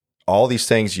all these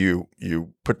things you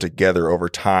put together over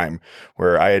time,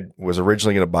 where was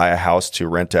originally going to buy a house to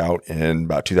rent out in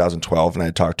about 2012. And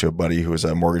I talked to a buddy who was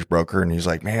a mortgage broker, and he's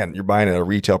like, man, you're buying at a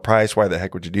retail price. Why the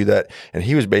heck would you do that? And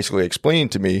he was basically explaining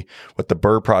to me what the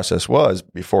BRRRR process was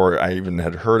before I even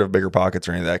had heard of BiggerPockets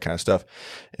or any of that kind of stuff.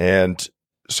 And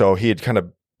so he had kind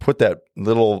of put that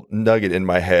little nugget in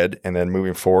my head, and then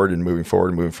moving forward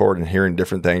and hearing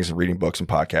different things and reading books and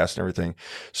podcasts and everything.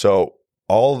 So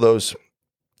all those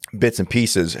bits and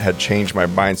pieces had changed my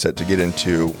mindset to get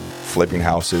into flipping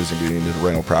houses and getting into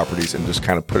rental properties and just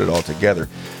kind of put it all together.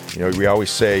 We always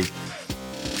say,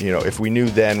 if we knew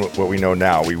then what we know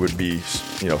now, we would be,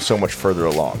 so much further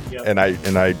along. Yep. And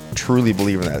I truly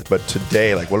believe in that. But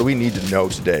today, what do we need to know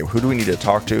today? Who do we need to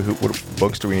talk to? What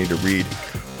books do we need to read?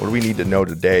 What do we need to know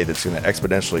today that's going to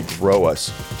exponentially grow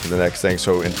us to the next thing?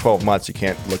 So in 12 months, you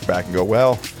can't look back and go,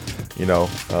 well, I'm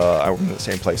in the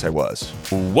same place I was.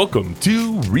 Welcome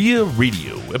to RIA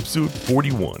Radio, episode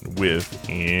 41 with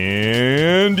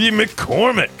Andy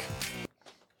McCormick.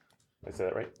 Did I say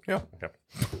that right? Yeah. Okay.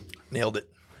 Nailed it.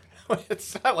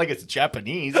 It's not like it's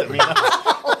Japanese. I mean,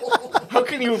 how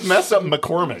can you mess up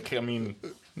McCormick? I mean,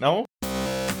 no?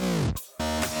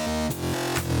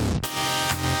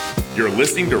 You're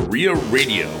listening to RIA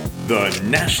Radio, the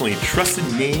nationally trusted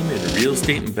name in real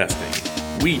estate investing.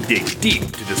 We dig deep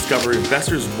to discover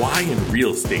investors' why in real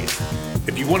estate.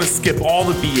 If you want to skip all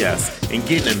the BS and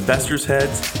get in investors'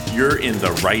 heads, you're in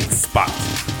the right spot.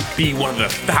 Be one of the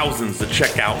thousands to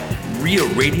check out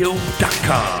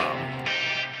RIARadio.com.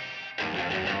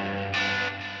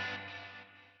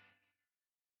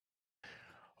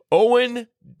 Owen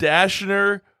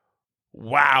Dashner,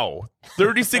 wow,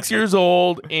 36 years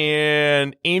old,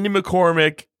 and Andy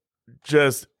McCormick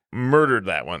just murdered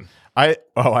that one. I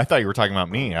thought you were talking about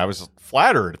me. I was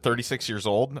flattered. 36 years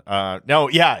old. No,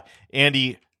 yeah,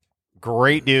 Andy,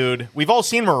 great dude. We've all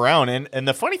seen him around, and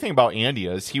the funny thing about Andy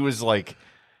is he was like,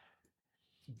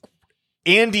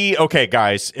 Andy, okay,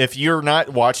 guys, if you're not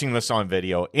watching this on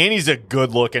video, Andy's a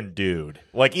good-looking dude.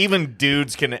 Even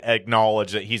dudes can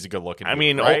acknowledge that he's a good-looking dude. I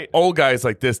mean, right? old guys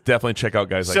like this definitely check out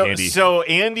guys like Andy. So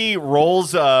Andy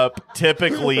rolls up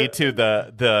typically to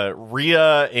the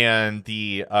RIA and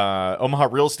the Omaha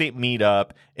Real Estate Meetup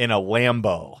in a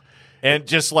Lambo. And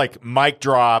just mic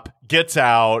drop, gets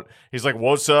out. He's like,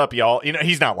 "What's up, y'all?"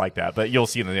 He's not like that, but you'll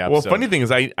see in the episode. Well, funny thing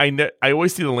is, I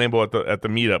always see the Lambo at the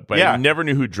meetup, but I never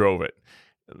knew who drove it.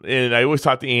 And I always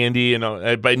talked to Andy,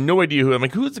 but I had no idea who. I'm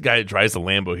like, who's the guy that drives the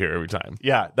Lambo here every time?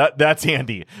 Yeah, that's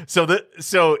Andy. So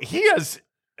he has.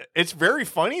 It's very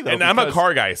funny though, and I'm a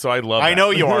car guy, so I love. I know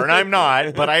you are, and I'm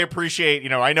not, but I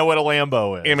appreciate. I know what a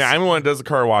Lambo is. I mean, I'm the one that does the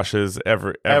car washes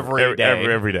every day,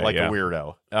 like a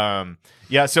weirdo.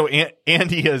 Yeah. So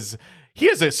Andy is. He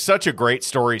has such a great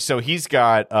story. So he's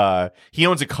got he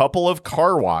owns a couple of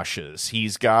car washes.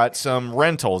 He's got some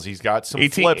rentals. He's got some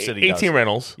flips that he does. 18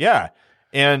 rentals. Yeah.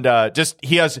 And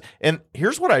and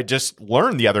here's what I just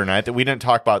learned the other night that we didn't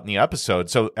talk about in the episode.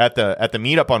 So at the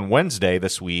meetup on Wednesday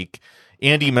this week,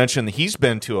 Andy mentioned that he's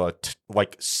been to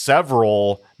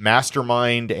several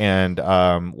mastermind and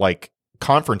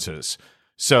conferences.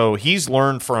 So he's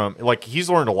learned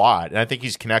a lot, and I think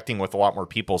he's connecting with a lot more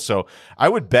people. So I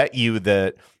would bet you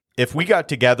that if we got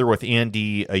together with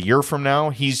Andy a year from now,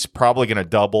 he's probably going to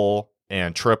double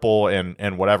and triple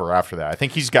and whatever after that. I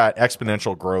think he's got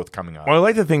exponential growth coming up. Well, I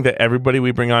like to think that everybody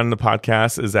we bring on the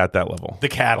podcast is at that level. The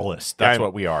catalyst. That's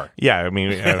what we are. Yeah, I mean,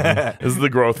 this is the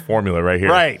growth formula right here.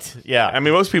 Right. Yeah. I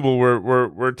mean, most people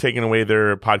were taking away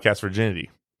their podcast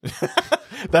virginity.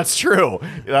 That's true.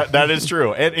 That is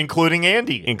true, and including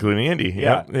Andy.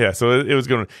 Yeah. So it was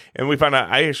good, and we found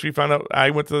out. I actually found out I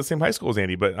went to the same high school as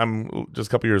Andy, but I'm just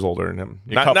a couple years older than him.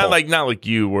 Not like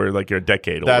you, where you're a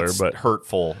decade older. That's but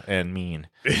hurtful and mean.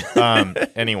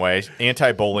 Anyway,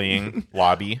 anti-bullying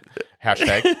lobby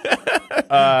hashtag.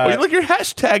 Look, you're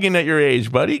hashtagging at your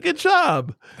age, buddy. Good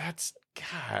job. That's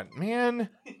God, man.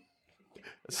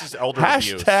 This is elder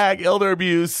abuse. Hashtag elder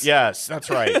abuse. Yes, that's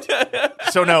right.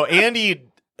 So no,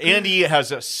 Andy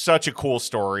has such a cool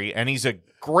story, and he's a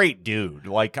great dude.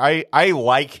 I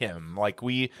like him. I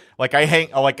like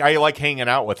hanging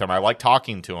out with him. I like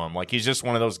talking to him. He's just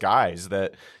one of those guys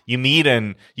that you meet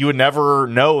and you would never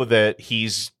know that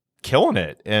he's killing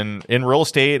it in real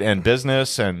estate and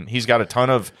business, and he's got a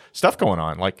ton of stuff going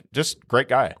on. Just great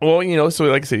guy. Well, so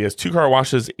like I said, he has 2 car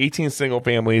washes, 18 single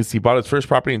families. He bought his first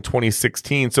property in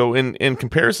 2016. So in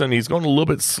comparison, he's going a little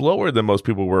bit slower than most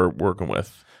people were working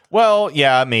with. Well,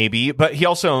 yeah, maybe, but he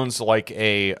also owns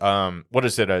a what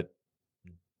is it?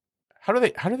 How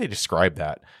do they describe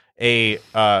that? a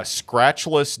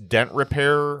scratchless dent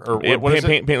repair, or what is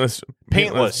it?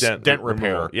 Paintless dent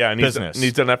repair. Yeah, and business.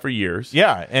 He's done that for years.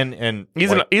 Yeah, and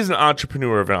he's an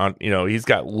entrepreneur he's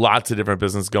got lots of different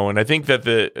business going. I think that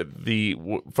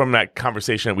the from that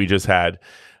conversation that we just had,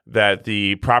 that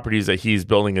the properties that he's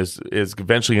building is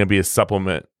eventually going to be a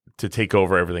supplement to take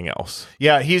over everything else.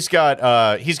 Yeah, he's got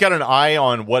an eye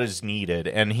on what is needed,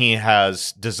 and he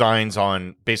has designs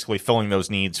on basically filling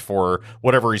those needs for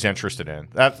whatever he's interested in.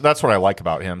 That's what I like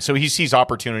about him. So he sees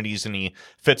opportunities and he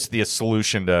fits the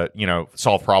solution to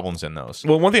solve problems in those.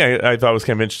 Well, one thing I thought was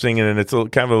kind of interesting, and it's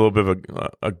kind of a little bit of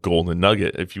a golden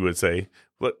nugget, if you would say.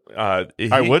 But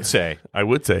I would say,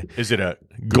 is it a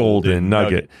golden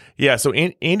nugget? Yeah. So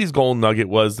Andy's golden nugget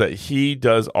was that he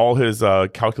does all his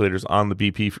calculators on the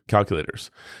BP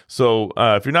calculators. So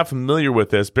if you're not familiar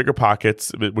with this, Bigger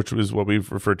Pockets, which is what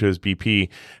we've referred to as BP,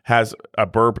 has a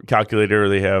burp calculator.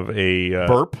 They have a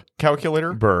burp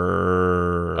calculator.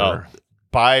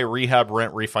 Buy, rehab,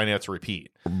 rent, refinance, repeat.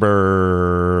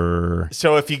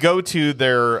 So if you go to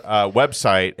their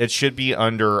website, it should be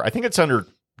under. I think it's under.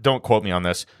 Don't quote me on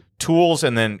this, tools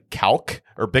and then calc,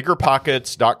 or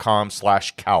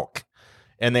biggerpockets.com/calc.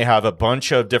 And they have a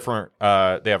bunch of different,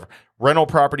 they have rental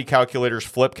property calculators,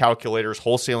 flip calculators,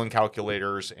 wholesaling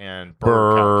calculators, and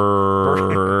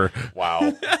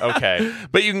Wow. Okay.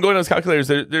 But you can go in those calculators.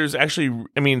 There's actually,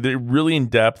 they're really in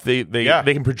depth. They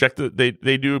can project. They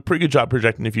do a pretty good job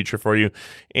projecting the future for you.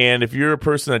 And if you're a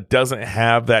person that doesn't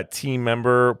have that team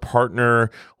member,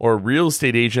 partner, or real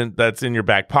estate agent that's in your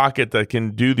back pocket that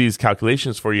can do these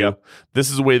calculations for you,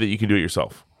 this is a way that you can do it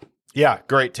yourself. Yeah.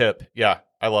 Great tip. Yeah.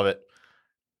 I love it.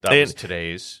 That was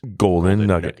today's golden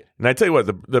nugget. And I tell you what,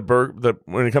 the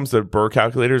when it comes to Burr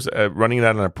calculators, running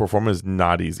that on a pro forma is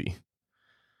not easy.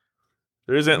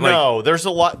 There isn't there's a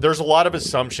lot of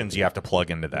assumptions you have to plug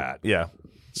into that. Yeah.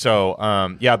 So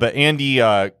but Andy,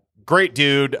 great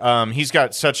dude. He's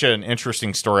got such an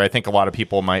interesting story. I think a lot of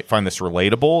people might find this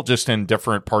relatable, just in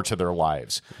different parts of their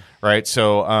lives, right?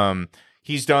 So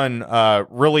he's done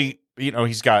really.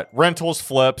 He's got rentals,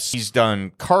 flips. He's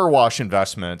done car wash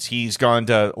investments. He's gone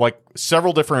to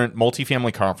several different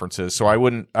multifamily conferences. So I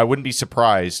wouldn't be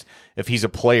surprised if he's a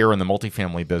player in the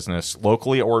multifamily business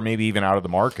locally, or maybe even out of the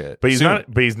market. But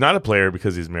he's not a player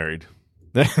because he's married.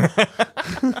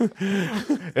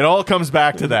 It all comes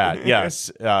back to that. Yes,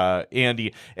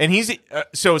 Andy, and he's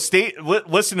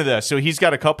listen to this. So he's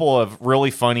got a couple of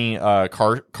really funny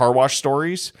car wash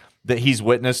stories that he's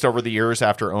witnessed over the years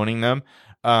after owning them.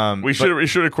 We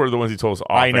should record the ones he told us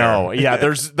off. I know. Yeah,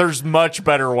 there's much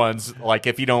better ones. Like,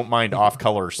 if you don't mind off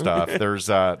color stuff, there's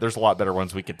a lot better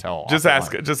ones we could tell. Just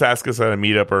ask us at a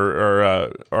meetup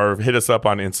or hit us up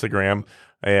on Instagram.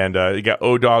 And you got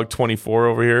ODog24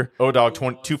 over here.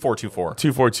 ODog2424.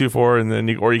 2424, and then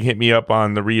you can hit me up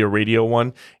on the RIA Radio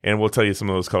one, and we'll tell you some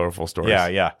of those colorful stories.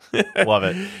 Yeah, love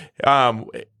it.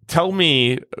 Tell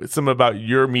me some about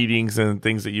your meetings and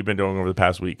things that you've been doing over the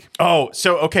past week. Oh,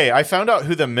 so, okay. I found out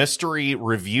who the mystery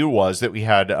review was that we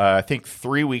had, I think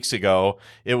 3 weeks ago.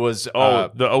 It was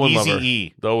the Owen Easy Lover.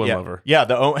 E. The Owen Lover. Yeah,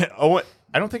 the Owen.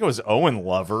 I don't think it was Owen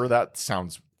Lover. That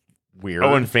sounds weird.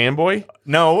 Owen Fanboy?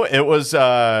 No, it was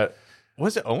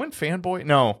it Owen Fanboy?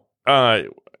 No.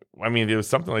 It was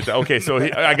something like that. Okay, so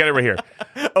I got it right here.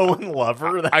 Owen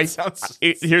Lover? That sounds...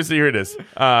 Here it is.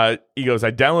 He goes,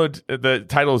 the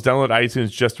title is Download iTunes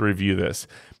just to review this.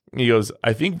 He goes,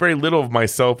 I think very little of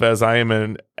myself as I am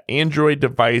an Android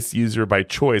device user by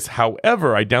choice.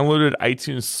 However, I downloaded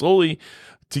iTunes solely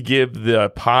to give the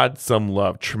pod some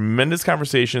love. Tremendous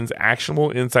conversations,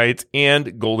 actionable insights,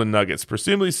 and golden nuggets.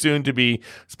 Presumably soon to be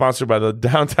sponsored by the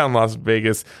downtown Las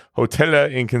Vegas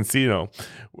Hotela and Casino,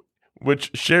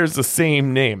 which shares the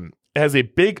same name. It has a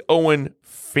big Owen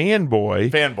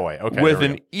fanboy. Okay. With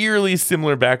an eerily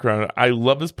similar background. I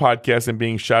love this podcast, and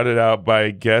being shouted out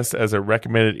by guests as a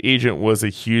recommended agent was a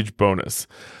huge bonus.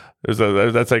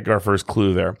 That's like our first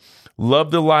clue there.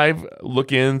 Love the live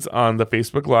look-ins on the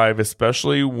Facebook Live,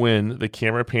 especially when the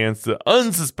camera pans to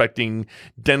unsuspecting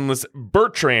Dennis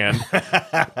Bertrand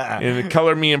and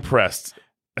color me impressed.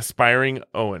 Aspiring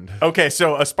Owen. Okay,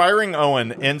 so Aspiring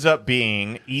Owen ends up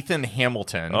being Ethan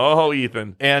Hamilton. Oh,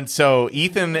 Ethan. And so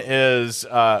Ethan is,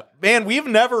 we've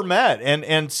never met.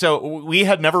 And so we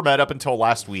had never met up until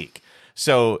last week.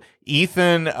 So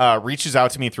Ethan reaches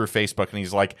out to me through Facebook, and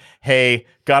he's like, hey,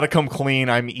 gotta come clean.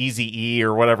 I'm Easy E,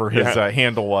 or whatever his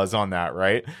handle was on that,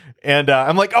 right? And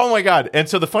I'm like, oh my God. And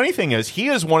so the funny thing is, he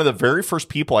is one of the very first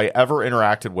people I ever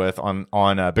interacted with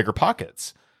on Bigger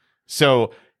Pockets.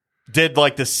 So did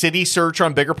the city search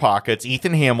on Bigger Pockets.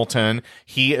 Ethan Hamilton,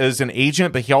 he is an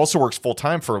agent, but he also works full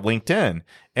time for LinkedIn,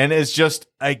 and is just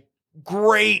a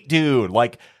great dude,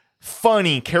 like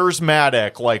funny,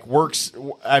 charismatic, like works.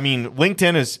 I mean,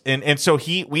 LinkedIn is, and so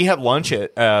we had lunch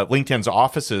at LinkedIn's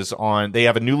offices they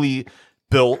have a newly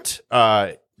built,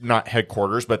 not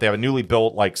headquarters, but they have a newly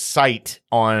built like site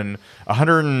on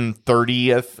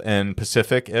 130th and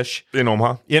Pacific ish In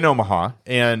Omaha.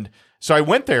 And so I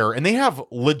went there and they have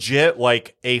legit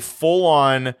like a full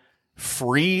on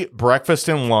free breakfast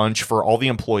and lunch for all the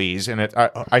employees. And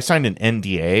I signed an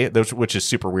NDA, which is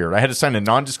super weird. I had to sign a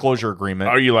non-disclosure agreement.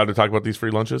 Are you allowed to talk about these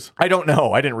free lunches? I don't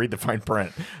know. I didn't read the fine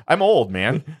print. I'm old,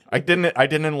 man. I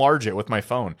didn't enlarge it with my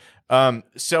phone.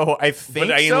 So I think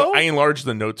I enlarged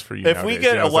the notes for you. If we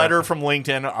get a letter from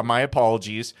LinkedIn, my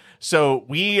apologies. So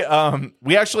we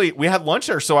had lunch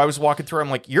there. So I was walking through. I'm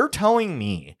like, you're telling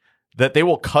me that they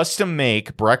will custom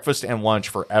make breakfast and lunch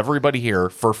for everybody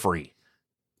here for free?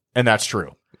 And that's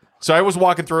true. So I was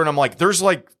walking through and I'm like, there's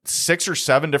like 6 or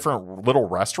 7 different little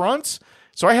restaurants.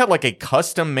 So I had like a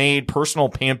custom made personal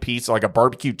pan pizza, like a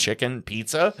barbecue chicken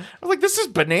pizza. I was like, this is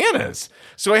bananas.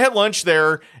 So I had lunch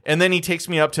there, and then he takes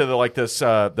me up to the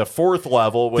 4th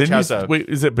level, which wait,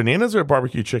 is it bananas or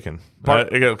barbecue chicken?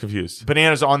 I got confused.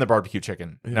 Bananas on the barbecue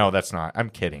chicken. No, that's not. I'm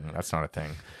kidding. That's not a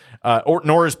thing.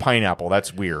 Nor is pineapple.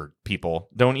 That's weird. People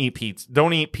don't eat pizza.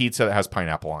 Don't eat pizza that has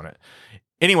pineapple on it.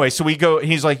 Anyway, so we go.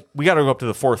 He's like, we got to go up to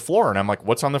the 4th floor, and I'm like,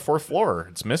 what's on the 4th floor?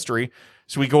 It's mystery.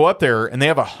 So we go up there, and they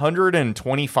have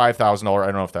 $125,000. I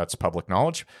don't know if that's public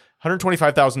knowledge.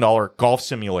 $125,000 golf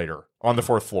simulator on the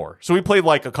 4th floor. So we played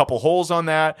like a couple holes on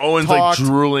that. Owen's like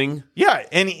drooling. Yeah,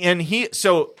 and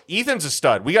Ethan's a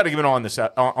stud. We got to give it on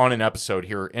an episode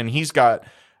here, and he's got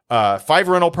 5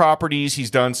 rental properties. He's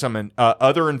done some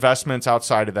other investments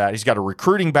outside of that. He's got a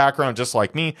recruiting background just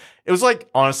like me. It was like,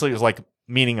 honestly, it was like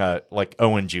meeting like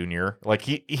Owen Jr. Like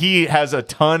he has a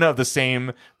ton of the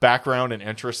same background and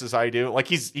interests as I do. Like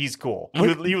he's cool.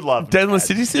 You would love him. Dennis,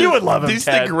 did you see? You would love him. Did you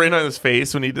see the grin on his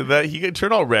face when he did that? He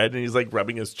turned all red and he's like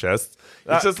rubbing his chest.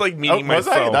 It's just like meeting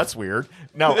myself. That's weird.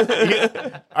 No,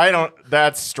 I don't.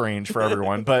 That's strange for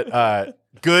everyone. But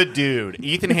good dude,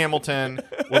 Ethan Hamilton.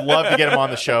 Would love to get him on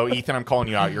the show. Ethan, I'm calling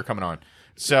you out. You're coming on.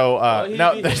 So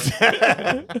he'd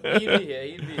be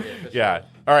here. Yeah.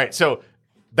 All right. So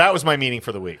that was my meeting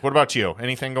for the week. What about you?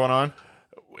 Anything going on?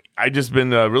 I've just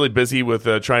been really busy with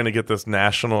trying to get this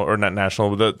national, or not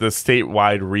national, but the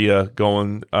statewide RIA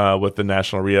going with the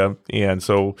national RIA. And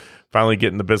so finally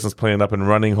getting the business plan up and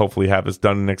running, hopefully have this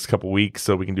done in the next couple of weeks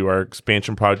so we can do our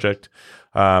expansion project.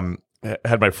 Had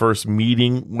my first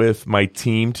meeting with my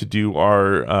team to do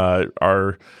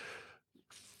our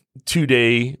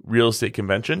 2-day real estate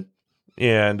convention.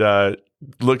 And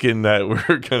looking that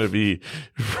we're going to be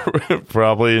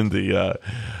probably in the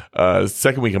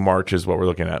second week of March is what we're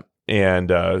looking at. And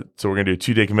so we're going to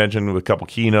do a 2-day convention with a couple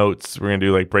keynotes. We're going to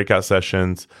do like breakout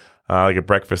sessions, like a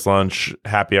breakfast, lunch,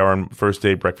 happy hour on first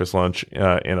day, breakfast, lunch,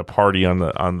 and a party on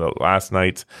the last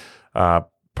night.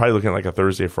 Probably looking at like a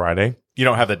Thursday, Friday. You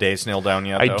don't have the days nailed down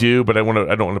yet, though? I do, but I don't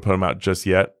want to put them out just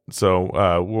yet.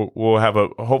 So we'll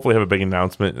hopefully have a big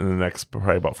announcement in the next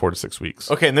probably about 4 to 6 weeks.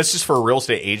 Okay, and this is for real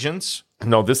estate agents?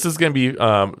 No, this is going to be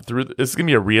this is going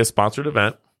to be a RIA sponsored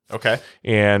event. Okay,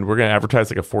 and we're going to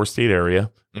advertise like a 4-state area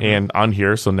and on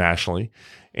here, so nationally.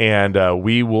 And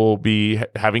we will be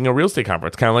having a real estate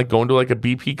conference, kind of like going to like a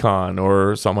BP Con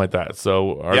or something like that.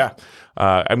 So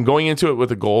I'm going into it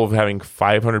with a goal of having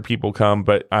 500 people come,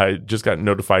 but I just got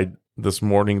notified this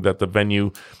morning that the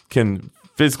venue can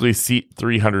physically seat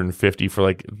 350 for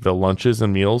like the lunches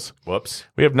and meals. Whoops.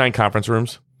 We have 9 conference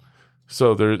rooms.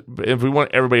 So if we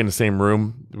want everybody in the same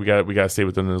room, we got to stay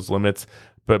within those limits.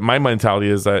 But my mentality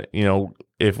is that,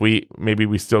 if we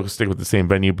still stick with the same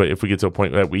venue, but if we get to a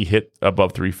point that we hit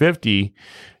above 350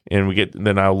 and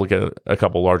then I'll look at a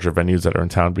couple larger venues that are in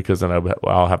town, because then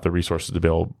I'll have the resources to be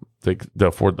able to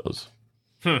afford those.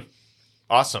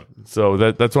 Awesome. So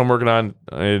that's what I'm working on.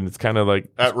 And it's kind of like,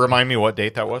 remind me what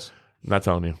date that was. I'm not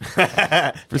telling you.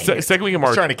 For second week of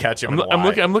March. I'm trying to catch you. I'm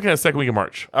looking at second week of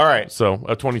March. All right. So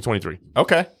 2023.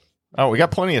 Okay. Oh, we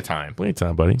got plenty of time. Plenty of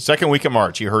time, buddy. Second week of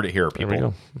March. You heard it here, people. There we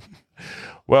go.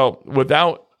 Well,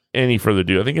 without any further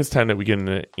ado, I think it's time that we get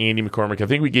into Andy McCormick. I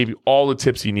think we gave you all the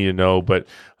tips you need to know, but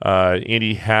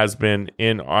Andy has been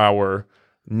in our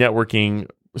networking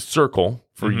circle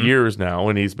for years now,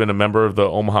 and he's been a member of the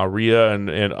Omaha RIA and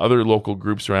other local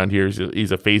groups around here.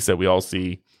 He's a face that we all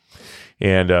see,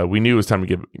 and we knew it was time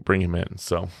to bring him in.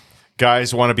 So,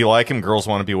 guys want to be like him, girls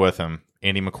want to be with him.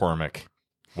 Andy McCormick,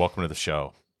 welcome to the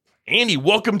show. Andy,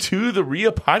 welcome to the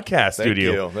RIA podcast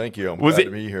studio. Thank you. I'm Was glad it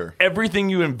to be here. everything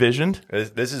you envisioned?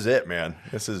 This is it, man.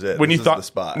 This is it. When this you is thought the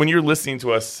spot. when you're listening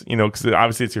to us, because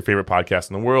obviously it's your favorite podcast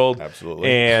in the world.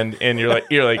 Absolutely. And you're like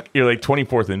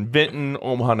 24th in Vinton,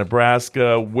 Omaha,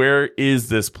 Nebraska. Where is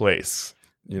this place?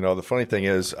 The funny thing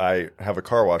is, I have a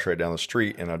car wash right down the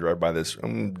street, and I drive by this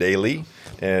daily,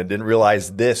 and didn't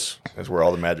realize this is where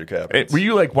all the magic happens. Were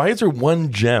you like, why is there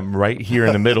one gem right here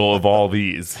in the middle of all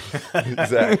these?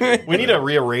 Exactly. We need a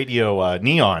RIA Radio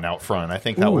neon out front. I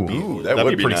think that would be that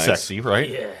would be pretty nice. sexy, right?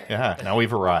 Yeah. Now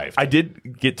we've arrived. I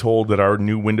did get told that our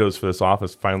new windows for this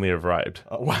office finally arrived.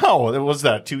 Wow, was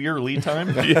that 2-year lead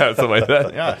time? Yeah, something like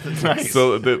that. Yeah, that's nice.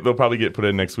 So they'll probably get put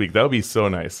in next week. That would be so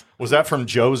nice. Was that from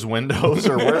Joe's Windows,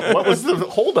 or what was the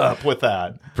holdup with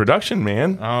that? Production,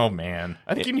 man. Oh man,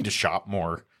 I think you need to shop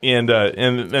more. And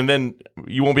then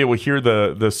you won't be able to hear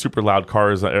the super loud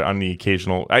cars on the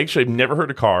occasional. I actually have never heard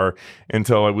a car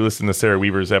until we listened to Sarah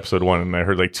Weaver's episode 1, and I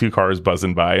heard like 2 cars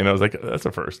buzzing by, and I was like, that's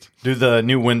a first. Do the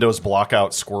new windows block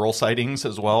out squirrel sightings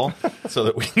as well, so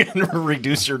that we can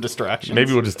reduce your distractions?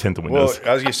 Maybe we'll just tint the Well, windows.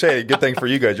 as you say, good thing for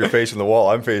you guys, you're facing the wall.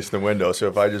 I'm facing the window. So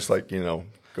if I just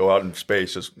go out in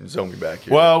space, just zone me back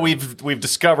here. Well, we've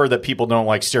discovered that people don't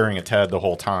like staring at Ted the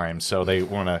whole time, so they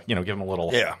want to give them a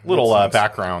little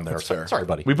background there. fair. Sorry,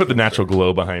 buddy. We put the natural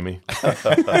glow behind me.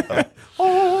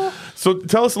 So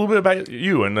tell us a little bit about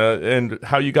you and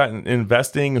how you got in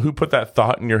investing. Who put that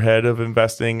thought in your head of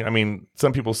investing? I mean,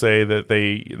 some people say that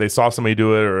they saw somebody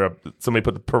do it, or somebody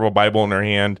put the purple Bible in their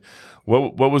hand.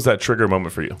 What was that trigger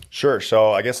moment for you? Sure.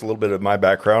 So I guess a little bit of my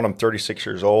background. I'm 36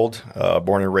 years old,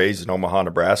 born and raised in Omaha,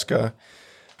 Nebraska.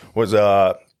 Went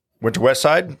to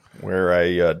Westside, where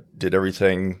I did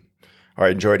everything, or I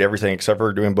enjoyed everything except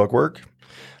for doing book work.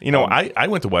 I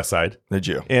went to Westside. Did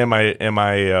you? And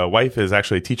my wife is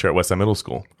actually a teacher at Westside Middle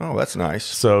School. Oh, that's nice.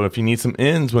 So if you need some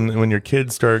ins when your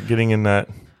kids start getting in that,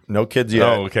 No kids yet.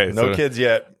 Oh, okay. No So kids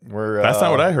yet. that's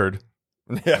not what I heard.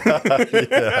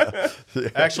 Yeah.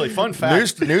 Actually, fun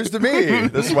fact. News to me.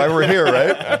 This is why we're here,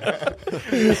 right?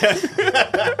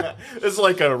 This is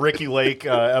like a Ricky Lake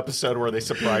episode where they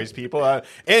surprise people.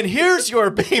 And here's your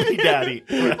baby daddy.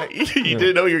 You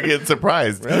didn't know you're getting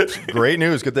surprised. Great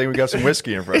news. Good thing we got some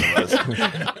whiskey in front of us.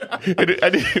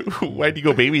 Why'd you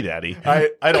go baby daddy?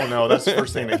 I don't know. That's the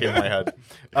first thing that came to my head.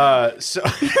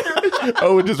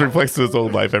 It just reflects to his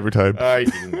old life every time. I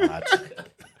do not.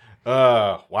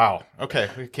 Wow. Okay,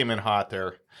 we came in hot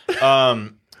there.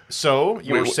 So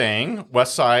you were saying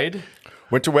West Side.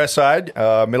 Went to Westside,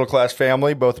 middle class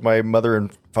family. Both my mother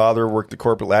and father worked the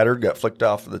corporate ladder, got flicked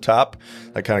off at the top.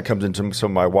 That kind of comes into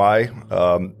some of my why.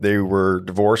 They were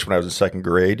divorced when I was in second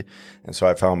grade, and so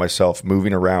I found myself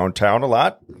moving around town a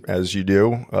lot, as you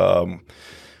do.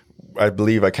 I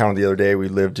believe I counted the other day, we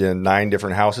lived in 9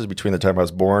 different houses between the time I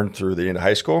was born through the end of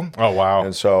high school. Oh, wow.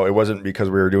 And so it wasn't because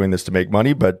we were doing this to make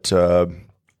money, but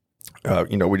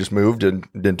we just moved and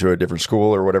into a different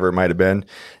school or whatever it might have been.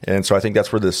 And so I think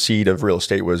that's where the seed of real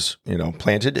estate was,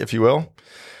 planted, if you will.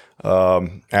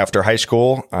 After high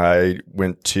school, I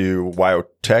went to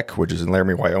WyoTech, which is in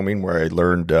Laramie, Wyoming, where I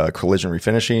learned collision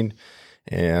refinishing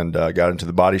and got into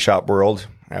the body shop world.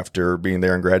 After being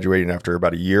there and graduating after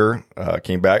about a year,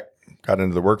 came back, got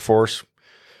into the workforce,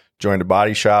 joined a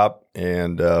body shop,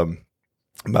 and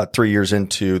about 3 years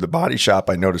into the body shop,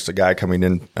 I noticed a guy coming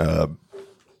in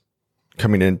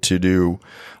to do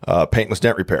paintless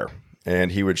dent repair.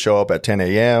 And he would show up at 10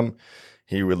 a.m.,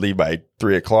 he would leave by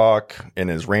 3 o'clock in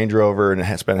his Range Rover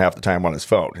and spend half the time on his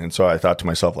phone. And so I thought to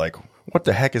myself, like, what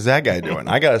the heck is that guy doing?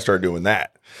 I got to start doing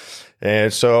that.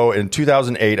 And so in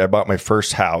 2008, I bought my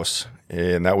first house.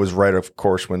 And that was right, of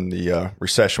course, when the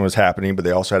recession was happening, but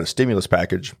they also had a stimulus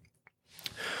package.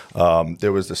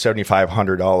 There was the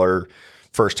 $7,500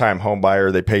 first-time home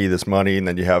buyer. They pay you this money, and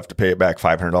then you have to pay it back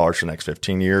 $500 for the next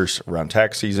 15 years around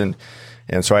tax season.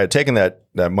 And so I had taken that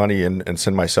money and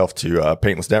sent myself to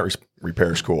paintless dent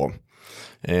repair school.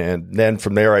 And then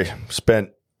from there, I spent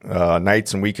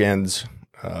nights and weekends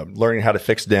learning how to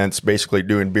fix dents, basically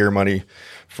doing beer money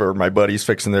for my buddies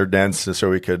fixing their dents so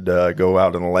we could go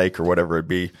out on the lake or whatever it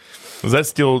be. Does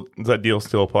that deal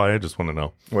still apply? I just want to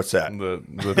know. What's that?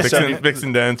 The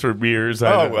fixing dents or beers.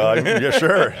 Oh, well, yeah,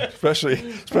 sure. Especially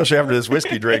after this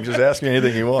whiskey drink. Just ask me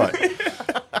anything you want.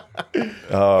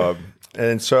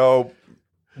 And so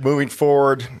moving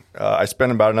forward, I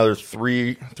spent about another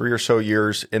three or so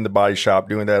years in the body shop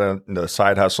doing that on the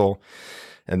side hustle.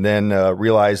 and then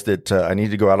realized that I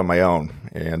needed to go out on my own.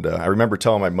 And I remember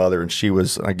telling my mother, and she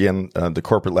was, again, the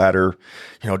corporate ladder,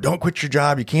 don't quit your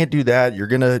job. You can't do that.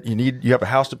 You have a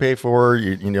house to pay for.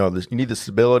 You need the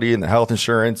stability and the health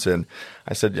insurance. And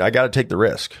I said, I got to take the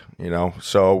risk,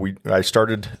 So I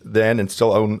started then and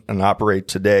still own and operate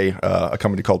today a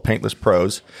company called Paintless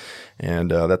Pros.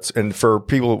 And and for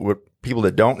people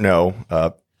that don't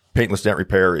know, Paintless Dent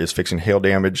Repair is fixing hail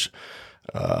damage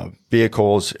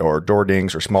vehicles or door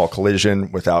dings or small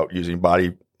collision without using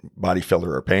body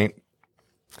filler or paint.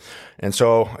 And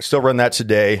so I still run that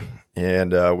today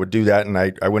and would do that. And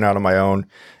I went out on my own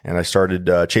and I started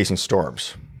chasing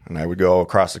storms. And I would go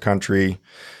across the country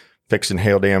fixing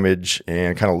hail damage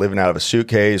and kind of living out of a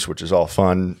suitcase, which is all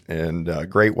fun and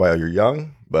great while you're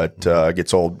young, but it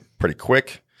gets old pretty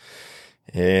quick.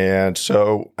 And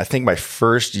so I think my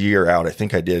first year out, I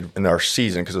think I did in our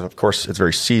season, because of course it's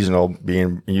very seasonal,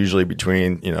 being usually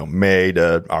between, May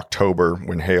to October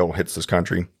when hail hits this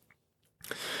country.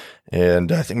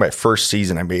 And I think my first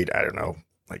season I made, I don't know,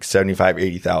 like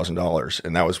 $75,000, $80,000.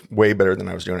 And that was way better than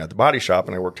I was doing at the body shop.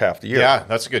 And I worked half the year. Yeah,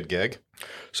 that's a good gig.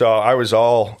 So I was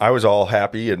all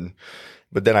happy.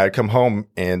 But then I'd come home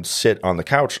and sit on the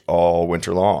couch all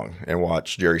winter long and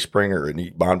watch Jerry Springer and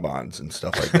eat bonbons and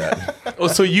stuff like that. Oh,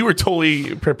 so you were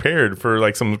totally prepared for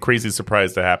like some crazy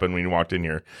surprise to happen when you walked in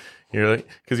here. You're like,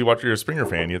 because you watched, you're a Springer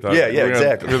fan. You thought,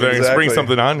 exactly. They're going to spring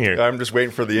something on here. I'm just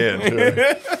waiting for the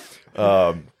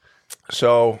end.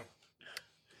 So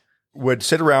would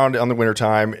sit around on the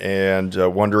wintertime and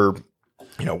wonder,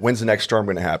 when's the next storm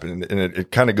going to happen? And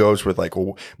it kind of goes with like,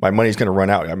 well, my money's going to run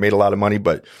out. I made a lot of money,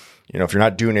 but if you're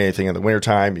not doing anything in the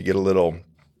wintertime, you get a little,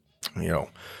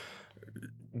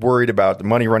 worried about the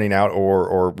money running out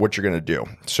or what you're going to do.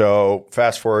 So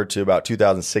fast forward to about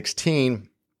 2016,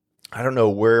 I don't know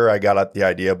where I got the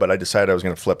idea, but I decided I was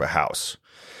going to flip a house.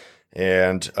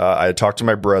 And I had talked to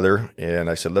my brother and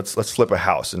I said, let's flip a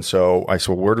house. And so I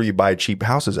said, well, where do you buy cheap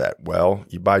houses at? Well,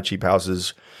 you buy cheap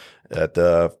houses at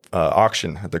the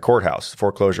auction, at the courthouse, the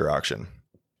foreclosure auction.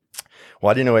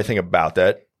 Well, I didn't know anything about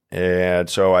that. And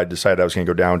so I decided I was going to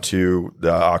go down to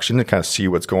the auction and kind of see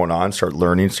what's going on, start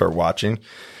learning, start watching.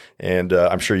 And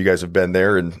I'm sure you guys have been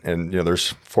there and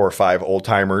there's 4 or 5 old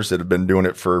timers that have been doing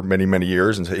it for many, many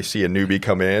years. And they see a newbie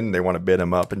come in and they want to bid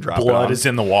him up and drop it on. Blood is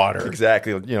in the water.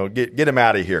 Exactly. Get him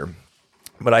out of here.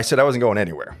 But I said I wasn't going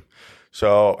anywhere.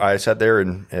 So I sat there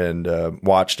and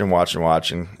watched.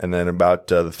 And then about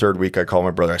the 3rd week, I called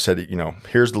my brother. I said,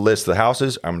 here's the list of the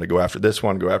houses. I'm going to go after this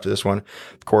one,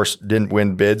 Of course, didn't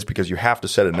win bids because you have to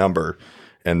set a number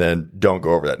and then don't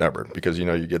go over that number because,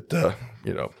 you get the,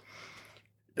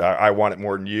 I want it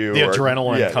more than you. The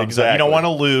adrenaline comes up. You don't want to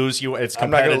lose. It's competitive. I'm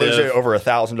not going to lose it over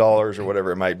 $1,000 or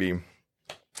whatever it might be.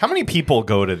 How many people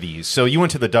go to these? So you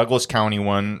went to the Douglas County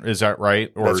one, is that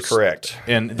right? That's correct.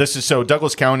 And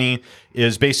Douglas County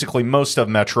is basically most of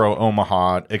Metro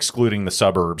Omaha, excluding the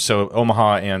suburbs. So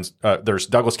Omaha and there's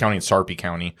Douglas County and Sarpy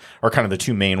County are kind of the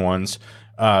 2 main ones.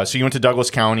 So you went to Douglas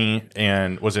County,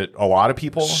 and was it a lot of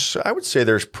people? So I would say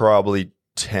there's probably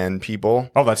 10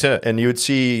 people. Oh, that's it. And you would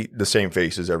see the same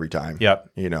faces every time. Yep.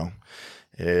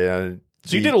 And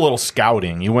so you did a little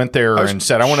scouting. You went there and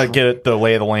said, I want to get the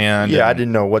lay of the land. Yeah, I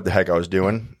didn't know what the heck I was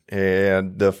doing.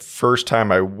 And the first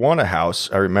time I won a house,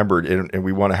 I remembered, and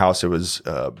we won a house. It was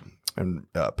in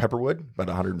Pepperwood, about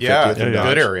 150th. Yeah,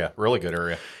 good area. Really good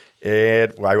area.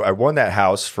 And I won that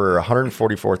house for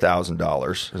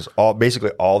 $144,000. It was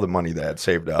basically all the money that I had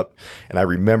saved up. And I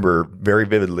remember very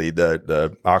vividly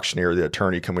the auctioneer, the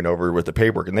attorney coming over with the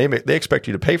paperwork. And they expect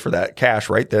you to pay for that cash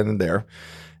right then and there.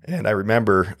 And I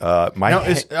remember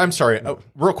I'm sorry,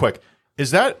 real quick.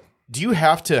 Do you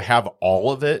have to have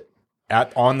all of it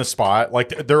on the spot?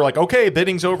 Like they're like, okay,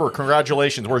 bidding's over.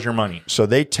 Congratulations. Where's your money? So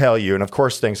they tell you, and of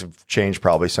course things have changed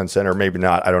probably since then, or maybe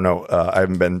not. I don't know. I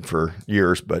haven't been for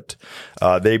years, but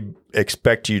they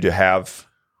expect you to have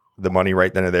the money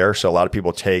right then and there. So a lot of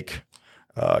people take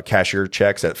cashier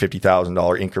checks at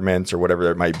 $50,000 increments or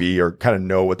whatever it might be, or kind of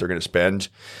know what they're going to spend.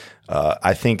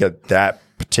 I think at that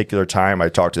particular time, I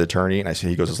talked to the attorney, and I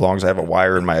said, he goes, as long as I have a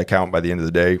wire in my account by the end of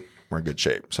the day, we're in good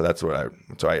shape. So that's what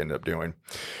I ended up doing.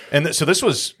 And so this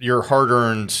was your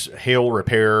hard-earned hail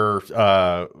repair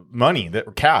money,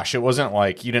 that cash. It wasn't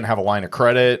like you didn't have a line of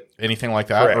credit, anything like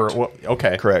that. Correct.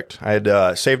 Okay, correct. I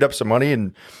had saved up some money,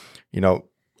 and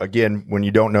again, when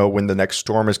you don't know when the next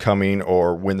storm is coming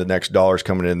or when the next dollar is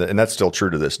coming in, and that's still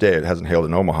true to this day. It hasn't hailed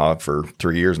in Omaha for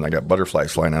 3 years, and I got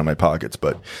butterflies flying out of my pockets,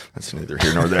 but that's neither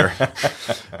here nor there.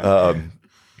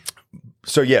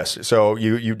 So yes, so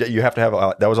you have to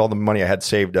have that was all the money I had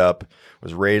saved up,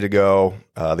 was ready to go.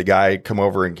 The guy come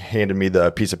over and handed me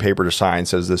the piece of paper to sign,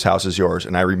 says this house is yours,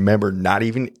 and I remember not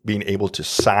even being able to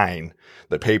sign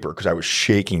the paper because I was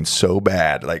shaking so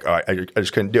bad, like I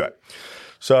just couldn't do it.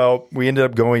 So we ended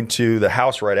up going to the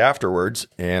house right afterwards,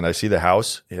 and I see the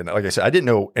house, and like I said, I didn't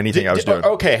know anything I was doing.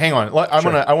 Okay, hang on.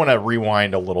 I want to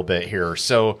rewind a little bit here.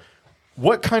 So,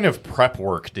 what kind of prep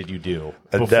work did you do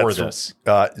before this?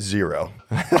 Zero.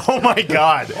 Oh my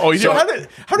God! Oh, so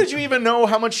how did you even know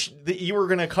how much that you were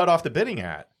going to cut off the bidding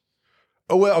at?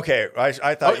 Oh well, okay.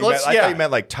 I thought you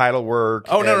meant like title work.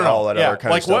 Oh no, all that other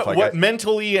kind of stuff. What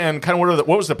mentally and kind of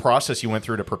what was the process you went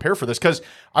through to prepare for this? Because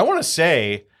I want to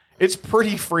say it's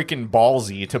pretty freaking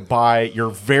ballsy to buy your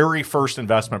very first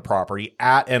investment property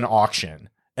at an auction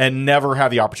and never have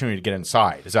the opportunity to get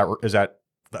inside. Is that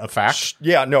a fact?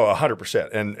 Yeah, no,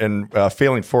 100%. And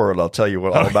failing forward, I'll tell you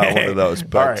all about one of those.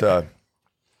 But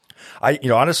I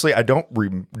honestly, I don't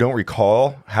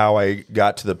recall how I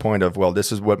got to the point of, well,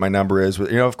 this is what my number is.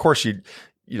 Of course,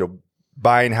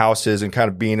 buying houses and kind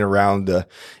of being around the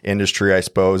industry, I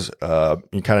suppose.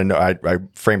 You kind of know I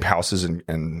framed houses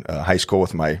in high school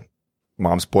with my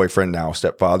mom's boyfriend, now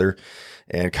stepfather,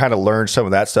 and kind of learned some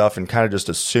of that stuff and kind of just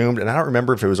assumed. And I don't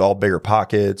remember if it was all Bigger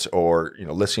Pockets or,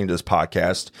 listening to this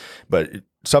podcast, but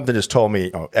something just told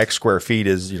me X square feet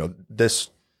is, this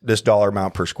dollar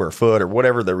amount per square foot or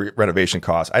whatever the renovation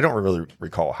costs. I don't really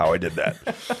recall how I did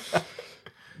that,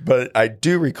 but I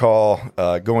do recall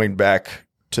going back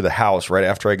to the house right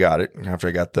after I got it, after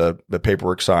I got the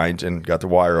paperwork signed and got the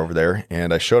wire over there,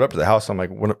 and I showed up to the house. I'm like,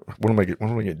 what am I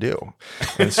going to do?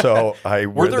 And so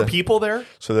were there people there?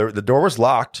 So the door was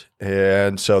locked,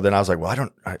 and so then I was like, well,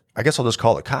 I guess I'll just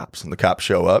call the cops. And the cops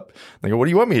show up. They go, what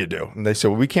do you want me to do? And they said,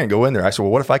 well, we can't go in there. I said,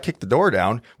 well, what if I kick the door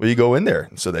down? Will you go in there?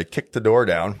 And so they kicked the door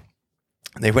down.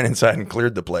 And they went inside and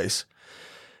cleared the place,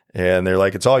 and they're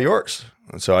like, it's all yours.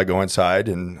 And so I go inside,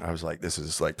 and I was like, this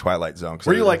is like Twilight Zone.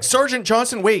 Were you like, Sergeant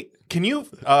Johnson, wait, can you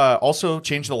also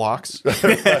change the locks?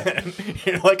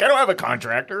 You're like, I don't have a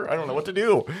contractor. I don't know what to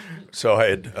do. So I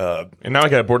had... and now I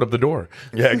got to board up the door.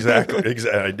 Yeah, exactly.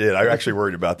 I did. I actually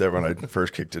worried about that when I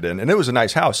first kicked it in. And it was a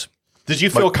nice house. Did you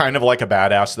feel kind of like a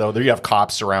badass, though? There you have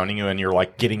cops surrounding you, and you're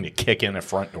like getting to kick in a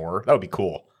front door. That would be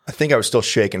cool. I think I was still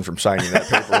shaking from signing that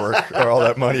paperwork or all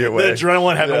that money away. The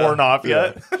adrenaline hadn't worn off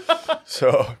yet.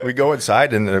 So we go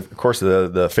inside, and of course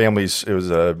the families, it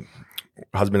was a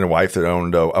husband and wife that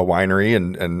owned a winery,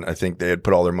 and I think they had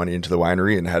put all their money into the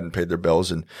winery and hadn't paid their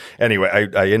bills. And anyway,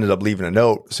 I ended up leaving a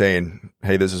note saying,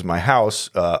 hey, this is my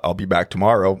house. I'll be back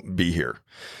tomorrow. Be here.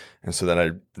 And so then I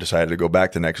decided to go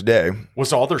back the next day.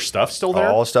 Was all their stuff still there?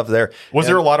 All the stuff there. Was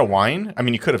there a lot of wine? I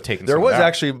mean, you could have taken there some was of that.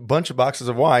 actually a bunch of boxes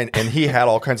of wine, and he had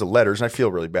all kinds of letters, and I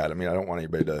feel really bad. I mean, I don't want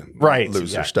anybody to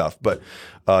lose their stuff. But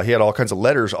he had all kinds of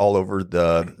letters all over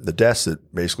the desk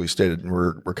that basically stated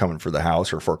we're coming for the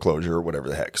house or foreclosure or whatever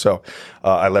the heck. So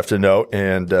I left a note,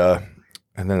 and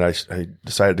then I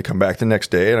decided to come back the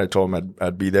next day, and I told him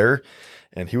I'd be there,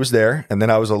 and he was there. And then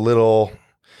I was a little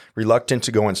reluctant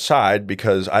to go inside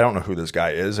because I don't know who this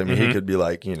guy is. I mean, he could be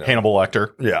like, Hannibal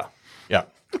Lecter. Yeah. Yeah.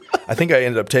 I think I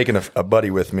ended up taking a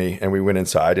buddy with me, and we went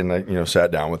inside, and I,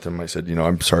 sat down with him. I said,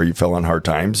 I'm sorry you fell on hard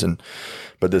times,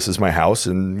 but this is my house,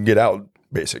 and get out,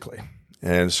 basically.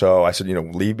 And so I said,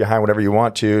 leave behind whatever you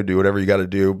want to, do whatever you got to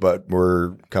do, but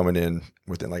we're coming in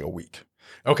within like a week.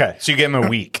 Okay. So you gave him a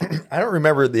week. I don't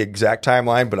remember the exact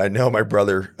timeline, but I know my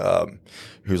brother,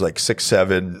 who's like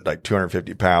 6'7", like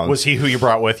 250 pounds. Was he who you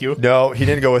brought with you? No, he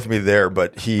didn't go with me there,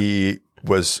 but he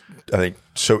was, I think,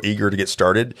 so eager to get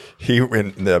started. He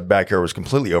in the backyard was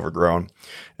completely overgrown,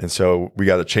 and so we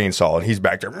got a chainsaw, and he's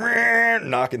back there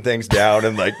knocking things down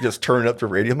and like just turning up the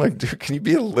radio. I'm like, dude, can you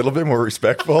be a little bit more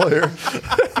respectful here?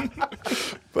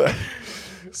 But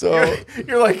so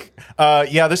you're like,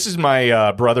 this is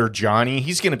my brother Johnny.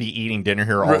 He's going to be eating dinner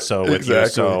here also with you.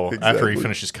 So after he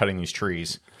finishes cutting these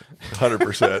trees.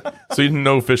 100%. So you didn't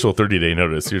know official 30-day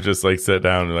notice. You're just like sat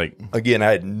down and like. Again, I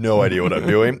had no idea what I'm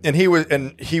doing, and he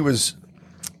was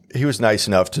nice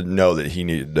enough to know that he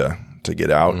needed to get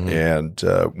out, and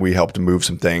we helped him move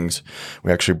some things.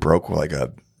 We actually broke like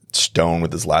a stone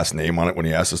with his last name on it when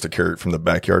he asked us to carry it from the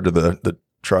backyard to the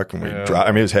truck, and we dropped.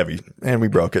 I mean, it was heavy, and we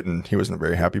broke it, and he wasn't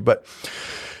very happy, but.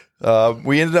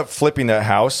 We ended up flipping that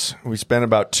house. We spent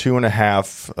about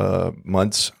 2.5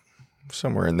 months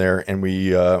somewhere in there, and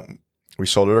we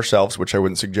sold it ourselves, which I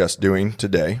wouldn't suggest doing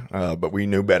today, but we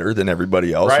knew better than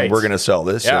everybody else, right. And we're going to sell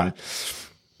this. Yeah.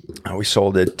 And we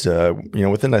sold it,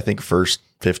 within, I think, first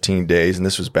 15 days, and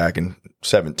this was back in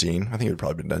 17. I think it had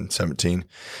probably been done in 17,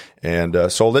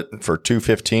 and sold it for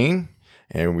 $215.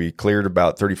 and we cleared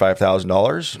about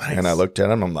 $35,000. And I looked at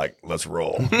him. I'm like, let's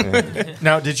roll.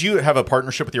 Now, did you have a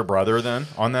partnership with your brother then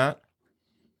on that?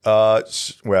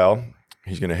 Well,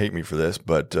 he's going to hate me for this,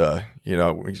 but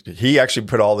he actually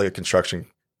put all the construction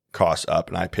costs up,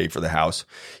 and I paid for the house.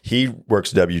 He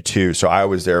works W-2, so I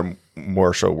was there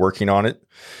more so working on it.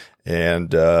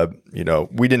 And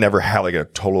we didn't ever have like a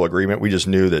total agreement. We just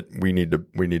knew that we need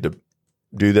to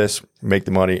do this, make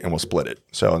the money, and we'll split it.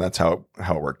 So that's how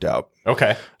it worked out.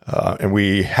 Okay. And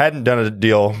we hadn't done a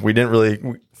deal. We didn't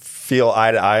really feel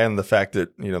eye to eye on the fact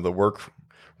that the work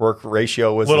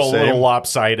ratio was the same. Little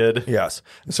lopsided. Yes.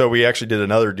 So we actually did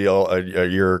another deal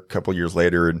a couple years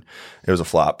later, and it was a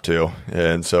flop too.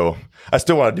 And so I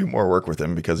still want to do more work with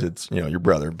him because it's your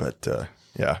brother. But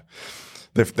yeah,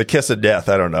 the kiss of death.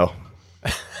 I don't know.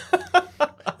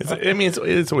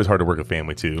 It's always hard to work with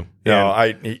family too. No,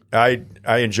 I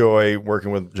enjoy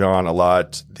working with John a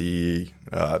lot. The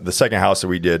second house that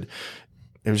we did,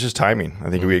 it was just timing. I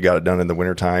think we got it done in the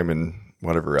wintertime and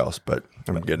whatever else, but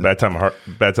I'm getting bad time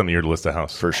of year to list a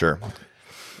house for sure.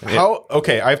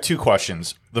 Okay, I have two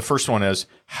questions. The first one is,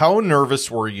 how nervous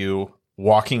were you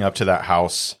walking up to that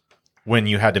house when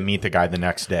you had to meet the guy the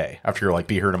next day after you're like,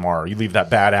 be here tomorrow? You leave that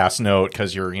badass note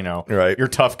because you're right. You're a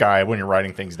tough guy when you're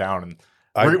writing things down.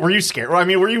 And were you scared? I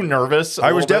mean, were you nervous?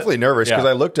 I was definitely nervous because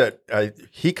Yeah. I looked at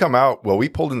he come out. Well, we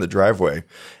pulled in the driveway,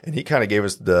 and he kind of gave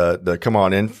us the come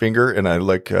on in finger, and I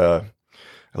looked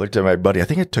at my buddy. I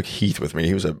think I took Heath with me.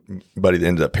 He was a buddy that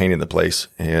ended up painting the place,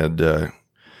 and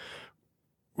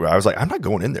I was like, I'm not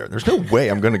going in there. There's no way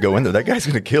I'm going to go in there. That guy's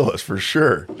going to kill us for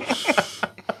sure.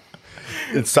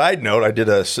 And side note, I did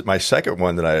my second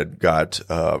one that I had got.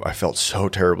 I felt so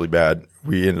terribly bad.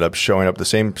 We ended up showing up the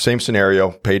same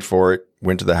scenario, paid for it,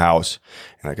 went to the house,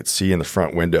 and I could see in the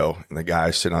front window, and the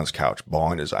guy sitting on his couch,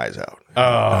 bawling his eyes out. Oh.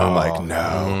 And I'm like,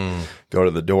 no. Go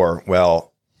to the door. Well,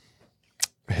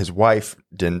 his wife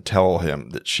didn't tell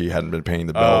him that she hadn't been paying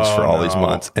the bills for all these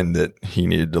months and that he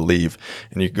needed to leave.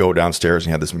 And you could go downstairs and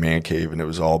he had this man cave, and it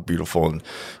was all beautiful and,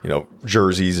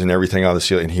 jerseys and everything on the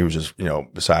ceiling. And he was just,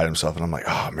 beside himself. And I'm like,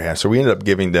 oh man. So we ended up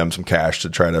giving them some cash to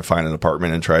try to find an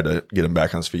apartment and try to get him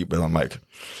back on his feet. But I'm like,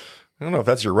 I don't know if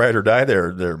that's your ride or die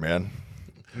there, man.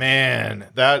 Man,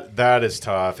 that is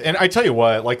tough. And I tell you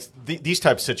what, like these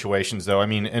types of situations though, I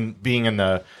mean, and being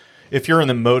if you're in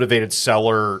the motivated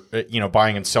seller,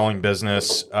 buying and selling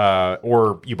business,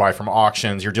 or you buy from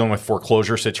auctions, you're dealing with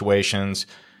foreclosure situations.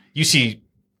 You see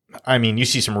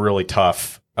some really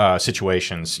tough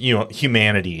situations.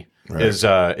 Humanity Right.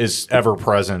 is ever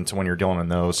present when you're dealing in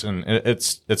those, and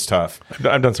it's tough.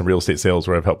 I've done some real estate sales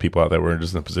where I've helped people out that were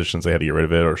just in positions they had to get rid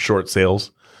of it, or short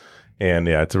sales. And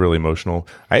yeah, it's really emotional.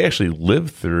 I actually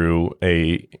lived through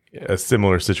a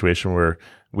similar situation where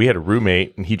we had a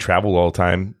roommate and he traveled all the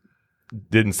time,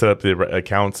 didn't set up the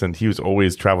accounts, and he was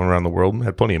always traveling around the world and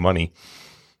had plenty of money.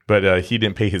 But he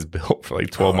didn't pay his bill for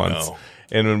like 12 months. No.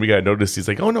 And when we got noticed, he's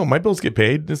like, oh no, my bills get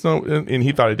paid. There's no, and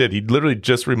he thought it did. He literally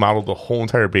just remodeled the whole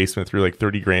entire basement, threw like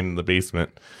 $30,000 in the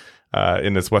basement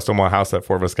in this West Omaha house that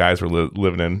four of us guys were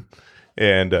living in.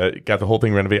 And got the whole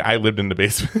thing renovated. I lived in the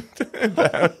basement.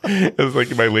 It was like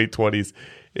in my late 20s.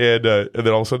 And then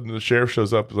all of a sudden the sheriff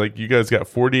shows up. Like, you guys got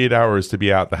 48 hours to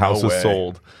be out. The house is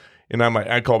sold. And I'm like,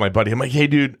 I call my buddy. I'm like, hey,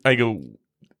 dude. I go,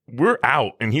 we're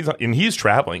out. And he's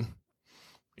traveling.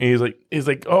 And he's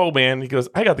like, oh man. He goes,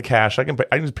 I got the cash. I can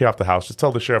just pay off the house. Just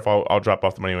tell the sheriff I'll drop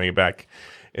off the money when I get back.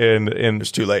 And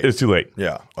It's too late. It's too late.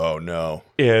 Yeah. Oh no.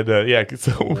 And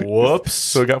so Whoops.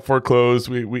 So it got foreclosed.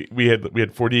 We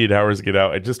had 48 hours to get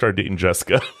out. I just started dating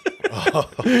Jessica,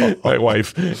 my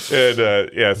wife, and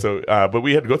but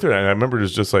we had to go through that. And I remember it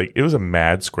was just like, it was a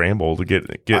mad scramble to get.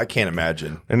 I can't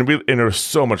imagine. And there was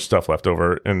so much stuff left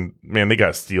over. And man, they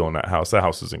got a steal in that house. That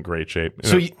house is in great shape.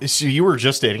 So you were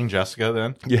just dating Jessica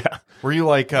then? Yeah. Were you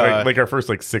like Like our first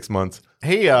 6 months.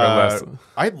 hey, less.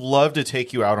 I'd love to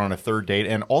take you out on a third date,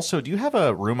 and also, do you have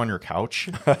a room on your couch?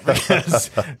 Because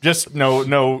just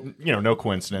no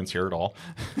coincidence here at all.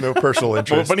 No personal Well,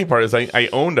 the interest. funny part is I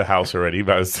owned a house already,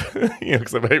 but I was,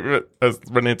 because I was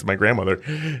running into my grandmother,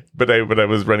 but I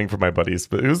was running for my buddies.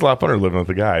 But it was a lot funner living with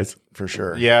the guys. For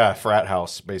sure. Yeah, frat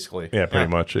house, basically. Yeah,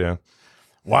 pretty much. Yeah.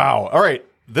 Wow. All right.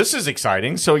 This is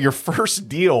exciting. So your first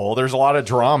deal, there's a lot of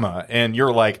drama, and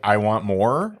you're like, I want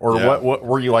more? Or Yeah. what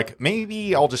were you like,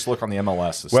 maybe I'll just look on the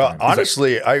MLS this Well, time?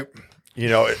 honestly,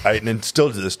 And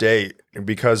still to this day,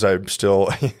 because I'm still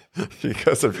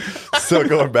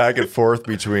going back and forth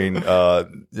between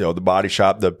the body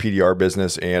shop, the PDR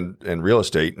business, and real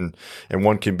estate, and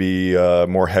one can be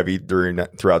more heavy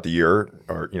throughout the year,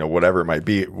 or whatever it might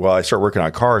be. Well, I start working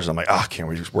on cars, and I'm like, can't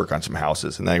we just work on some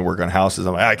houses? And then I work on houses,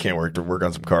 I'm like, I can't work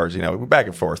on some cars. Back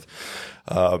and forth.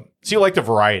 So you like the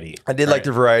variety? I did like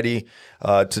the variety.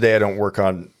 Today I don't work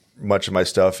on much of my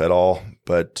stuff at all,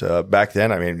 but back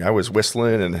then, I was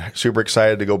whistling and super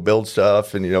excited to go build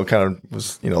stuff, and kind of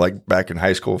was like back in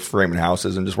high school, framing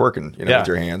houses and just working with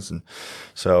your hands, and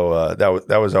so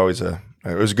that was always it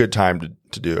was a good time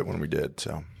to do it when we did.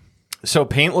 So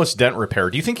paintless dent repair.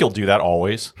 Do you think you'll do that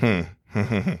always?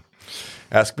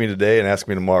 Ask me today and ask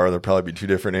me tomorrow. There'll probably be two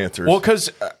different answers. Well, because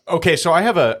so I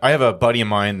have a buddy of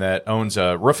mine that owns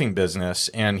a roofing business,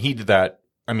 and he did that.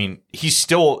 He's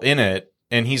still in it.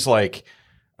 And he's like,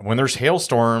 when there's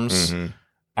hailstorms,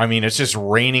 it's just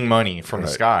raining money from the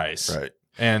skies. Right.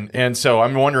 And so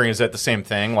I'm wondering, is that the same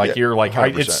thing? Like you're like,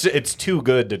 it's too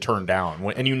good to turn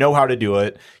down. And you know how to do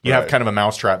it. You have kind of a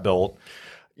mousetrap built.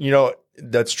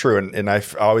 That's true. And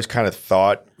I've always kind of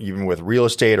thought, even with real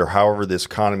estate or however this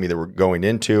economy that we're going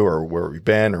into or where we've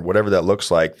been or whatever that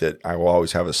looks like, that I will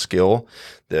always have a skill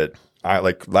that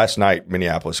like last night,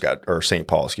 St.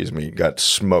 Paul, got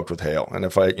smoked with hail. And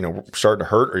if I, starting to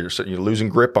hurt or you're losing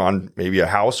grip on maybe a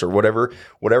house or whatever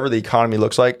the economy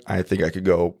looks like, I think I could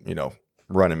go,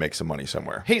 run and make some money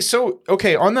somewhere. Hey, so,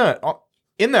 okay,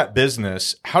 in that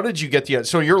business, how did you get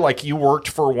so you're like, you worked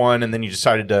for one and then you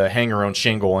decided to hang your own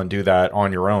shingle and do that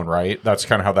on your own, right? That's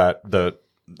kind of how the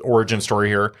origin story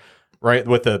here, right?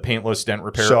 With the paintless dent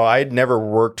repair. So I'd never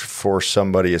worked for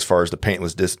somebody as far as the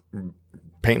paintless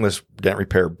dent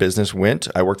repair business went.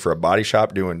 I worked for a body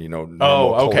shop doing,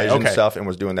 normal collision stuff, and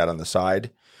was doing that on the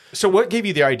side. So what gave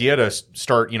you the idea to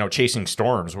start, chasing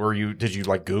storms? Did you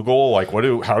like Google, like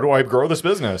how do I grow this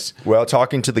business? Well,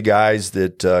 talking to the guys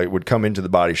that would come into the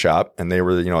body shop, and they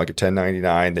were, like a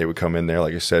 1099, they would come in there.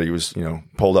 Like I said, he was,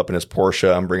 pulled up in his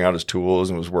Porsche and bring out his tools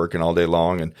and was working all day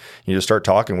long. And you just start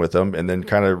talking with them and then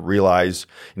kind of realize,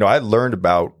 I learned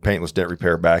about paintless dent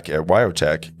repair back at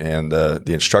Wyotech, and the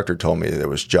instructor told me that it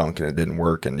was junk and it didn't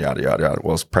work and yada, yada, yada.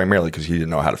 Well, it's primarily because he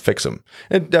didn't know how to fix them.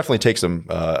 It definitely takes them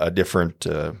a different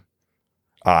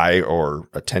eye or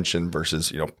attention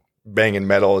versus, banging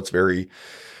metal. It's very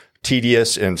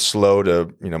tedious and slow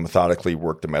to, methodically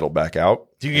work the metal back out.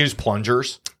 Do you use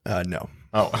plungers? No.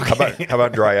 Oh, okay. How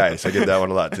about dry ice? I get that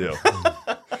one a lot too.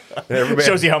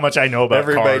 Shows you how much I know about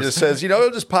everybody cars. Just says,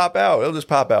 it'll just pop out. It'll just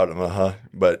pop out.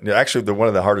 But actually, one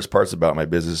of the hardest parts about my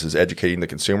business is educating the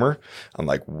consumer on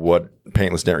like what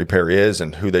paintless dent repair is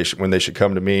and when they should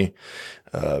come to me.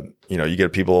 You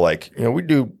get people like, we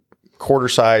do quarter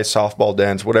size softball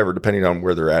dents, whatever, depending on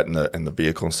where they're at in the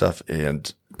vehicle and stuff.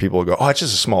 And people will go, "Oh, it's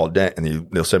just a small dent," and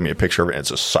they'll send me a picture of it, and it's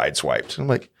just sideswiped. I'm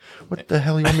like, "What the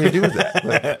hell do you want me to do with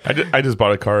that?" Like, I just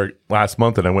bought a car last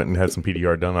month, and I went and had some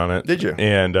PDR done on it. Did you?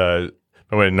 And if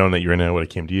I would have known that you were in it, I would have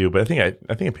came to you. But I think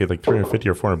I paid like $350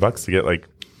 or $400 to get like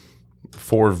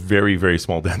 4 very, very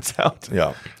small dents out.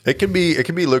 Yeah, it can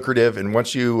be lucrative, and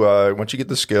once you get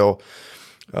the skill.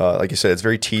 Like I said, it's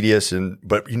very tedious,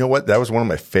 but you know what? That was one of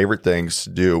my favorite things to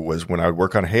do was when I would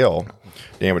work on hail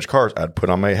damaged cars, I'd put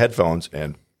on my headphones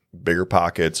and bigger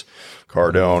pockets,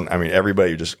 Cardone.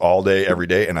 Everybody just all day, every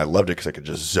day. And I loved it because I could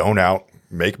just zone out,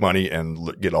 make money,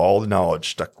 and get all the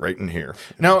knowledge stuck right in here.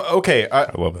 Now, okay. I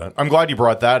love that. I'm glad you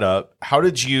brought that up. How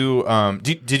did you,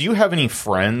 did you have any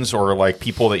friends or like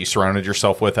people that you surrounded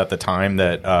yourself with at the time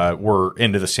that were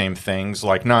into the same things?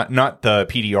 Like not the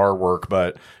PDR work,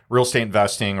 but real estate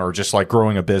investing or just like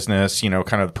growing a business,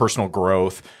 kind of personal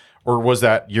growth, or was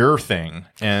that your thing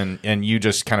and you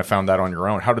just kind of found that on your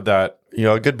own? How did that?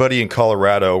 A good buddy in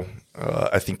Colorado,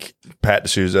 I think Pat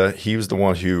D'Souza, he was the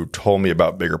one who told me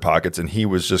about Bigger Pockets, and he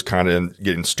was just kind of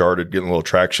getting started, getting a little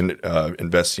traction,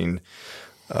 investing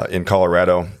in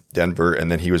Colorado, Denver, and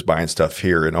then he was buying stuff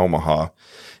here in Omaha.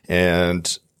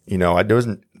 And,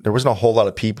 there wasn't a whole lot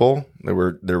of people that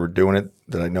were doing it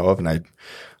that I know of, and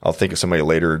I'll think of somebody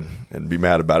later and be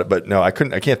mad about it. But no, I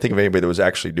can't think of anybody that was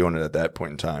actually doing it at that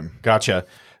point in time. Gotcha.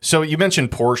 So you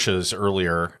mentioned Porsches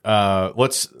earlier.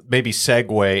 Let's maybe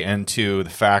segue into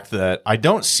the fact that I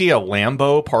don't see a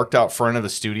Lambo parked out front of the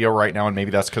studio right now, and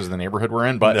maybe that's because of the neighborhood we're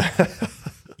in. But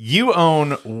you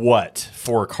own what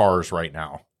for cars right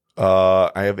now?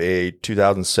 I have a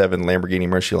 2007 Lamborghini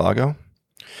Murcielago,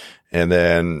 and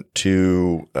then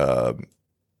 2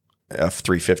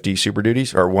 F350 Super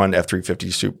Duties, or 1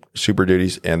 F350 Super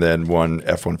Duties, and then 1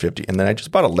 F150. And then I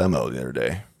just bought a limo the other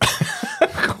day.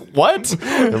 What?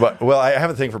 Well, I have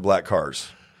a thing for black cars.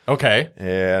 Okay.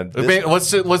 And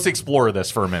Let's explore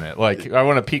this for a minute. Like, I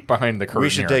want to peek behind the curtain. we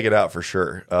should take it out for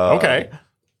sure. Okay.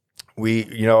 We,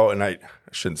 and I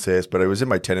shouldn't say this, but I was in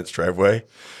my tenant's driveway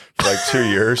for like 2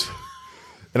 years.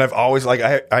 And I've always like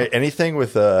I anything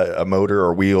with a motor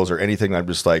or wheels or anything I'm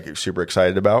just like super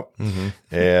excited about. Mm-hmm.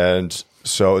 And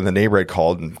the neighbor had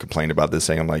called and complained about this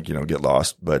thing. I'm like, get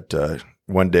lost. But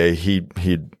one day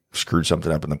he'd screwed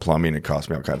something up in the plumbing. It cost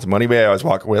me all kinds of money. But I was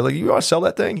walking away like, you want to sell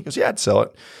that thing? He goes, yeah, I'd sell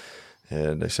it.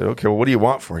 And I said, okay, well, what do you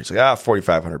want for it? He's like,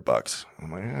 $4,500.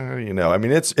 I'm like, I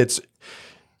mean, it's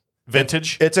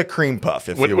vintage. It's a cream puff.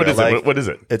 If What you will. is it? What is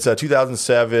it? It's a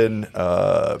 2007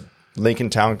 Lincoln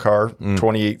Town Car,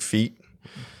 28 feet.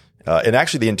 And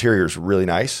actually, the interior is really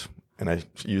nice. And I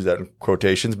use that in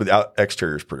quotations, but the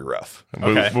exterior is pretty rough.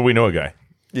 Okay. But we know a guy.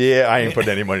 Yeah, I ain't putting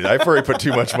any money. I've already put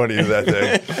too much money into that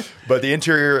thing. But the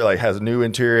interior has a new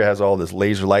interior, has all this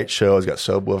laser light show. It's got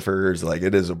subwoofers. Like,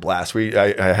 it is a blast.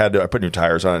 I put new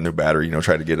tires on it, new battery.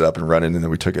 Tried to get it up and running, and then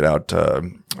we took it out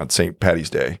on St. Patty's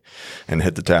Day and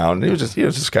hit the town. It was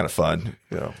just kind of fun.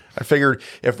 I figured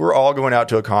if we're all going out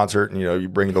to a concert, and you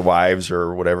bring the wives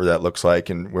or whatever that looks like,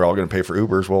 and we're all going to pay for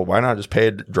Ubers. Well, why not just pay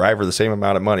a driver the same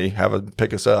amount of money, have them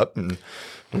pick us up, and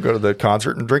we'll go to the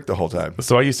concert and drink the whole time.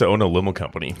 So I used to own a limo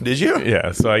company. Did you?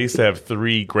 Yeah. So I used to have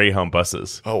 3 Greyhound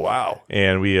buses. Oh, wow.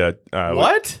 And we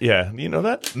What? Yeah. You know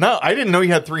that? No, I didn't know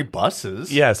you had 3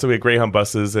 buses. Yeah. So we had Greyhound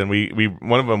buses, and we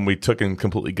one of them we took and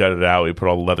completely gutted out. We put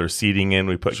all the leather seating in.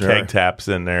 We put keg taps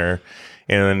in there.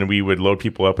 And then we would load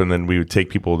people up, and then we would take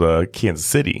people to Kansas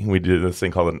City. We did this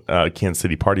thing called a Kansas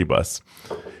City Party Bus.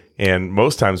 And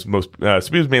most times, so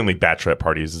it was mainly bachelorette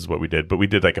parties is what we did. But we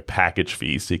did like a package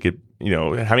fee. So you could,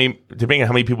 depending on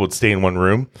how many people would stay in one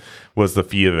room was the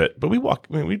fee of it. But we'd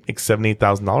make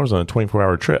 $78,000 on a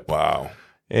 24-hour trip. Wow.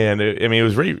 And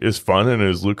it was fun, and it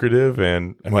was lucrative.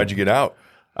 And Why'd you get out?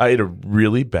 I had a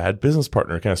really bad business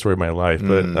partner, kind of story of my life.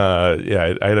 But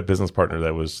I had a business partner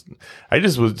I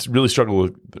just was really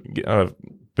struggled with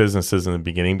businesses in the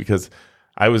beginning because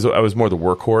I was more the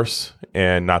workhorse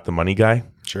and not the money guy.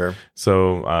 Sure.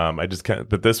 So I just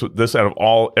but this out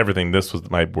of everything, this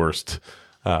was my worst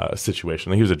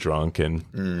situation. He was a drunk,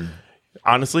 and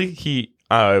honestly, his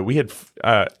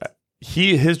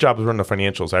job was run the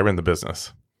financials. I ran the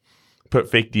business.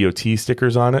 Put fake DOT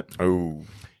stickers on it. Oh.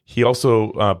 He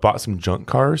also bought some junk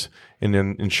cars and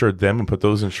then insured them and put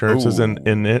those insurances in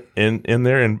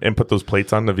there and put those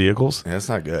plates on the vehicles. Yeah, that's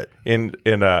not good. And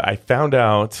I found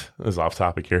out, this is off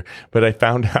topic here, but I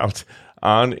found out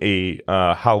on a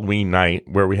Halloween night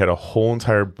where we had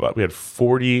we had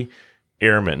 40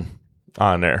 airmen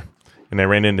on there. And I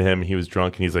ran into him. He was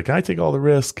drunk, and he's like, I take all the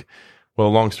risk. Well,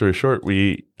 long story short,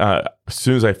 we as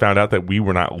soon as I found out that we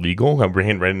were not legal, I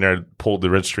ran right in there, pulled the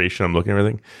registration, I'm looking at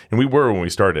everything, and we were when we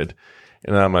started.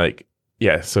 And I'm like,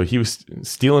 yeah. So he was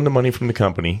stealing the money from the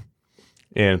company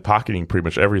and pocketing pretty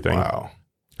much everything. Wow.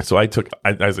 So I told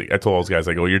all those guys,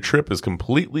 I go, your trip is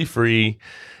completely free,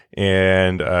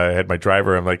 and I had my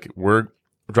driver. I'm like, we're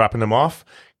dropping them off.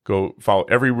 Go follow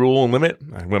every rule and limit.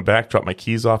 I went back, dropped my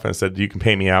keys off, and I said, you can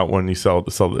pay me out when you sell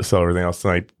everything else.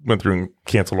 And I went through and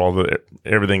canceled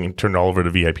everything and turned it all over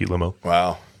to VIP limo.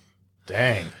 Wow.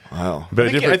 Dang. Wow. But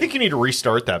I think you need to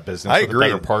restart that business. I with agree.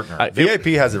 A better partner.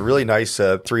 VIP has a really nice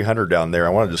 300 down there. I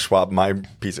wanted to swap my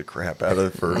piece of crap out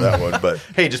of it for that one, but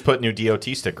hey, just put new DOT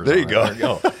stickers there on you go. There you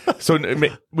go. So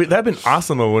that'd been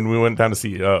awesome though when we went down to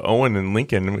see Owen in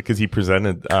Lincoln because he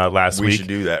presented last week. We should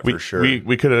do that for sure.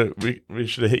 We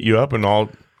should have hit you up and all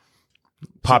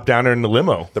pop down there in the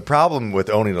limo. The problem with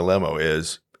owning a limo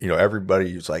is,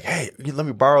 everybody's like, hey, let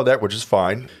me borrow that, which is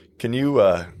fine. Can you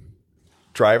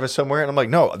drive us somewhere? And I'm like,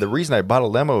 no, the reason I bought a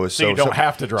limo is So you don't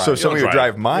have to drive. So You somebody don't would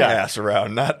drive. drive my Yeah. ass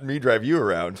around, not me drive you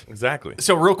around. Exactly.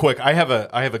 So real quick, I have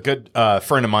a good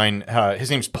friend of mine.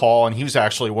 His name's Paul, and he was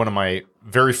actually one of my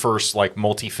very first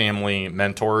multifamily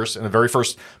mentors. And the very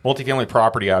first multifamily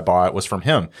property I bought was from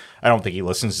him. I don't think he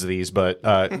listens to these, but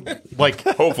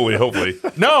hopefully.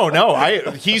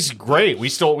 No, he's great.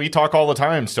 We talk all the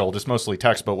time still, just mostly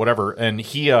text, but whatever. And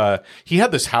he had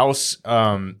this house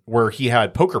where he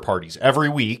had poker parties every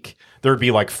week. There'd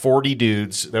be 40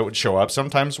 dudes that would show up.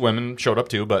 Sometimes women showed up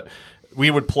too, but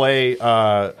we would play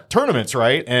tournaments,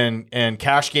 right? And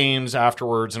cash games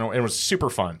afterwards, and it was super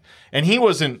fun. And he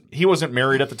wasn't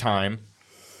married at the time,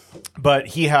 but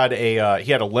he had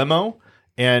a limo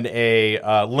and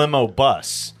a limo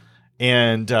bus.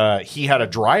 And he had a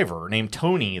driver named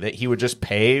Tony that he would just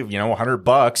pay,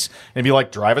 $100 and be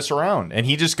like, drive us around. And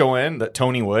he'd just go in, that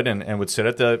Tony would, and would sit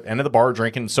at the end of the bar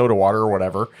drinking soda water or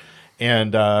whatever,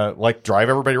 and drive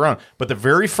everybody around. But the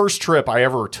very first trip I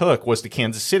ever took was to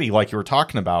Kansas City, like you were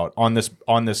talking about, on this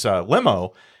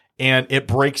limo. and it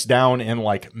breaks down in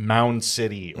like Mound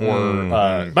City or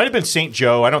it might have been St.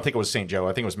 Joe. I don't think it was St. Joe.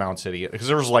 I think it was Mound City because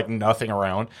there was like nothing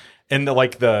around. And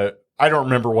I don't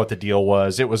remember what the deal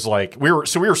was. It was like we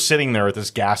were sitting there at this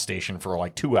gas station for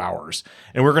like 2 hours,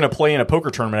 and we were going to play in a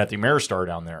poker tournament at the Ameristar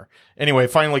down there. Anyway,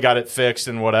 finally got it fixed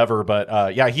and whatever.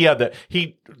 But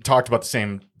he talked about the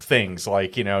same things.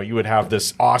 Like, you know, you would have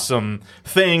this awesome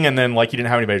thing, and then like you didn't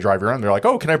have anybody to drive you around. They're like,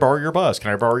 oh, can I borrow your bus?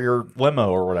 Can I borrow your limo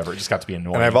or whatever? It just got to be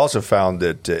annoying. And I've also found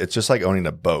that it's just like owning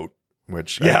a boat.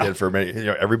 Which I did for many, you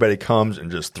know, everybody comes and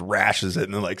just thrashes it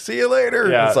and then like, see you later.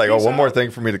 Yeah, it's like, oh, one more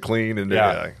thing for me to clean. And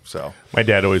so My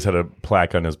dad always had a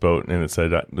plaque on his boat, and it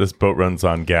said, "This boat runs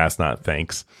on gas, not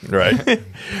thanks." right.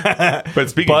 But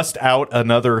speaking, Bust out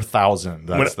another 1,000.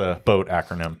 That's the boat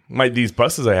acronym. these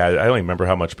buses I had, I don't even remember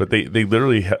how much, but they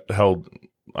literally held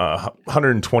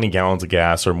 120 gallons of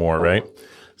gas or more, right?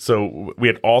 So we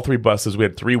had all 3 buses. We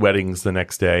had 3 weddings the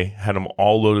next day. Had them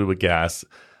all loaded with gas.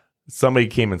 Somebody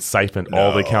came and siphoned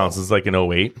all the accounts. It's like an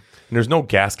 08. And there's no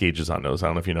gas gauges on those. I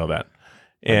don't know if you know that.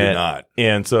 I did not.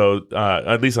 And so,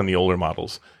 at least on the older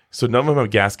models. So none of them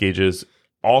have gas gauges.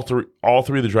 All three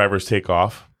of the drivers take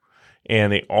off,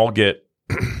 and they all get,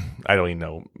 I don't even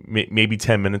know, maybe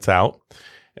 10 minutes out,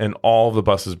 and all of the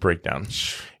buses break down.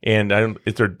 And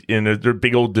they're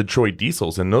big old Detroit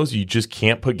diesels, and those you just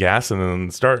can't put gas in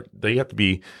and start. You have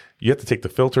to take the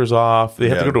filters off. They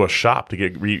have to go to a shop to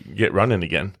get running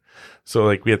again. So,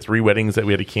 like, we had 3 weddings that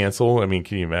we had to cancel. I mean,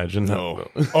 can you imagine? No.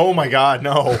 Oh my God,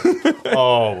 no.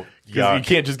 Oh, yeah. You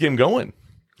can't just get them going.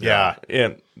 Yeah.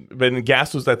 But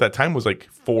gas was at that time was like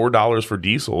 $4 for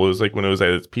diesel. It was like when it was at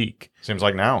its peak. Seems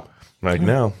like now. Like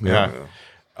now. Yeah.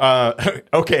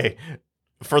 Okay.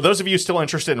 For those of you still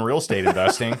interested in real estate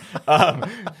investing,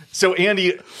 so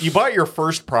Andy, you bought your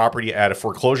first property at a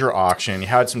foreclosure auction. You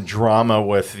had some drama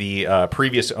with the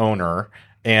previous owner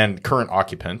and current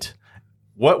occupant.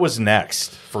 What was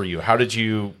next for you? How did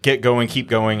you keep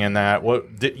going in that?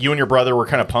 You and your brother were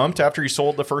kind of pumped after you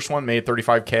sold the first one, made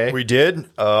 $35K? We did.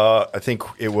 I think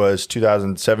it was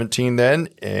 2017 then,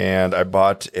 and I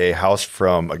bought a house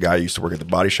from a guy who used to work at the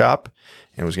body shop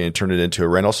and was going to turn it into a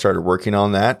rental. Started working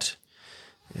on that.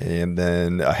 And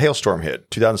then a hailstorm hit.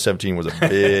 2017 was a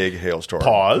big hailstorm.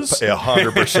 Pause.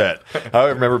 100%. I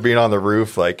remember being on the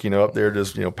roof, like, you know, up there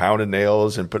just, you know, pounding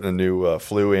nails and putting a new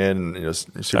flue in and, you know,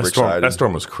 super excited. That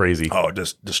storm was crazy. Oh, it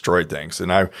just destroyed things. And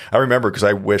I remember because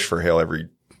I wish for hail every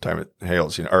time it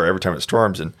hails, you know, or every time it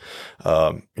storms. And,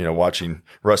 you know, watching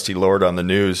Rusty Lord on the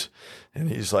news. And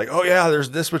he's like, oh, yeah, there's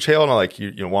this much hail. And I'm like,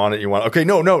 you want it? You want it? Okay,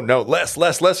 no,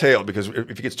 less hail. Because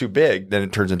if it gets too big, then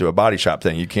it turns into a body shop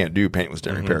thing. You can't do paintless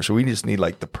dent repair. So we just need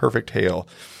like the perfect hail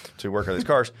to work on these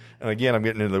cars. And again, I'm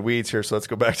getting into the weeds here. So let's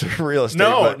go back to real estate.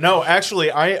 No,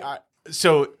 actually, I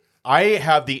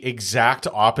have the exact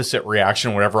opposite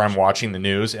reaction whenever I'm watching the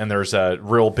news and there's a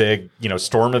real big, you know,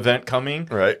 storm event coming.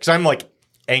 Right. Because I'm like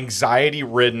anxiety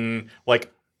ridden,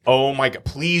 like, oh my God,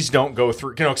 please don't go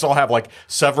through, you know, because I'll have like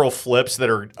several flips that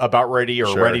are about ready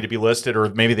or ready to be listed, or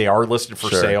maybe they are listed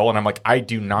for sale. And I'm like, I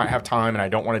do not have time and I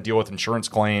don't want to deal with insurance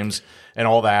claims and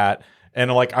all that.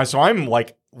 And like, so I'm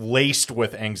like laced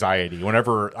with anxiety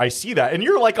whenever I see that. And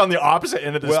you're like on the opposite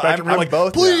end of the spectrum. You're like,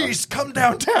 both please come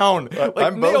downtown. Like,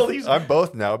 I'm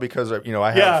both now because, you know,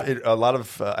 I have a lot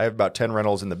of, I have about 10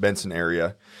 rentals in the Benson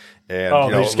area. And,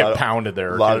 you know, they just get pounded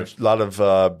there. A lot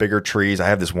of bigger trees. I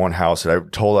have this one house that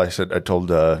I told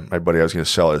my buddy I was going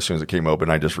to sell it as soon as it came open.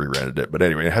 I just re-rented it. But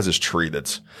anyway, it has this tree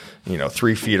that's, you know,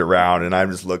 3 feet around. And I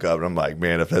just look up and I'm like,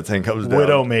 man, if that thing comes down.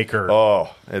 Widowmaker.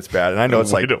 Oh, it's bad. And I know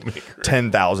it's like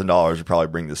 $10,000 to probably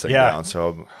bring this thing down.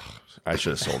 So I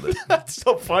should have sold it. That's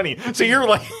so funny. So you're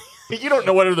like, you don't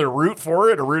know whether to root for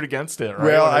it or root against it, right?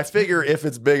 Well, I figure if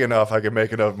it's big enough, I can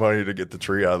make enough money to get the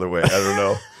tree out of the way. I don't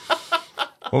know.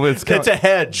 Well, it's a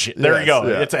hedge. There you go.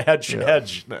 Yeah. It's a hedge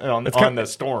on the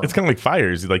storm. It's kind of like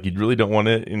fires. Like, you really don't want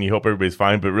it and you hope everybody's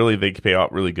fine, but really they pay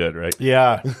out really good, right?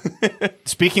 Yeah.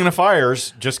 Speaking of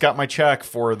fires, just got my check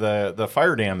for the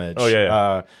fire damage. Oh,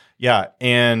 yeah. Yeah.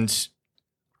 And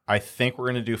I think we're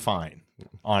going to do fine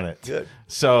on it. Good.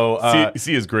 So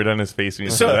see his grit on his face when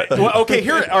you said that. Well, okay,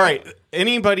 here. All right.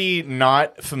 Anybody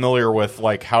not familiar with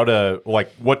like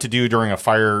what to do during a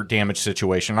fire damage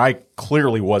situation? I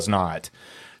clearly was not.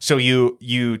 So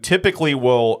you typically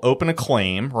will open a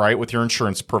claim, right, with your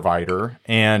insurance provider,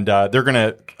 and they're going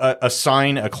to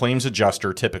assign a claims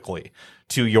adjuster typically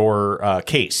to your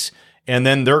case. And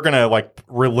then they're going to like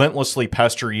relentlessly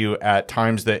pester you at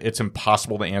times that it's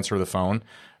impossible to answer the phone.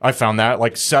 I found that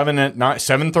like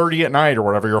 7:30 at night or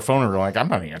whatever, your phone, you're like, I'm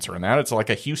not answering that. It's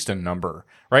like a Houston number,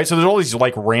 right? So there's all these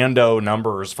like rando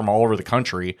numbers from all over the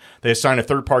country. They assign a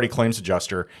third-party claims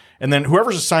adjuster, and then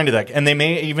whoever's assigned to that, and they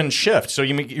may even shift. So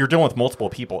you're dealing with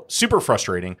multiple people. Super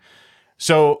frustrating.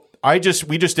 So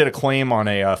we just did a claim on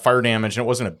a fire damage, and it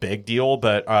wasn't a big deal,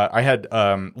 but I had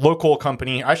local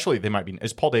company. Actually,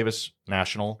 is Paul Davis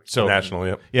national? So National,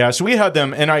 yep. Yeah, so we had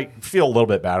them, and I feel a little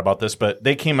bit bad about this, but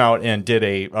they came out and did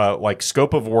a like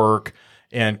scope of work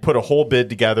and put a whole bid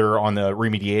together on the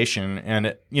remediation,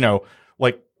 and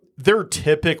like they're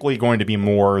typically going to be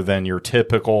more than your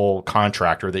typical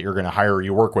contractor that you're going to hire or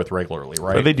you work with regularly,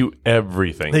 right? But they do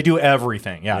everything. They do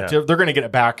everything. Yeah. They're going to get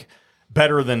it back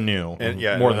better than new. And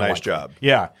more than nice likely. job.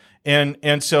 Yeah.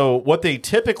 And so what they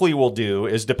typically will do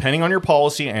is, depending on your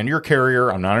policy and your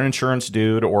carrier, I'm not an insurance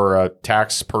dude or a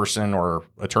tax person or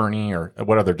attorney, or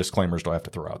what other disclaimers do I have to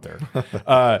throw out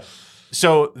there?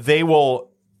 So they will.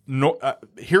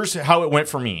 Here's how it went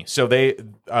for me. So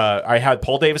I had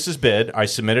Paul Davis's bid. I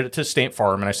submitted it to State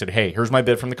Farm, and I said, "Hey, here's my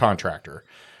bid from the contractor."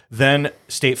 Then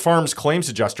State Farm's claims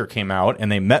adjuster came out, and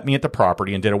they met me at the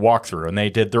property and did a walkthrough, and they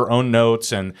did their own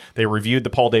notes, and they reviewed the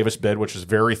Paul Davis bid, which was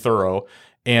very thorough.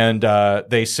 And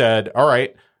they said, all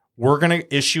right, we're going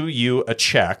to issue you a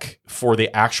check for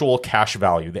the actual cash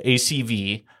value, the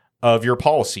ACV of your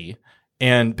policy.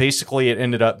 And basically it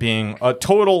ended up being a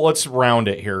total, let's round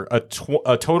it here, a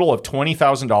total of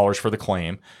 $20,000 for the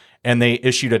claim. And they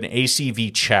issued an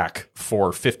ACV check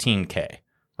for $15,000.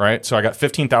 Right. So I got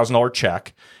 $15,000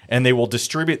 check, and they will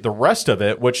distribute the rest of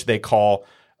it, which they call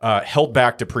held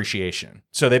back depreciation.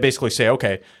 So they basically say,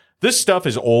 okay, this stuff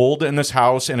is old in this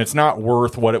house and it's not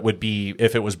worth what it would be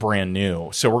if it was brand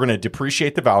new. So we're going to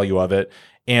depreciate the value of it.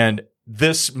 And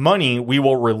this money we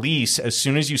will release as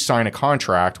soon as you sign a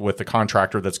contract with the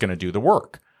contractor that's going to do the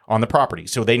work on the property.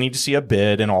 So they need to see a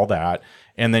bid and all that.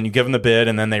 And then you give them the bid,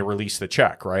 and then they release the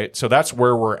check, right? So that's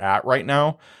where we're at right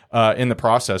now in the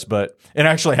process. And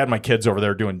I actually had my kids over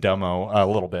there doing demo a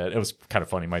little bit. It was kind of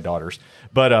funny, my daughters.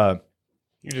 But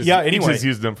You just anyway,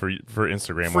 use them for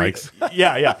Instagram likes.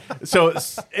 Yeah. So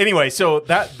anyway, so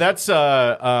that's that's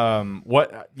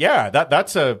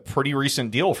a pretty recent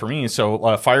deal for me.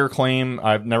 So fire claim,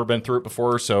 I've never been through it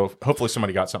before, so hopefully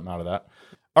somebody got something out of that.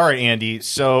 All right, Andy.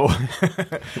 So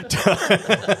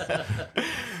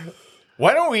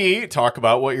why don't we talk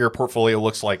about what your portfolio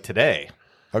looks like today?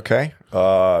 Okay.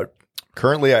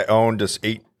 Currently, I own just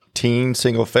 18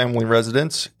 single-family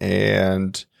residents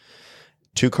and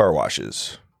 2 car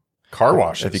washes. Car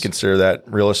washes. If you consider that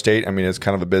real estate, I mean, it's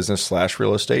kind of a business /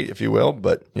 real estate, if you will.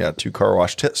 But yeah, 2 car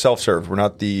wash, self-serve. We're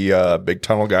not the big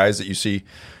tunnel guys that you see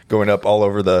going up all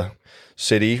over the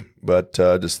city, but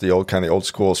just the old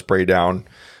school spray down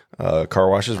car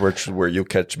washes, where you'll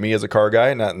catch me as a car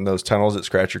guy, not in those tunnels that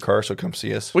scratch your car. So come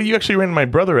see us. Well, you actually ran my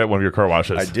brother at one of your car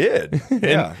washes. I did.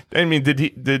 Yeah. I mean, did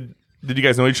you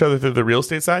guys know each other through the real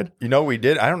estate side? We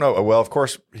did. I don't know. Well, of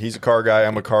course, he's a car guy.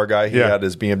 I'm a car guy. He had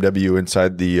his BMW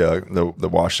inside the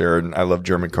wash there, and I love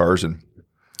German cars, and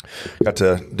got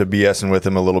to BSing with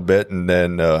him a little bit. And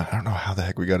then I don't know how the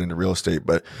heck we got into real estate,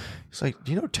 but he's like,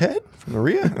 "Do you know Ted from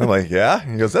Maria?" And I'm like, "Yeah."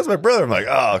 He goes, "That's my brother." I'm like,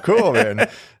 "Oh, cool, man."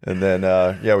 And then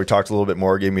we talked a little bit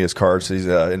more. Gave me his card. So he's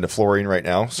into flooring right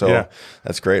now. So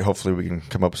that's great. Hopefully we can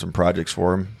come up with some projects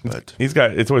for him. But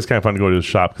it's always kind of fun to go to his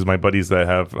shop, because my buddies that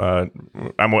have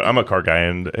I'm a car guy,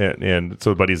 and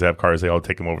so the buddies that have cars, they all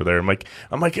take him over there. I'm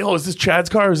like, "Oh, is this Chad's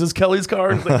car? Is this Kelly's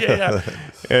car?" And he's like, yeah.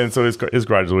 And so his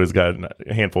garage has always got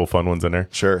a handful of fun ones in there.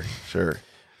 Sure.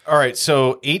 All right,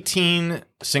 so 18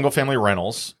 single-family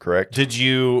rentals. Correct. Did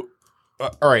you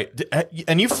all right,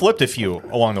 and you flipped a few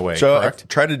along the way, so correct? I've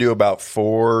tried to do about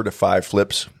 4 to 5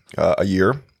 flips a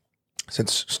year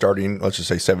since starting, let's just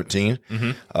say 17.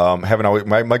 Mm-hmm. Haven't always,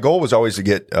 my goal was always to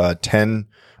get 10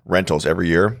 rentals every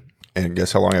year. And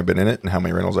guess how long I've been in it and how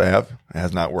many rentals I have? It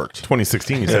has not worked.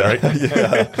 2016, you said, right?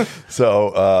 Yeah.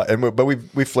 So, but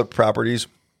we flipped properties.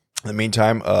 In the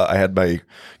meantime, I had my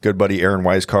good buddy Aaron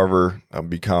Weiscarver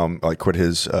quit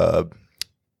his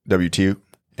W-2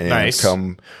 and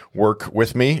come work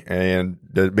with me, and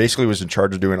basically was in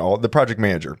charge of doing all the project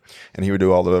manager, and he would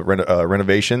do all the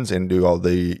renovations and do all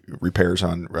the repairs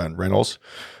on rentals.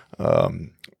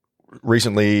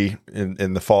 Recently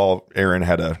in the fall, Aaron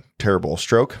had a terrible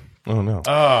stroke. Oh no!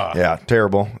 Yeah,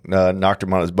 terrible. Knocked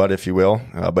him on his butt, if you will.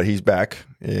 But he's back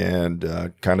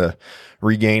and kind of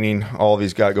regaining all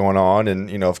he's got going on.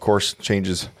 And, of course,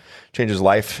 changes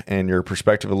life and your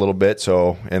perspective a little bit.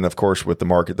 So, and of course, with the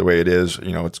market the way it is,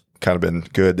 it's kind of been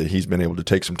good that he's been able to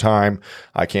take some time.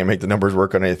 I can't make the numbers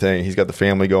work on anything. He's got the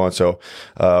family going. So,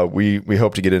 we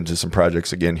hope to get into some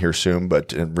projects again here soon,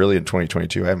 but really in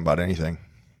 2022, I haven't bought anything.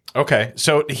 Okay.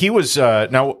 So he was,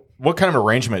 now what kind of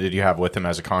arrangement did you have with him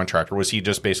as a contractor? Was he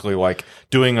just basically like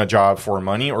doing a job for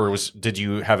money, or did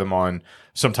you have him on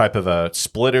some type of a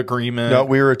split agreement? No,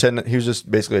 he was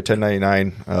just basically a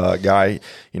 1099 guy.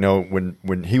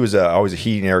 When he was always a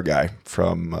heat and air guy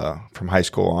from high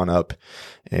school on up,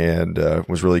 and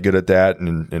was really good at that.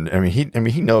 And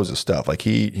he knows his stuff. Like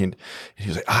he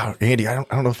was like, "Oh, Andy, I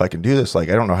don't know if I can do this. Like,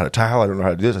 I don't know how to tile. I don't know how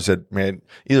to do this." I said, "Man,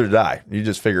 either did I. You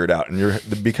just figure it out." And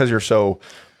because you're so,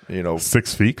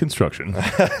 6 feet construction.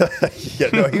 yeah,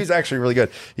 no, he's actually really good.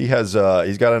 He's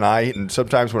got an eye, and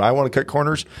sometimes when I want to cut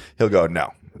corners, he'll go,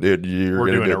 "No, dude,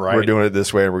 we're doing it right. We're doing it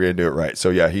this way, and we're going to do it right." So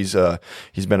yeah, he's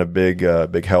been a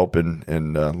big help,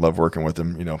 and love working with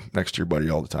him. Next to your buddy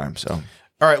all the time. So.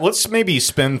 All right, let's maybe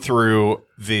spin through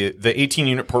the 18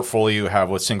 unit portfolio you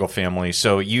have with single family.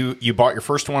 So you bought your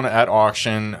first one at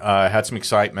auction, had some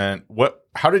excitement. What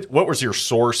was your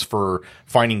source for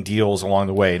finding deals along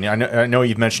the way? And I know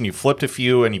you've mentioned you flipped a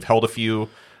few and you've held a few.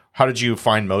 How did you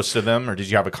find most of them, or did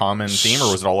you have a common theme,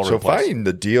 or was it all over the place? So finding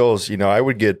the deals, I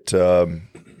would get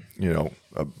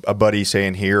a buddy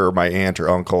saying here, or my aunt or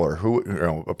uncle, or who,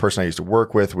 a person I used to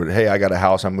work with would, "Hey, I got a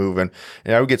house, I'm moving."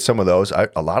 And I would get some of those.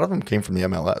 A lot of them came from the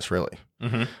MLS, really.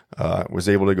 Mm-hmm. Was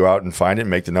able to go out and find it and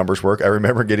make the numbers work. I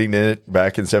remember getting in it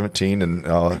back in 2017, and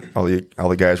all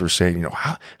the guys were saying,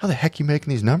 how the heck are you making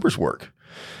these numbers work?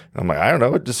 And I'm like, I don't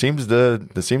know. It just seems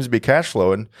to be cash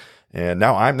flowing. And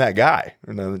now I'm that guy.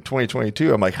 And then in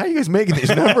 2022, I'm like, how are you guys making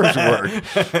these numbers work?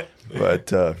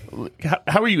 But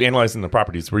how were you analyzing the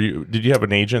properties? Did you have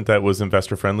an agent that was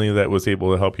investor friendly that was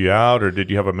able to help you out, or did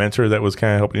you have a mentor that was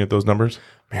kind of helping you with those numbers?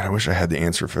 Man, I wish I had the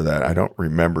answer for that. I don't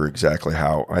remember exactly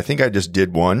how. I think I just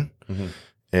did one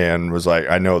and was like,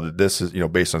 I know that this is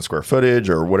based on square footage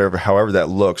or whatever, however that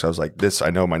looks. I was like, this, I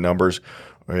know my numbers,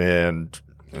 and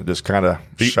just kind of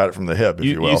shot it from the hip, if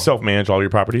you will. You self manage all your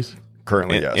properties?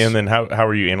 Currently, yes. And then how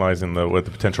are you analyzing what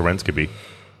the potential rents could be?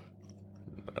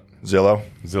 Zillow.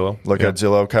 Look yeah. at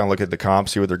Zillow, kind of look at the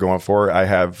comps, see what they're going for. I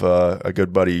have a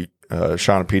good buddy,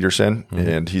 Sean Peterson,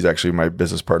 and he's actually my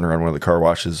business partner on one of the car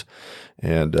washes.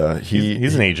 And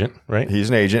he's an agent, right? He's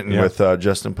an agent, and with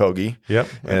Justin Pogge. Yep.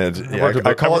 And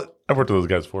I've worked with those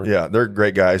guys before. Yeah, they're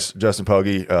great guys. Justin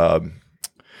Pogge.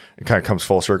 It kind of comes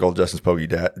full circle. Justin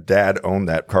Pogge dad owned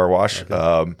that car wash,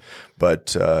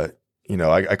 but.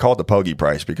 I call it the Pogge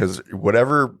price, because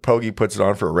whatever Pogge puts it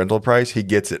on for a rental price, he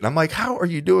gets it. And I'm like, how are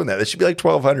you doing that? It should be like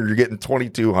 $1,200. You're getting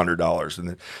 $2,200.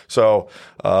 And so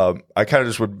I kind of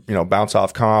just would, bounce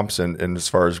off comps and as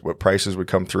far as what prices would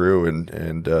come through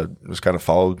and just kind of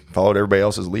followed everybody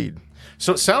else's lead.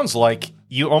 So it sounds like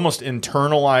you almost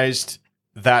internalized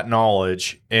that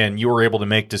knowledge, and you were able to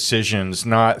make decisions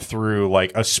not through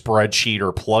like a spreadsheet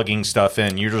or plugging stuff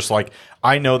in. You're just like,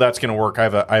 I know that's going to work.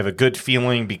 I have a good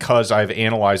feeling because I've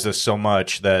analyzed this so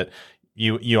much that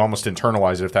you almost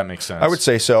internalize it, if that makes sense. I would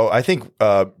say so. I think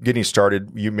getting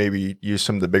started, you maybe use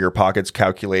some of the bigger pockets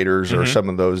calculators or some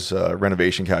of those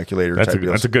renovation calculators.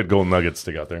 That's a good gold nugget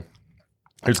stick out there.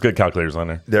 There's good calculators on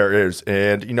there. There is.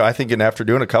 And, I think after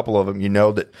doing a couple of them,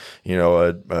 that,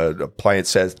 a appliance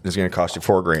set is going to cost you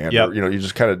 $4,000. Yep. Or, you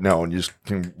just kind of know, and you just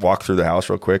can walk through the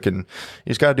house real quick, and you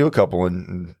just got to do a couple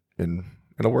and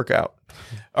it'll work out.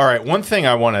 All right. One thing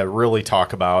I want to really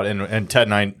talk about, and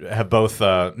Ted and I have both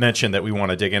mentioned that we want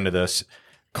to dig into this,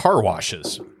 car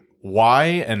washes. Why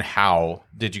and how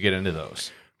did you get into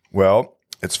those? Well,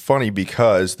 it's funny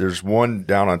because there's one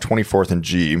down on 24th and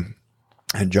G.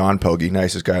 And John Pogge,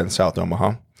 nicest guy in South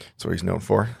Omaha. That's what he's known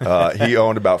for. He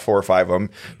owned about 4 or 5 of them,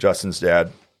 Justin's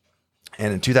dad.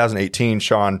 And in 2018,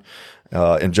 Sean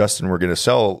and Justin were going to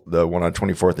sell the one on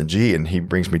 24th and G. And he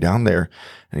brings me down there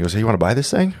and he goes, "Hey, you want to buy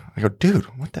this thing?" I go, "Dude,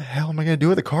 what the hell am I going to do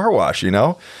with a car wash? I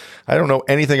don't know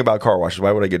anything about car washes.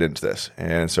 Why would I get into this?"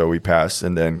 And so we passed.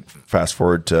 And then fast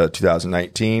forward to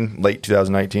 2019, late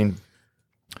 2019,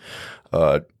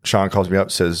 Sean calls me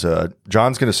up, says,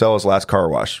 "John's going to sell his last car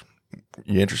wash.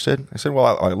 You interested?" I said,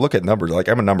 "Well, I look at numbers. Like,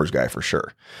 I'm a numbers guy for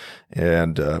sure.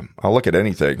 And I'll look at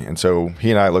anything." And so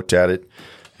he and I looked at it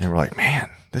and we're like, man,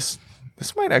 this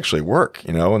might actually work,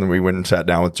 And then we went and sat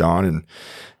down with John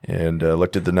and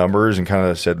looked at the numbers and kind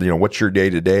of said, what's your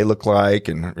day-to-day look like?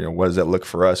 And, what does that look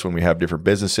for us when we have different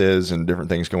businesses and different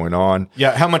things going on?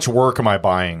 Yeah. How much work am I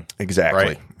buying? Exactly.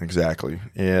 Right? Exactly.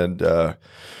 And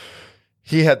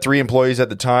He had 3 employees at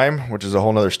the time, which is a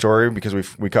whole nother story because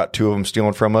we caught 2 of them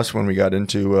stealing from us when we got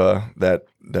into that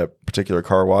particular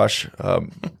car wash.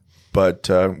 But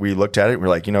we looked at it and we're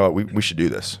like, you know what, we should do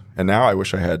this. And now I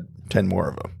wish I had 10 more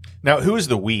of them. Now, who is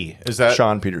the we? Is that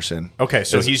Sean Peterson. Okay,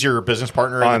 so he's your business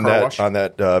partner in the car wash? On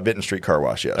that Vinton Street car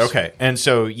wash, yes. Okay, and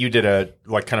so you did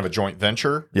kind of a joint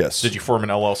venture? Yes. Did you form an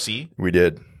LLC? We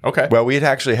did. Okay. Well, we had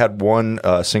actually had one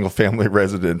single family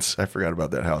residence. I forgot about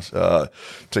that house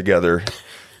together.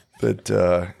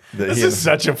 This is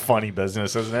such a funny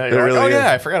business, isn't it? It really is.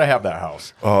 I forgot I have that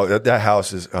house. Oh, that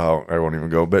house is. Oh, I won't even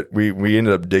go. But we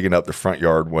ended up digging up the front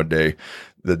yard one day,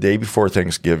 the day before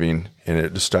Thanksgiving, and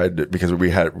it decided because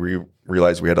we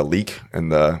realized we had a leak in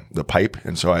the pipe,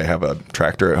 and so I have a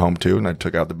tractor at home too, and I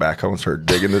took out the backhoe and started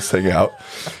digging this thing out,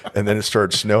 and then it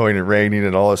started snowing and raining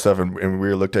and all this stuff, and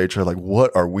we looked at each other like,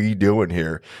 what are we doing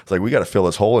here? It's like we got to fill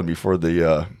this hole in before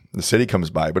the city comes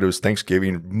by. But it was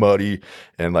Thanksgiving, muddy,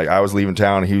 and like I was leaving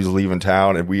town, he was leaving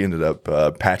town, and we ended up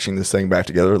patching this thing back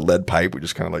together, lead pipe. We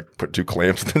just kind of like put 2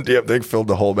 clamps in the damn thing, filled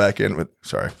the hole back in with.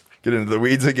 Sorry, get into the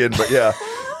weeds again, but yeah.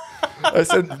 I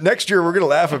said, next year we're going to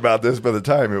laugh about this. By the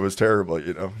time it was terrible,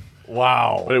 you know.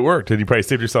 Wow. But it worked, and you probably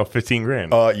saved yourself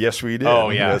 $15,000. Yes, we did. Oh,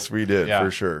 yeah. Yes, we did,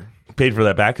 for sure. Paid for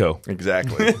that backhoe.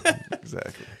 Exactly.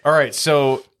 Exactly. All right,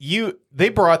 so they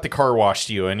brought the car wash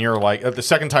to you, and you're like, the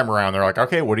second time around, they're like,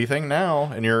 okay, what do you think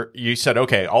now? And you said,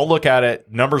 okay, I'll look at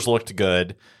it. Numbers looked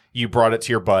good. You brought it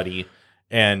to your buddy.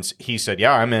 And he said,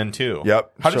 "Yeah, I'm in too."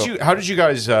 Yep. How did you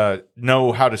guys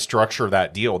know how to structure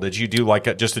that deal? Did you do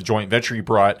like just a joint venture? You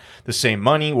brought the same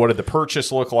money. What did the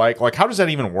purchase look like? Like, how does that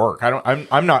even work?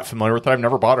 I'm not familiar with it. I've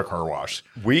never bought a car wash.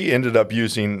 We ended up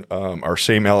using our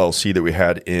same LLC that we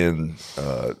had in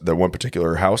the one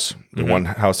particular house, the one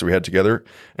house that we had together,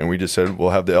 and we just said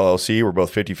we'll have the LLC. We're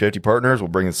both 50-50 partners. We'll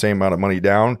bring the same amount of money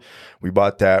down. We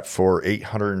bought that for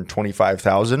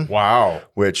 $825,000. Wow.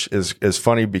 Which is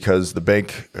funny because the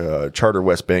bank, Charter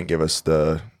West Bank, gave us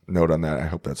the note on that. I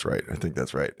hope that's right. I think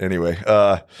that's right. Anyway,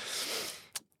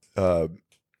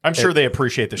 I'm sure they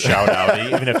appreciate the shout out,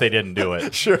 even if they didn't do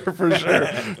it. Sure, for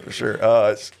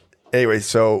sure. Anyway,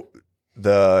 so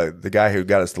the guy who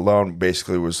got us the loan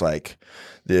basically was like,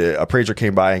 the appraiser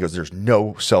came by and goes, "There's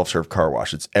no self-serve car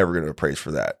wash that's ever going to appraise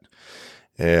for that."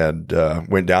 And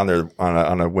went down there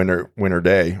on a winter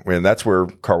day, and that's where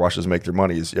car washes make their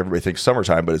money. Is everybody thinks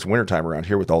summertime, but it's wintertime around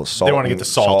here with all the salt. They want to get the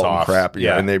salt off, and crap,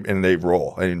 yeah. And they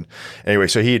roll. And anyway,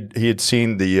 so he had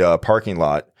seen the parking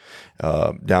lot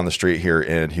down the street here,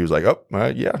 and he was like, "Oh,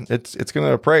 yeah, it's going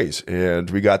to appraise." And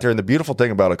we got there, and the beautiful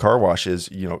thing about a car wash is,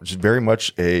 it's very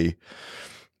much a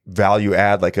value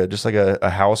add, like a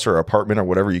house or apartment or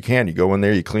whatever you can. You go in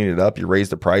there, you clean it up, you raise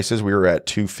the prices. We were at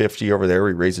 $2.50 over there.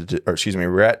 We raised it to, we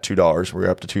were at $2. We're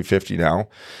up to $2.50 now.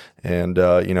 And,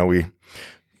 we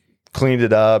cleaned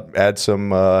it up, add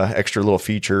some extra little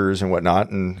features and whatnot,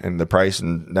 and the price,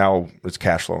 and now it's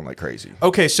cash flowing like crazy.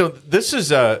 Okay, so this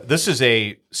is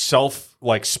a self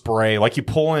spray, like you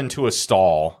pull into a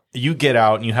stall, you get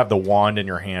out and you have the wand in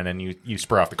your hand and you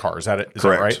spray off the car. Is that it? Is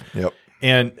Correct. That right? Yep.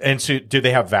 And so do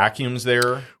they have vacuums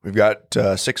there? We've got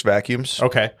 6 vacuums.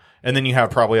 Okay. And then you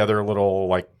have probably other little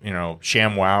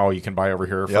ShamWow you can buy over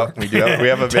here for Yep, we do. We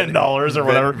have a $10 or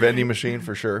whatever vending machine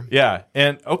for sure. Yeah.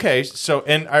 And okay, so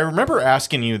and I remember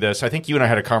asking you this. I think you and I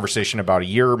had a conversation about a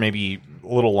year, maybe a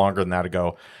little longer than that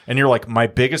ago. And you're like, my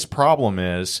biggest problem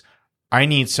is I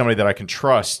need somebody that I can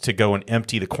trust to go and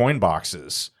empty the coin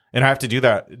boxes. And I have to do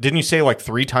that. Didn't you say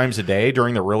 3 times a day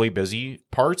during the really busy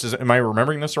parts? Am I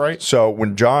remembering this right? So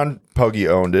when John Pogge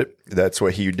owned it, that's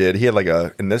what he did. He had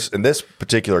in this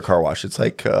particular car wash, it's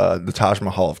like the Taj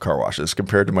Mahal of car washes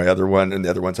compared to my other one and the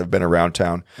other ones I've been around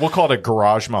town. We'll call it a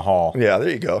garage mahal. Yeah,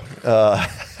 there you go.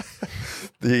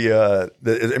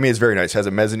 It's very nice. It has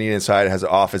a mezzanine inside. It has an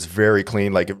office, very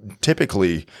clean.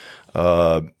 typically,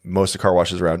 most of the car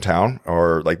washes around town,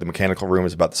 or the mechanical room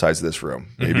is about the size of this room,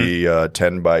 maybe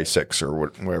 10 by 6 or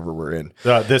whatever we're in.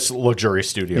 This luxurious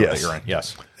studio that you're in,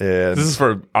 yes. And this is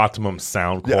for optimum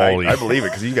sound quality. I believe it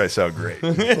because you guys sound great.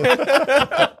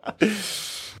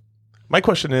 My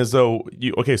question is, though,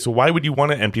 so why would you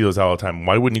want to empty those all the time?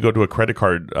 Why wouldn't you go to a credit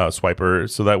card swiper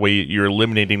so that way you're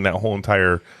eliminating that whole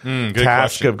entire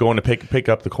task of going to pick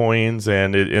up the coins,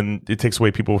 and it takes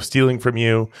away people stealing from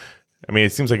you? I mean,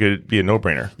 it seems like it'd be a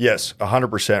no-brainer. Yes,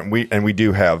 100%. We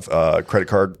do have credit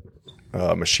card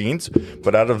machines,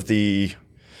 but out of the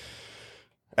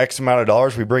X amount of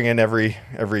dollars we bring in every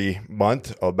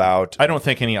month, about... I don't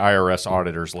think any IRS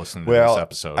auditors listen to this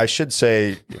episode. I should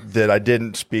say that I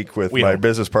didn't speak with my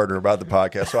business partner about the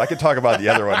podcast, so I can talk about the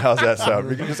other one. How's that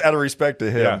sound? Just out of respect to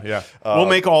him. Yeah. We'll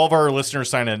make all of our listeners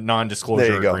sign a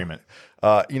non-disclosure agreement.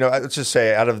 Let's just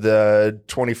say out of the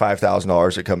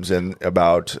 $25,000 it comes in,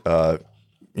 about a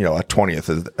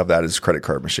 20th of that is credit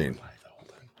card machine.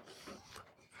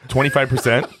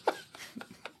 25%.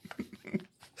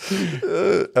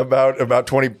 About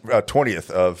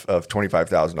 20th of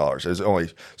 $25,000 is only,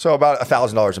 so about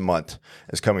 $1,000 a month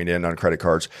is coming in on credit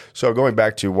cards. So going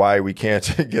back to why we can't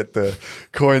get the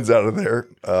coins out of there,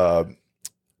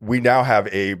 we now have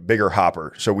a bigger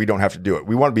hopper, so we don't have to do it.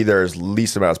 We want to be there as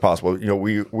least amount as possible.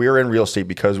 We are in real estate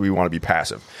because we want to be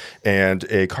passive, and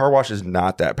a car wash is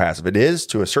not that passive. It is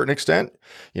to a certain extent.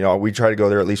 We try to go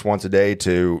there at least once a day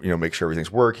to make sure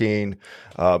everything's working.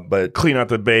 But Clean out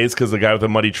the bays because the guy with the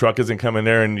muddy truck isn't coming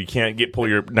there, and you can't pull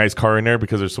your nice car in there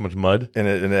because there's so much mud. And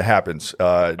it happens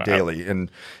daily.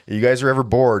 And you guys are ever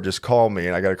bored, just call me,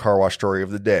 and I got a car wash story of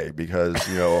the day because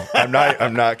I'm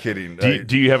not kidding.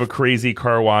 Do you have a crazy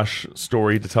car wash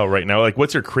story to tell right now? Like,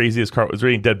 what's your craziest car? Is there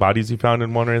any dead bodies you found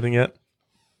in one or anything yet?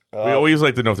 We always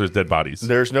like to know if there's dead bodies.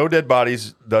 There's no dead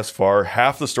bodies thus far.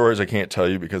 Half the stories I can't tell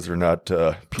you because they're not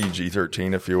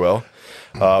PG-13, if you will.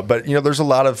 But there's a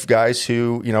lot of guys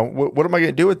who, what am I going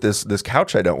to do with this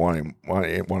couch? I don't want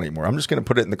anymore. I'm just going to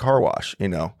put it in the car wash.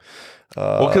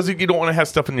 Well, because you don't want to have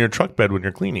stuff in your truck bed when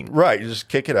you're cleaning. Right. You just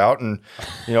kick it out and,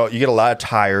 you get a lot of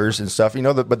tires and stuff.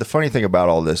 But the funny thing about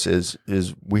all this is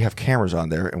we have cameras on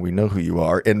there and we know who you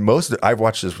are. And I've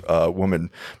watched this woman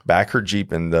back her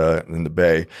Jeep in the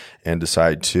bay and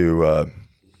decide to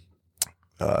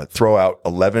throw out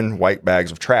 11 white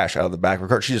bags of trash out of the back of her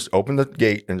car. She just opened the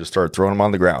gate and just started throwing them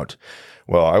on the ground.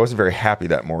 Well, I wasn't very happy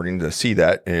that morning to see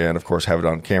that, and of course, have it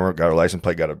on camera. Got her license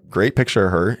plate, got a great picture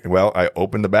of her. Well, I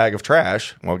opened the bag of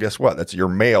trash. Well, guess what? That's your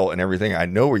mail and everything. I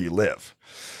know where you live.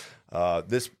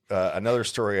 Another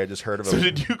story I just heard of. So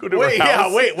did you go to her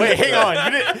house? Wait, hang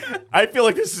on. You didn't, I feel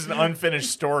like this is an unfinished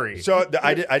story. So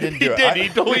I didn't do it. He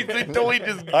totally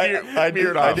just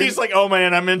veered off. He's like, oh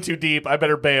man, I'm in too deep. I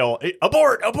better bail.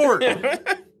 Abort.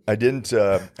 I didn't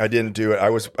do it. I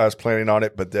was planning on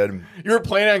it, but then You were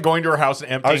planning on going to her house and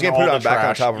emptying I was going to all put it the back on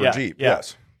trash. top of her Jeep. Yeah.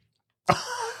 Yes.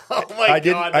 Oh my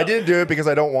God. I didn't do it because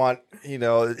I don't want,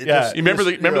 Yeah. You remember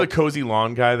the cozy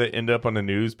lawn guy that ended up on the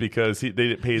news because they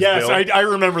didn't pay his bill? Yes, I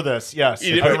remember this. Yes,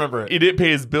 I remember it. He didn't pay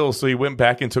his bill, so he went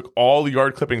back and took all the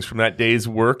yard clippings from that day's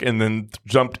work and then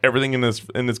jumped everything in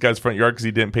this guy's front yard because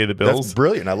he didn't pay the bills. That's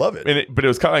brilliant. I love it. But it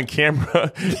was caught on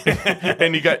camera,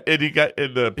 and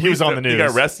he was on the news. He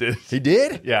got arrested. He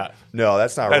did? Yeah. No,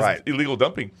 that's not That's right. illegal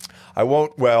dumping. I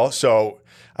won't. Well, so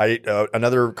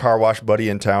another car wash buddy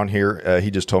in town here,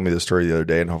 he just told me this story the other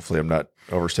day, and hopefully I'm not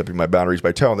overstepping my boundaries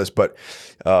by telling this, but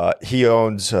he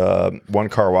owns one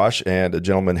car wash, and a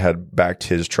gentleman had backed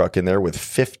his truck in there with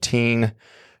 15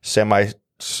 semi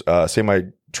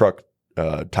truck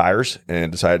tires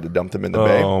and decided to dump them in the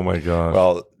bay. Oh my gosh.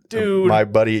 Well, Dude. my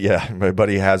buddy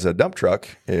has a dump truck,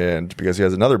 and because he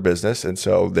has another business, and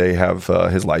so they have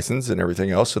his license and everything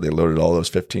else, so they loaded all those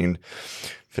 15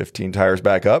 tires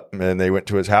back up, and they went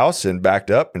to his house and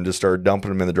backed up and just started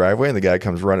dumping them in the driveway. And the guy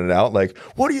comes running out like,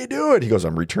 "What are you doing?" He goes,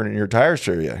 "I'm returning your tires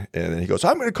to you." And then he goes,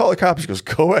 "I'm going to call the cops." He goes,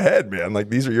 "Go ahead, man. Like,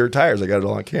 these are your tires. I got it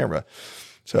all on camera."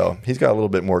 So he's got a little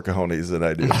bit more cojones than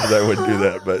I do, because I wouldn't do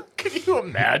that. But Can you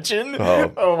imagine?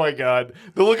 Oh. Oh my God.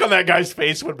 The look on that guy's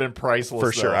face would have been priceless.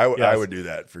 for sure, though. I would do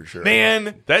that for sure.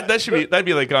 Man, that'd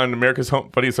be like on America's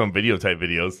Funniest Home Video type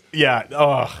videos. yeah.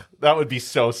 Oh, that would be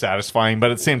so satisfying.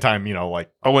 But at the same time, like,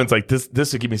 Owen's like, this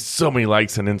would give me so many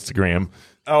likes on Instagram.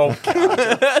 oh,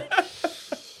 God.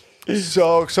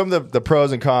 So some of the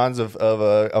pros and cons of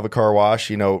a car wash,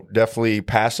 definitely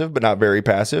passive, but not very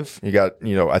passive. You got,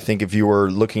 I think if you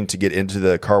were looking to get into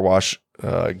the car wash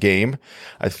game,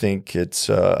 I think it's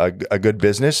a good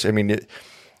business. I mean,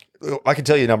 I can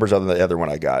tell you numbers other than the other one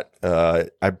I got.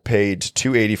 I paid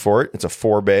 $280 for it. It's a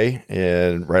 4-bay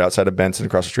and right outside of Benson,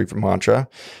 across the street from Mantra,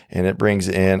 and it brings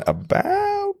in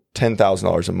about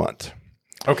 $10,000 a month.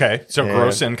 Okay. So And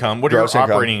gross income. What are your gross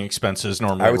income. operating expenses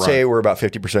normally? I would run? say we're about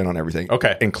 50% on everything.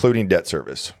 Okay. Including debt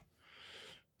service.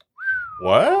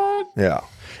 What? Yeah.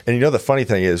 And the funny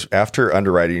thing is, after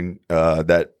underwriting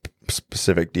that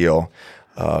specific deal,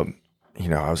 I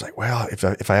was like, well, if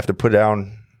I have to put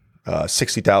down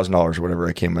 $60,000 or whatever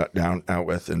I came out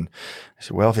with, and I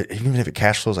said, well, even if it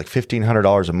cash flows like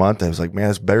 $1,500 a month, I was like, man,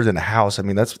 that's better than a house. I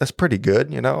mean, that's pretty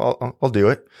good. I'll do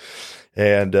it.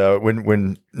 And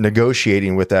when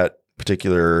negotiating with that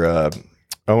particular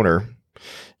owner,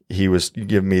 he was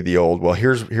giving me the old, well,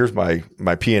 here's my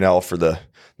P&L for the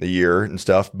the year and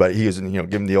stuff, but he was,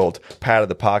 give him the old pat of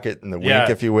the pocket and the wink,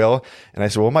 if you will. And I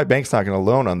said, well, my bank's not going to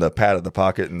loan on the pat of the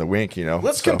pocket and the wink,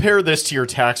 Let's compare this to your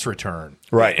tax return.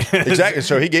 Right. Exactly.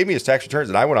 So he gave me his tax returns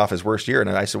and I went off his worst year. And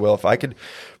I said, well, if I could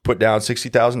put down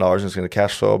 $60,000 and it's going to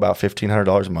cash flow about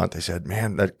 $1,500 a month, they said,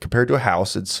 man, that compared to a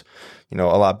house, it's, a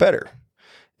lot better.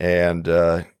 And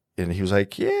he was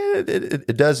like, yeah,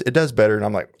 it does better. And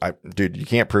I'm like, dude, you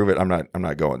can't prove it. I'm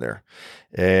not going there.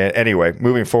 And anyway,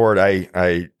 moving forward,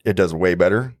 it does way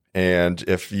better. And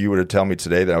if you would have told me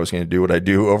today that I was going to do what I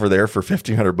do over there for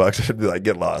 $1,500, I'd be like,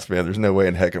 get lost, man. There's no way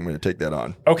in heck I'm going to take that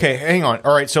on. Okay, hang on.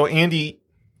 All right, so Andy,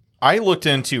 I looked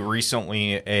into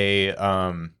recently a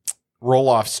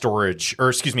roll-off storage, or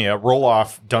excuse me, a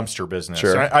roll-off dumpster business.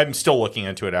 Sure. I'm still looking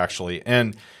into it actually,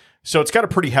 and so it's got a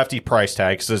pretty hefty price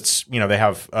tag because it's they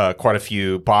have quite a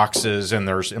few boxes and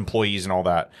there's employees and all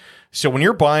that. So when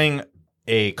you're buying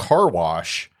a car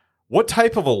wash, what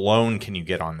type of a loan can you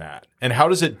get on that? And how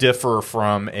does it differ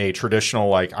from a traditional,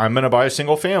 like, I'm going to buy a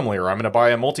single family or I'm going to buy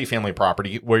a multifamily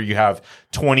property where you have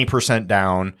 20%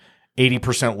 down,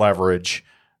 80% leverage?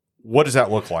 What does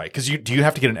that look like? Because do you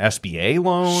have to get an SBA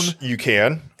loan? You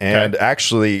can. And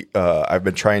actually, I've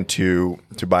been trying to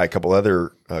buy a couple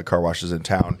other car washes in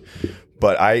town,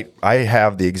 but I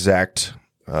have the exact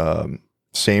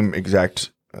same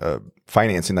exact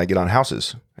financing that I get on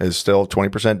houses. Is still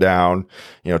 20% down,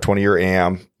 20-year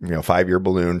AM, 5-year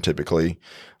balloon typically.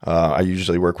 I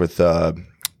usually work with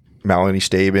Melanie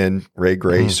Stabin, Ray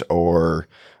Grace, or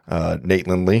Nate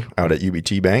Lindley out at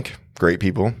UBT Bank. Great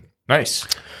people. Nice.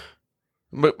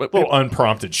 But little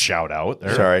unprompted shout out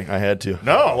there. Sorry, I had to.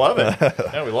 No, I love it.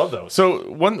 Yeah, we love those. So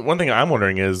one thing I'm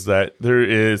wondering is that there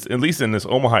is, at least in this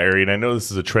Omaha area, and I know this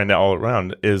is a trend all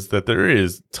around, is that there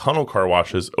is tunnel car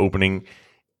washes opening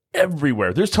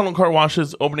everywhere. There's tunnel car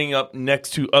washes opening up next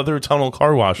to other tunnel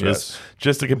car washes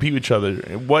just to compete with each other.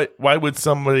 Why would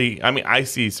somebody, I mean, I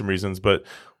see some reasons, but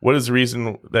what is the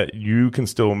reason that you can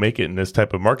still make it in this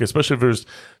type of market, especially if there's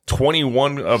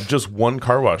 21 of just one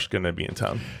car wash going to be in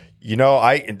town?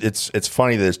 It's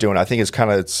funny that it's doing. I think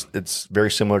it's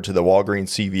very similar to the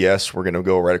Walgreens CVS. We're going to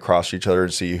go right across each other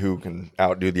and see who can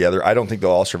outdo the other. I don't think they'll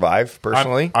all survive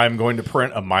personally. I'm going to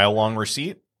print a mile-long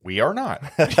receipt. We are not.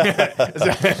 That's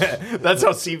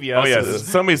how CVS is.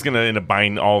 Somebody's going to end up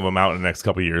buying all of them out in the next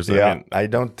couple of years. Yeah, I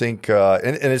don't think,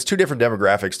 and it's two different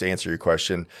demographics to answer your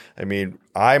question. I mean,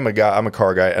 I'm a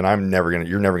car guy, and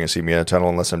you're never going to see me in a tunnel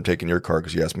unless I'm taking your car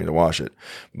because you asked me to wash it.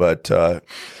 But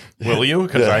will you?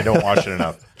 Because I don't wash it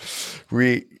enough.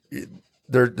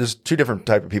 There's two different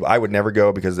type of people. I would never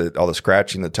go because all the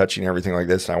scratching, the touching, everything like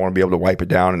this, and I want to be able to wipe it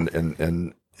down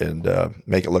and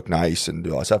make it look nice and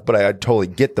do all that stuff. But I totally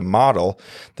get the model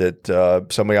that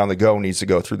somebody on the go needs to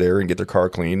go through there and get their car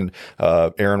clean.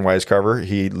 Aaron Wisecover,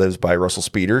 he lives by Russell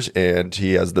Speeders, and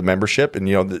he has the membership. And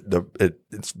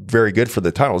it's very good for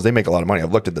the tunnels. They make a lot of money.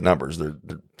 I've looked at the numbers; they're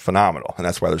phenomenal, and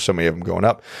that's why there's so many of them going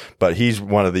up. But he's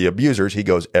one of the abusers. He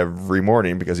goes every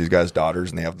morning because he's got his daughters,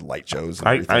 and they have light shows. And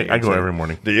everything. I go every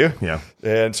morning. Do you? Yeah.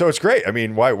 And so it's great. I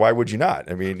mean, why would you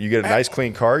not? I mean, you get a nice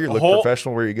clean car. You look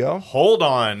professional where you go. Hold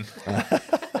on.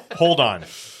 Hold on.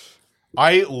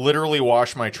 I literally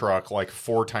wash my truck like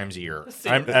 4 times a year.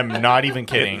 I'm not even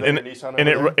kidding. And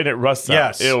it rusts out.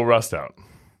 Yes. It'll rust out.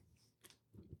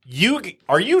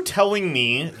 Are you telling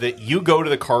me that you go to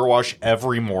the car wash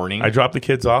every morning? I drop the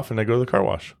kids off and I go to the car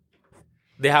wash.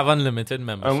 They have unlimited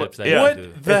memberships.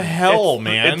 What the hell,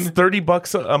 man? It's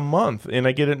 $30 a month, and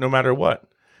I get it no matter what.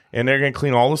 And they're going to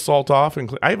clean all the salt off.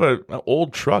 And I have an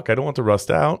old truck. I don't want to rust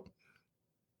out.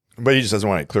 But he just doesn't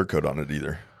want a clear coat on it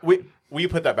either. Will you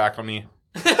put that back on me?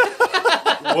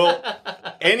 Will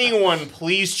anyone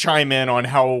please chime in on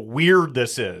how weird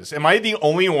this is? Am I the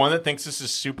only one that thinks this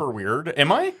is super weird?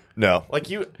 Am I? No. Like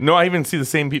you? No, I even see the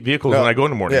same vehicles when I go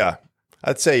in the morning. Yeah.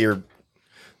 I'd say it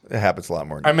happens a lot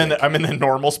more. I'm in the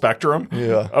normal spectrum.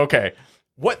 Yeah. Okay.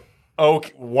 What?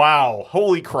 Okay. Wow.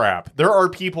 Holy crap. There are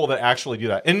people that actually do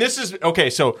that. And this is okay.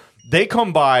 So they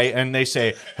come by and they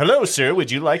say, "Hello, sir. Would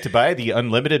you like to buy the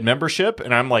unlimited membership?"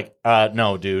 And I'm like,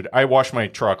 no, dude. I wash my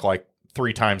truck like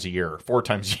 3 times a year, 4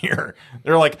 times a year.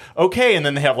 They're like, okay. And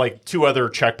then they have like 2 other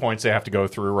checkpoints they have to go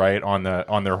through, right, on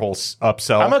their whole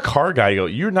upsell. I'm a car guy.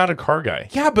 You're not a car guy.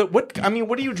 Yeah, but what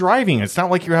are you driving? It's not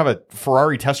like you have a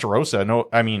Ferrari Testarossa. No,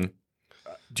 I mean,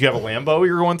 Do you have a Lambo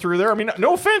you're going through there? I mean,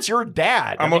 no offense, you're a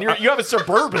dad. You have a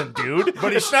Suburban, dude.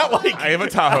 But it's not like I have a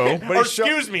Tahoe. or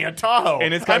excuse me, a Tahoe.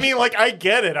 And it's I mean, like I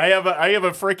get it. I have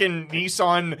a freaking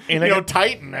Nissan,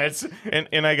 Titan.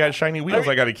 And I got shiny wheels.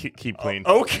 I got to keep clean.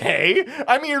 Okay.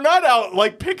 I mean, you're not out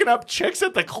like picking up chicks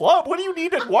at the club. What do you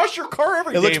need to wash your car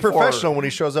every day? It looks for? professional when he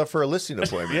shows up for a listing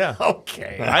appointment. Yeah.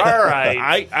 Okay. All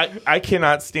right. I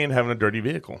cannot stand having a dirty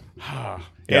vehicle.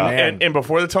 Yeah, and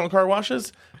before the tunnel car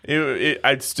washes,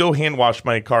 I'd still hand wash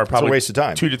my car probably waste of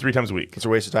time. 2 to 3 times a week. It's a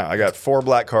waste of time. I got 4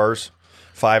 black cars,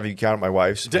 5 if you count my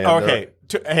wife's. Okay.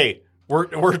 Hey,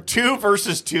 we're 2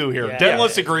 versus 2 here. Yeah.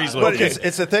 Dennis agrees with But me.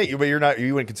 it's a thing. But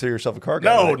you wouldn't consider yourself a car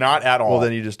guy. No, right? not at all. Well,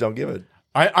 then you just don't give it.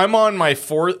 I'm on my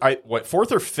fourth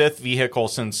or fifth vehicle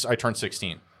since I turned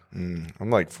 16. I'm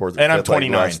like 4th, And I'm fifth, like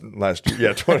 29. last year.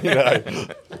 Yeah, 29.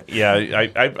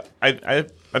 Yeah,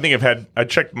 I think I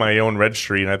checked my own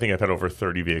registry, and I think I've had over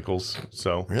 30 vehicles.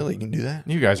 So Really, you can do that?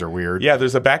 You guys are weird. yeah,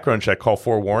 there's a background check. Call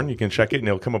Forewarn. You can check it, and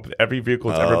it'll come up with every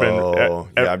vehicle that's ever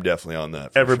been I'm definitely on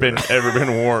that. ever been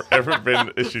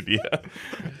issued. Yeah.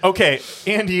 Okay,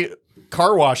 Andy,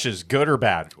 car washes, good or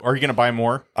bad? Are you going to buy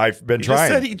more? I've been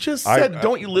trying. He just said,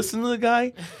 don't you listen to the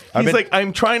guy? I've He's been- like,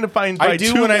 I'm trying to find. I buy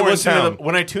do 2 when I more in listen town.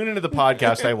 when I tune into the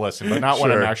podcast. I listen, but not when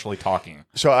I'm Sure. actually talking.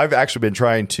 So I've actually been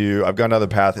trying to. I've gone down the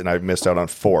path and I've missed out on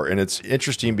 4, and it's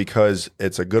interesting because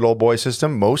it's a good old boy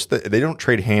system. They don't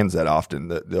trade hands that often.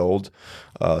 The old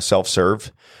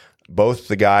self-serve. Both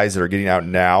the guys that are getting out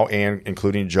now, and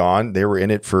including John, they were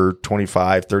in it for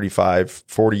 25, 35,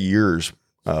 40 years.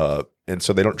 And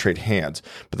so they don't trade hands.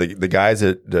 But the guys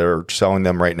that are selling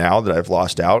them right now that I've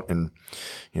lost out, and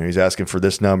he's asking for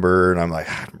this number, and I'm like,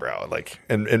 bro, like,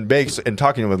 and banks, and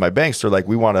talking with my banks, they're like,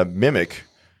 we want to mimic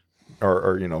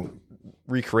or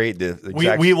recreate the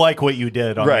exact. We like what you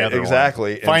did on the Right, other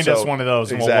exactly. one. And Find so- us one of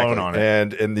those and exactly. we'll loan on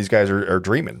it. And these guys are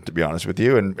dreaming, to be honest with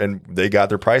you. And they got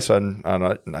their price on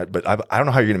it. But I don't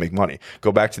know how you're going to make money.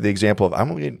 Go back to the example of I'm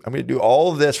going to do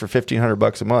all of this for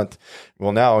 $1,500 a month.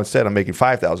 Well, now instead I'm making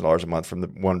 $5,000 a month from the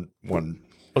one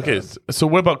Okay, so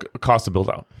what about cost to build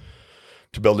out?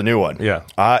 to build a new one. Yeah.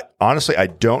 Honestly, I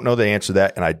don't know the answer to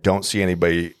that, and I don't see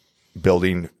anybody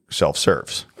building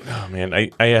self-serves. Oh man,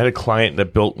 I had a client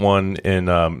that built one in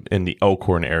the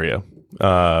Elkhorn area,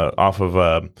 off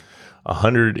of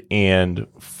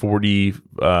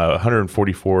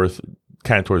 144th,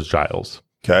 kind of towards Giles,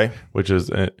 Okay. which is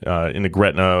in the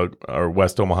Gretna or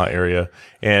West Omaha area,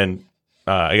 and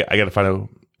I got to find out.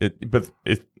 But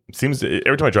it seems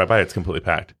every time I drive by, it's completely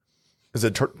packed. Is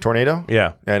it Tornado?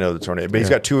 Yeah. I know the Tornado. But he's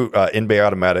got 2 in-bay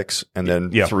automatics and then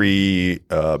Yeah. 3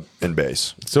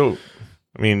 in-bays. So,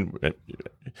 I mean,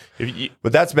 if you,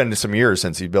 But that's been some years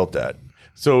since he built that.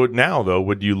 so now though,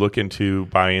 would you look into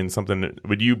buying something?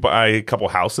 Would you buy a couple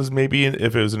houses maybe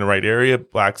if it was in the right area,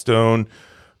 Blackstone?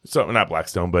 So not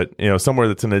Blackstone, but somewhere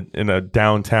that's in a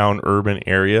downtown urban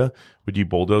area. Would you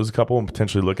bulldoze a couple and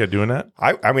potentially look at doing that?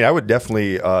 I mean, I would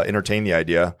definitely entertain the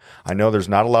idea. I know there's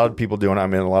not a lot of people doing it.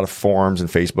 I'm in a lot of forums and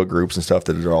Facebook groups and stuff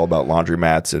that are all about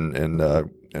laundromats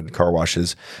and car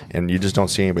washes, and you just don't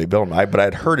see anybody building them. But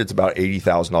I'd heard it's about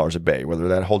 $80,000 a bay. Whether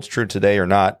that holds true today or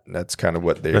not, that's kind of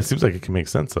what they. That seems like it can make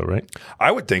sense though, right? I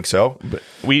would think so. But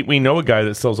we know a guy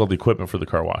that sells all the equipment for the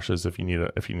car washes. If you need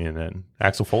an in,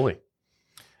 Axel Foley.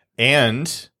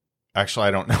 And actually,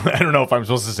 I don't know. I don't know if I'm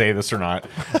supposed to say this or not.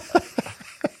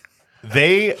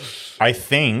 I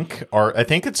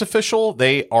think it's official.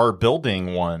 They are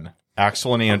building one.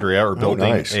 Axel and Andrea are building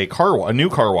nice. a new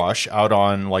car wash out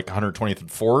on like 120th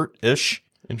and Fort ish.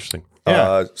 Interesting.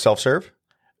 Yeah. Self-serve?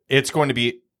 It's going to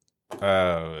be.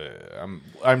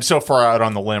 I'm so far out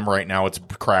on the limb right now. It's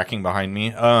cracking behind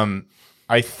me.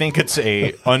 I think it's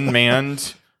a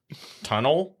unmanned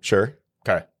tunnel. Sure.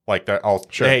 Okay, like that.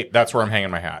 Sure. Hey, that's where I'm hanging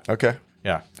my hat. Okay.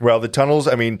 Yeah. Well, the tunnels,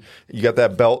 I mean, you got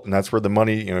that belt, and that's where the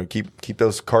money, keep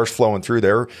those cars flowing through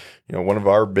there. One of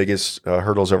our biggest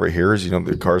hurdles over here is,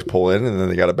 the cars pull in, and then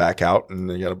they got to back out, and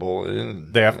they got to pull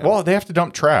in. They have to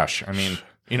dump trash. I mean,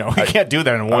 you can't do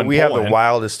that in one. We have the pull-in.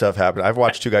 wildest stuff happen. I've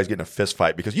watched 2 guys get in a fist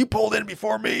fight because you pulled in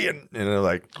before me, and they're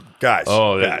like, guys.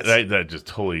 Oh, guys. that just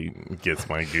totally gets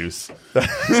my goose.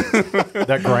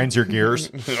 that grinds your gears.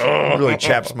 It really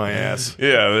chaps my ass.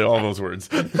 Yeah, all those words.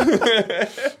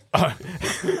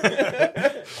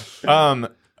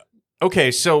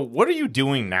 Okay, so what are you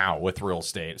doing now with real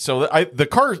estate? So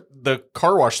the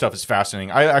car wash stuff is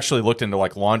fascinating. I actually looked into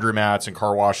like laundromats and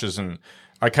car washes, and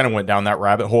I kind of went down that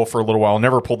rabbit hole for a little while.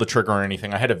 Never pulled the trigger on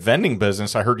anything. I had a vending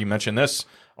business. I heard you mention this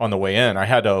on the way in.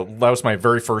 That was my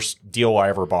very first deal I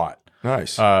ever bought.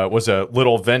 Nice. Was a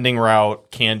little vending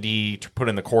route, candy to put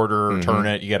in the quarter, turn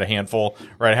it, you get a handful.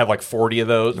 Right, I have like 40 of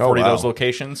those, 40 of those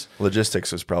locations.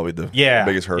 Logistics is probably the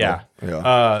biggest hurdle.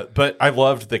 Yeah. But I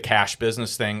loved the cash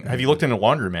business thing. Have you looked into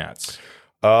laundromats?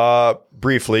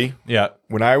 Briefly. Yeah.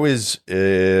 When I was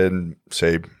in,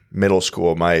 say, middle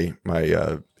school, my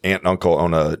aunt and uncle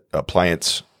own a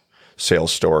appliance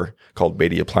sales store called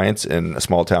Beatty Appliance in a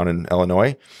small town in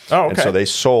Illinois. Oh, okay. And so they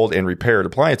sold and repaired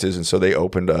appliances, and so they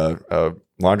opened a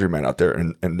laundromat out there.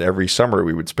 And every summer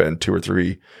we would spend 2 or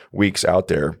 3 weeks out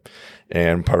there.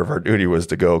 And part of our duty was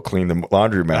to go clean the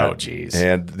laundromat. Oh, geez.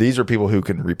 And these are people who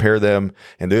can repair them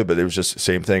and do it, but it was just the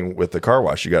same thing with the car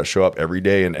wash. You got to show up every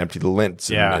day and empty the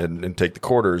lints and take the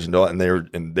quarters and all that.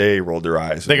 And they rolled their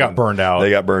eyes. They got burned out.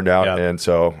 Yeah. And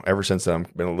so ever since then,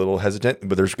 I've been a little hesitant.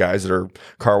 But there's guys that are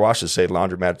car washes say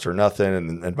laundromats are nothing,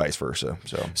 and vice versa.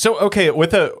 So okay,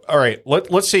 all right.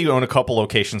 Let's say you own a couple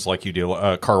locations like you do,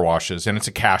 car washes, and it's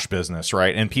a cash business,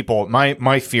 right? And people,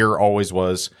 my fear always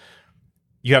was,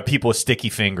 you have people with sticky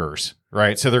fingers,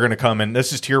 right? So they're going to come in.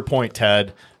 This is to your point,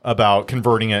 Ted, about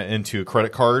converting it into a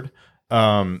credit card.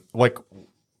 Like,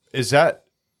 is that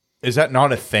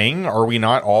not a thing? Are we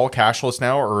not all cashless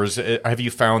now, or have you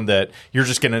found that you're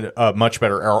just getting a much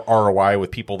better ROI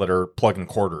with people that are plugging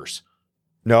quarters?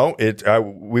 No,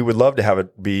 we would love to have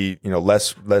it be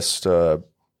less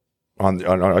on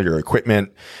your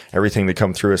equipment, everything that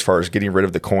come through as far as getting rid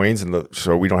of the coins,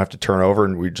 so we don't have to turn over,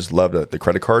 and we just love the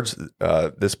credit cards.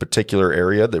 This particular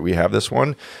area that we have this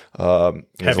one,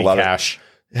 heavy cash.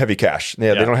 Heavy cash.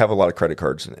 Yeah, they don't have a lot of credit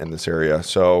cards in this area,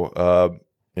 so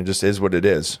it just is what it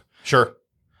is. Sure.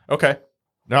 Okay.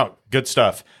 No, good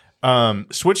stuff.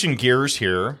 Switching gears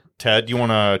here, Ted, you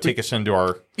want to take us into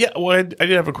our... Yeah, well, I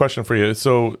did have a question for you.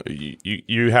 So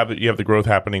you have the growth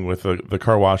happening with the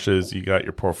car washes. You got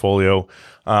your portfolio.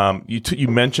 You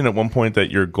mentioned at one point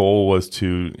that your goal was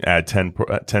to add 10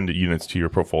 units to your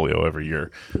portfolio every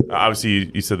year.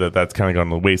 Obviously, you said that that's kind of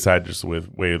gone on the wayside just with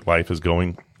the way life is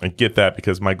going. I get that,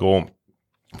 because my goal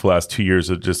for the last 2 years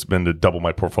has just been to double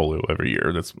my portfolio every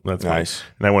year. That's nice,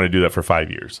 and I want to do that for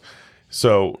 5 years.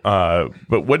 So,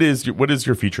 but what is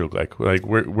your future look like? Like,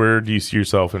 where do you see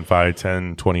yourself in 5,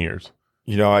 10, 20 years?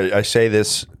 I say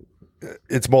this,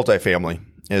 it's multifamily,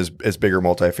 is bigger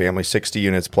multifamily, 60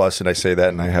 units plus, and I say that,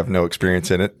 and I have no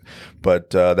experience in it,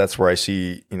 but that's where I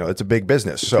see, it's a big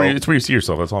business. So it's where you see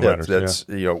yourself. That's all that matters.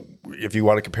 If you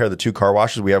want to compare the 2 car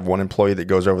washes, we have one employee that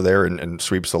goes over there and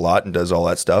sweeps the lot and does all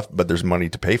that stuff, but there's money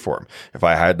to pay for him. If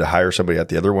I had to hire somebody at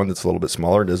the other one that's a little bit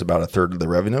smaller, does about a third of the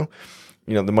revenue,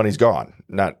 the money's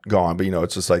not gone, but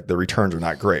it's just like the returns are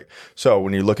not great. So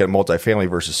when you look at multifamily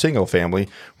versus single family,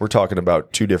 we're talking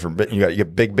about 2 different, you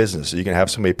get big business. So you can have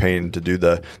somebody paying to do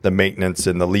the maintenance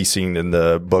and the leasing and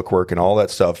the bookwork and all that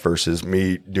stuff versus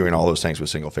me doing all those things with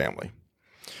single family.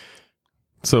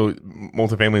 So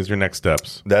multifamily is your next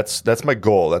steps. That's my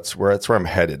goal. That's where I'm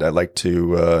headed. I'd like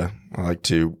to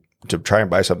try and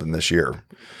buy something this year.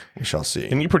 We shall see.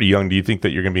 And you're pretty young. Do you think that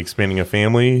you're going to be expanding a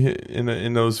family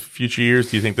in those future years?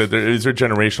 Do you think that is there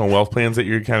generational wealth plans that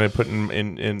you're kind of putting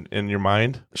in your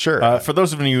mind? Sure. For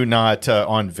those of you not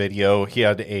on video, he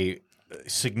had a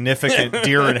significant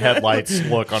deer in headlights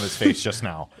look on his face just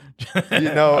now.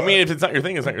 I mean, if it's not your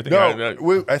thing, it's not your thing.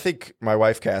 No, I think my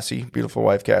wife, Cassie, beautiful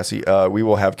wife, Cassie, we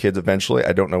will have kids eventually.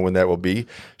 I don't know when that will be.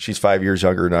 She's 5 years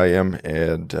younger than I am.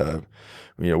 And,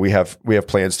 we have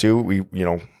plans too.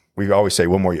 We always say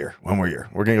 1 more year. We're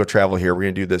going to go travel here. We're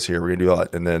going to do this here. We're going to do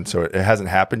that. And then, so it hasn't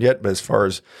happened yet. But as far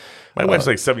as my wife's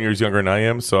like 7 years younger than I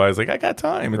am, so I was like, I got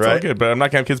time. It's all good, but I'm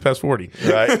not going to have kids past 40.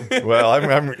 Right. Well,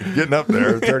 I'm getting up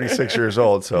there, 36 years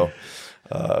old. So,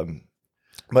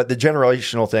 but the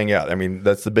generational thing,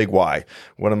 that's the big why.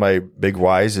 One of my big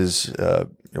whys is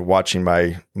watching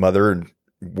my mother and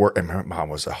work. And my mom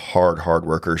was a hard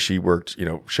worker. She worked,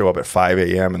 show up at 5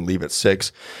 a.m. and leave at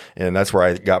 6. And that's where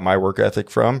I got my work ethic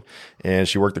from. And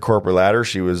she worked the corporate ladder.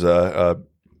 She was a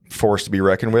force to be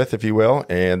reckoned with, if you will.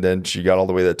 And then she got all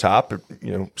the way to the top,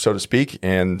 so to speak,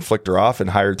 and flicked her off and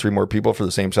hired 3 more people for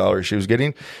the same salary she was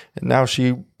getting. And now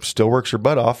she still works her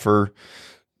butt off for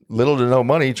little to no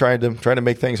money trying to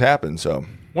make things happen. So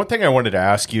one thing I wanted to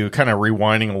ask you, kind of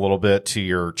rewinding a little bit to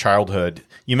your childhood,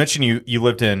 you mentioned you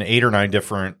lived in 8 or 9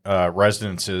 different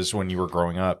residences when you were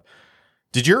growing up.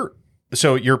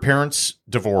 So your parents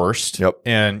divorced? Yep.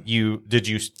 And did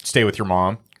you stay with your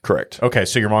mom? Correct. Okay,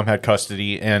 so your mom had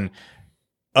custody. And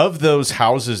of those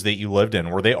houses that you lived in,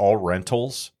 were they all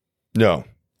rentals? No.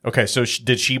 Okay, so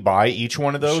did she buy each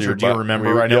one of those, or do you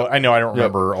remember? I know I don't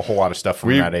remember a whole lot of stuff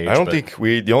from that age. I don't think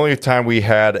the only time we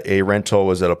had a rental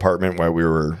was an apartment while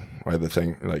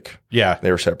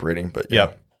they were separating. But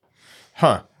yeah.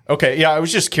 Huh. Okay, yeah, I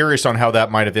was just curious on how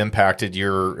that might have impacted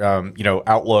your,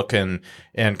 outlook and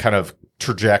kind of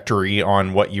trajectory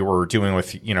on what you were doing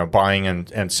with, buying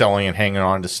and selling and hanging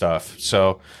on to stuff.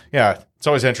 So, yeah, it's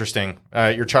always interesting.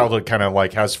 Your childhood kind of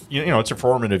like has, it's a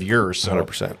formative years. So.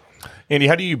 100%. Andy,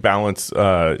 how do you balance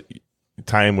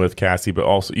time with Cassie, but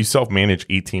also you self-manage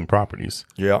 18 properties?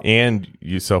 Yeah. And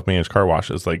you self-manage car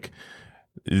washes. Like,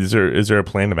 is there a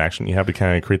plan of action you have to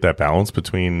kind of create that balance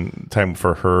between time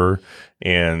for her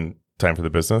and time for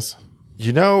the business?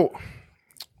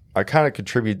 I kind of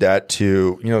contribute that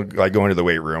to, like going to the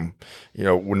weight room.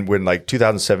 When like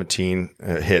 2017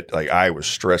 hit, like I was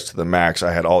stressed to the max.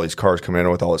 I had all these cars coming in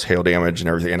with all this hail damage and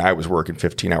everything, and I was working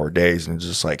 15-hour days, and it's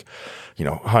just like,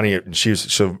 honey, she was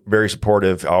so very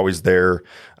supportive, always there,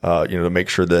 to make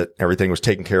sure that everything was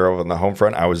taken care of on the home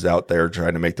front. I was out there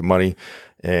trying to make the money.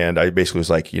 And I basically was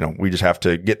like, we just have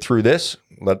to get through this.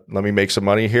 Let me make some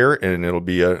money here, and it'll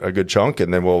be a good chunk,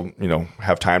 and then we'll,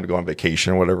 have time to go on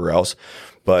vacation or whatever else.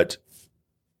 But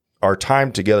our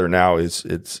time together now it's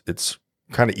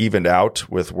kind of evened out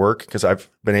with work because I've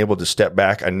been able to step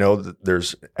back. I know that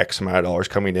there's X amount of dollars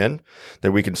coming in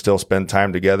that we can still spend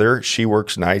time together. She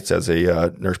works nights as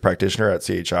a nurse practitioner at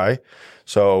CHI.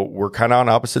 So we're kind of on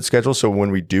opposite schedules. So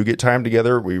when we do get time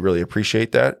together, we really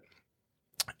appreciate that.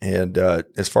 And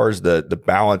as far as the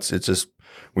balance, it's just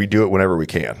we do it whenever we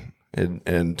can.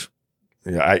 And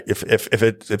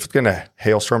if it's gonna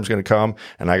hailstorm's gonna come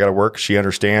and I got to work, she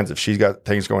understands. If she's got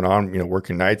things going on,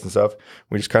 working nights and stuff,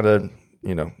 we just kind of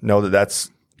know that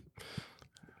that's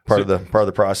part of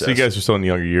the process. So you guys are still in the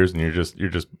younger years, and you're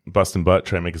just busting butt,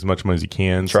 trying to make as much money as you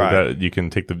can, so that you can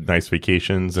take the nice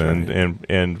vacations and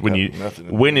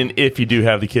when and if you do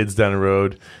have the kids down the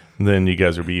road, then you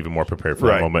guys will be even more prepared for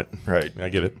that moment. Right. I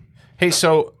get it. Hey,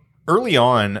 so early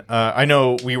on, I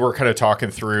know we were kind of talking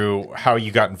through how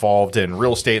you got involved in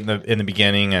real estate in the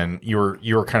beginning, and you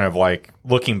were kind of like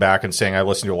looking back and saying, I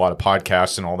listened to a lot of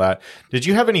podcasts and all that. Did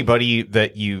you have anybody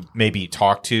that you maybe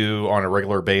talk to on a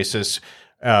regular basis?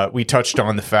 We touched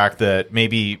on the fact that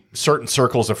maybe certain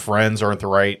circles of friends aren't the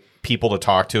right people to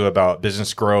talk to about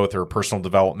business growth or personal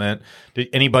development. Did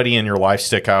anybody in your life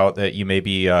stick out that you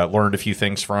maybe learned a few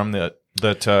things from that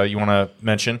you want to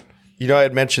mention? I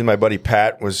had mentioned my buddy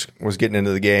Pat was getting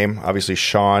into the game. Obviously,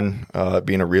 Sean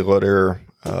being a realtor,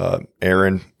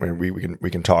 Aaron, we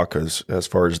can talk as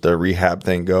far as the rehab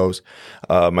thing goes.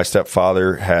 My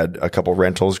stepfather had a couple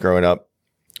rentals growing up,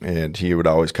 and he would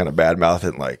always kind of badmouth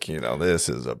it like, this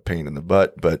is a pain in the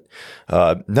butt, but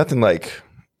nothing like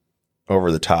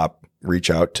over the top. Reach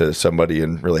out to somebody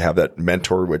and really have that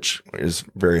mentor, which is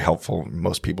very helpful in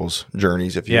most people's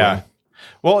journeys. If you will.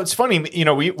 Well, it's funny,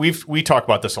 we talk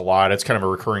about this a lot. It's kind of a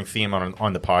recurring theme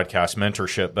on the podcast,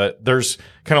 mentorship. But there's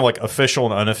kind of like official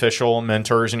and unofficial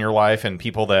mentors in your life, and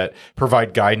people that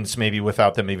provide guidance maybe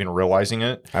without them even realizing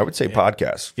it. I would say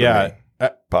podcasts. Yeah,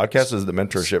 podcast is the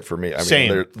mentorship for me. I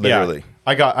same. mean, literally. Yeah.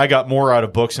 I got more out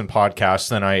of books and podcasts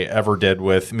than I ever did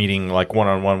with meeting like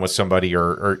one-on-one with somebody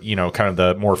or kind of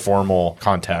the more formal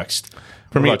context.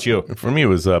 What about you? For me, it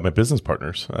was my business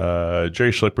partners.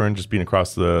 Jerry Schlickburn, just being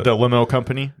across the limo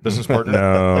company, business partner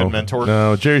and mentor.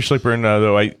 No, Jerry Schlickburn,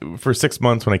 though, for 6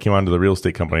 months when I came onto the real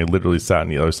estate company, I literally sat on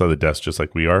the other side of the desk just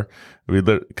like we are.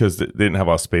 Because they didn't have a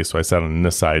lot of space, so I sat on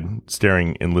this side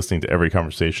staring and listening to every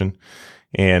conversation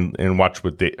and watched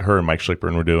what her and Mike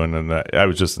Schlickburn were doing. And I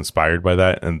was just inspired by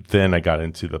that. And then I got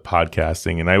into the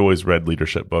podcasting, and I always read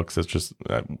leadership books. It's just,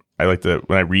 I like to,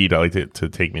 when I read, I like it to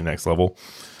take me next level.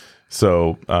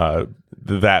 So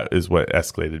that is what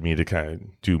escalated me to kind of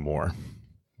do more.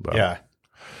 But, yeah.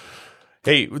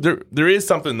 Hey, there is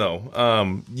something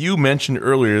though. You mentioned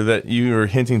earlier that you were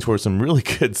hinting towards some really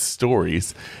good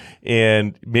stories,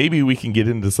 and maybe we can get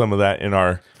into some of that in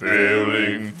our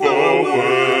Failing Forward.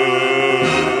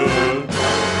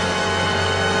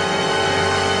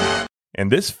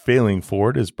 And this Failing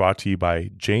Forward is brought to you by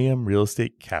JM Real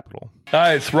Estate Capital.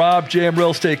 Hi, it's Rob, JM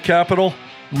Real Estate Capital.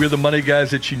 We're the money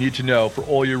guys that you need to know for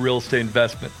all your real estate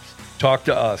investments. Talk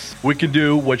to us. We can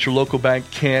do what your local bank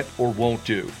can't or won't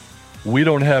do. We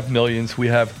don't have millions. We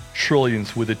have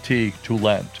trillions with a T to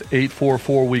lend.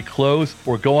 844 we close,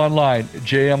 or go online at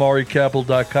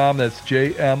jmrecapital.com. That's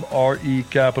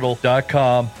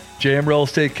jmrecapital.com. JM Real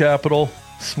Estate Capital,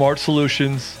 smart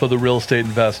solutions for the real estate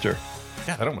investor.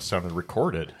 Yeah, that almost sounded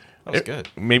recorded. That was good.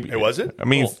 Maybe it was it. I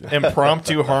mean,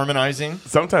 impromptu harmonizing.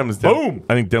 Sometimes, boom.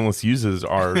 I think Dennis uses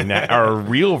our our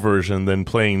real version than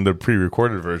playing the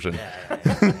pre-recorded version.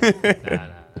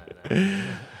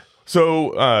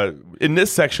 So, in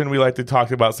this section, we like to talk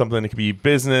about something that could be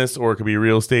business or it could be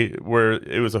real estate, where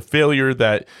it was a failure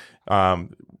that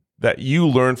that you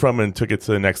learned from and took it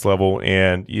to the next level,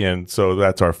 and so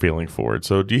that's our feeling forward.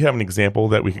 So do you have an example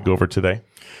that we could go over today?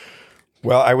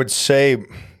 Well, I would say, I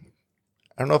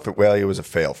don't know if it was a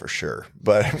fail for sure,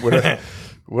 but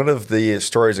one of the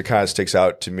stories that kind of sticks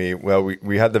out to me, well,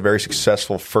 we had the very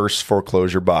successful first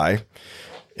foreclosure buy,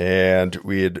 and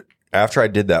after I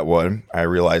did that one, I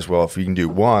realized, well, if you can do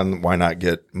one, why not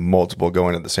get multiple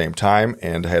going at the same time?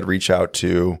 And I had reached out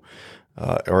to,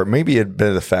 or maybe it had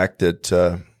been the fact that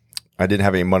I didn't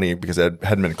have any money because it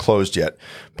hadn't been closed yet,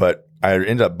 but I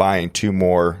ended up buying 2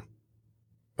 more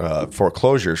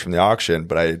foreclosures from the auction,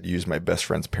 but I had used my best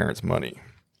friend's parents' money.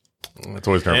 That's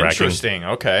always nerve-wracking. Interesting.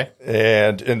 Okay.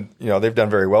 And they've done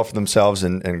very well for themselves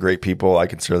and great people. I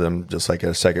consider them just like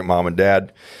a second mom and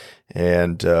dad.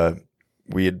 And the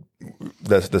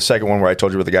second one where I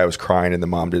told you where the guy was crying and the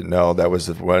mom didn't know, that was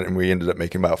the one, and we ended up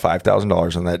making about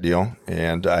 $5,000 on that deal.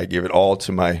 And I gave it all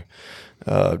to my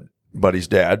buddy's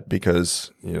dad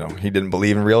because, he didn't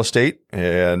believe in real estate.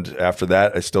 And after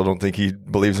that, I still don't think he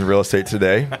believes in real estate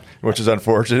today, which is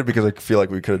unfortunate because I feel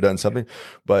like we could have done something.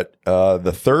 But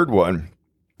the third one,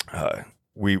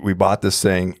 we bought this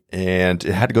thing and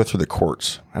it had to go through the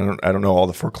courts. I don't know all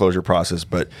the foreclosure process,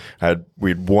 but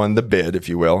we'd won the bid, if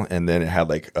you will. And then it had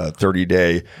like a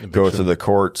 30-day go through the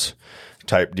courts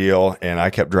type deal. And I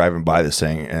kept driving by this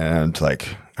thing and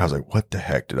I was like, what the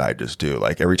heck did I just do?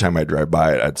 Like every time I drive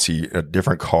by it, I'd see a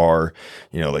different car,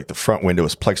 like the front window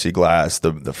was plexiglass.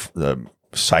 The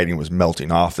siding was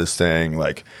melting off this thing.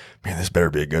 Like, man, this better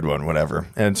be a good one, whatever.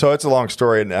 And so it's a long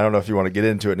story and I don't know if you want to get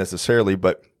into it necessarily,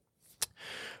 but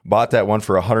bought that one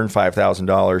for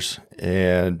 $105,000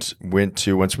 and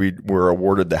once we were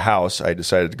awarded the house, I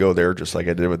decided to go there just like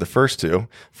I did with the first 2.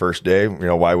 First day,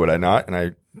 why would I not? And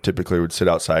I typically would sit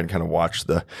outside and kind of watch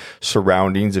the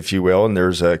surroundings, if you will. And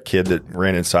there's a kid that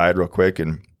ran inside real quick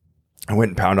and I went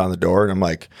and pounded on the door and I'm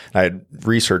like, I had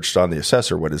researched on the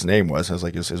assessor what his name was. I was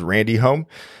like, is Randy home?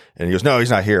 And he goes, no,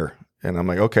 he's not here. And I'm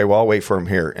like, okay, well, I'll wait for him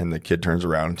here. And the kid turns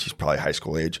around, he's probably high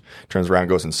school age, turns around,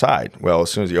 goes inside. Well,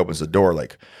 as soon as he opens the door,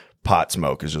 like pot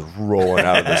smoke is just rolling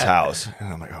out of this house.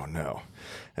 And I'm like, oh no.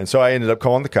 And so I ended up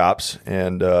calling the cops.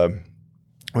 And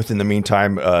within the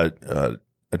meantime,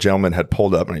 a gentleman had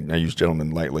pulled up, and I use gentleman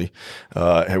lightly,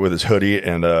 with his hoodie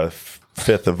and a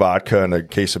fifth of vodka and a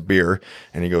case of beer.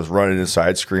 And he goes running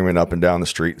inside, screaming up and down the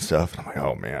street and stuff. And I'm like,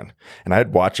 oh man. And I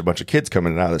had watched a bunch of kids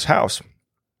coming in and out of this house.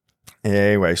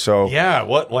 Anyway, so yeah,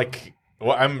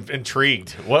 I'm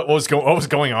intrigued. What was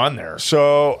going on there?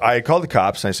 So I called the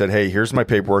cops and I said, hey, here's my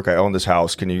paperwork. I own this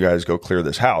house. Can you guys go clear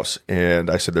this house? And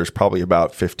I said, there's probably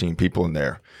about 15 people in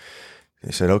there.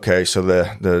 They said, okay. So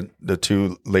the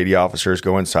 2 lady officers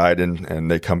go inside and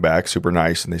they come back super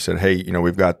nice. And they said, hey,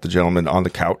 we've got the gentleman on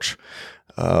the couch,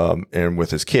 and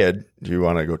with his kid. Do you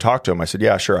want to go talk to him? I said,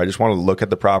 yeah, sure. I just want to look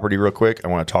at the property real quick. I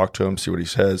want to talk to him, see what he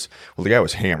says. Well, the guy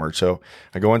was hammered. So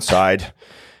I go inside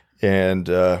and,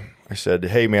 I said,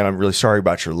 hey man, I'm really sorry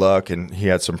about your luck. And he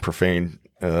had some profane,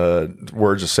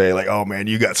 words to say like, oh man,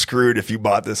 you got screwed if you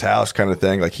bought this house kind of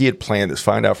thing. Like he had planned this,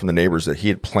 find out from the neighbors that he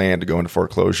had planned to go into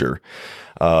foreclosure,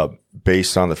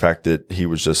 based on the fact that he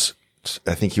was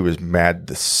I think he was mad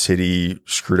the city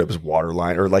screwed up his water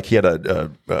line, or like he had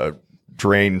a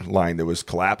drain line that was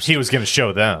collapsed. He was going to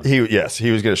show them. He was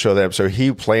going to show them. So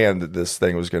he planned that this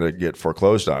thing was going to get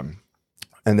foreclosed on.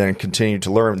 And then continued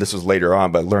to learn, this was later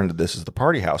on, but I learned that this is the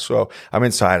party house. So I'm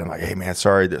inside. I'm like, hey man,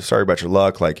 sorry about your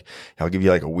luck. Like, I'll give you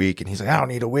like a week. And he's like, I don't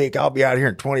need a week. I'll be out here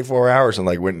in 24 hours. And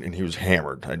and he was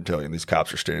hammered. I can tell you. And these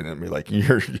cops are standing at me like,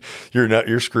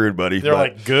 you're screwed, buddy. They're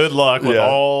like, good luck with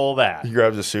all that. He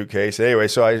grabs a suitcase. Anyway,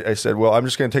 so I said, well, I'm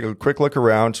just going to take a quick look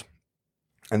around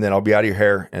and then I'll be out of your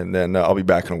hair and then I'll be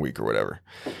back in a week or whatever.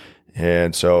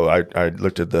 And so I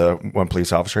looked at the one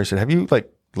police officer. I said, have you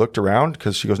looked around?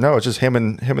 Because she goes, no, it's just him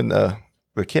and the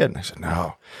kid. And I said, no.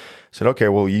 I said, okay,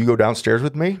 well, you go downstairs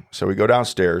with me. So we go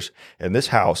downstairs and this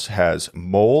house has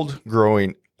mold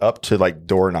growing up to like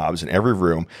doorknobs in every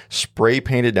room, spray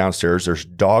painted downstairs. There's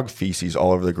dog feces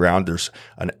all over the ground. There's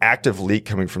an active leak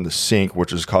coming from the sink,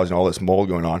 which is causing all this mold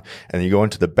going on. And then you go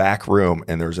into the back room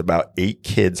and there's about 8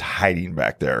 kids hiding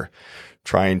back there,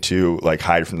 trying to like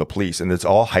hide from the police. And it's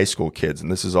all high school kids.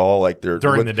 And this is all like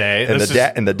during the day.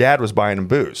 And the dad was buying them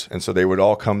booze. And so they would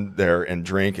all come there and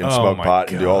drink and smoke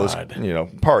pot and do all this,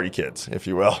 party kids, if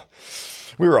you will.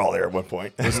 We were all there at one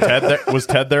point. Was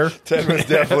Ted there? Ted was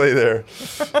definitely there.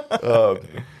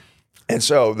 And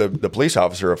so the police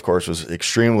officer, of course, was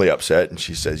extremely upset. And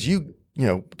she says, you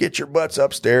get your butts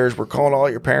upstairs. We're calling all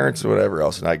your parents and whatever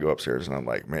else. And I go upstairs and I'm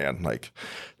like, man, like,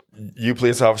 you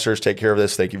police officers take care of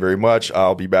this. Thank you very much.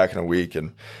 I'll be back in a week.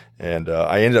 And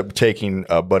I ended up taking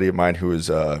a buddy of mine who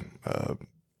was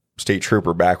state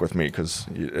trooper back with me because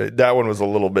that one was a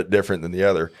little bit different than the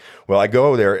other. Well, I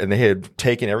go there and they had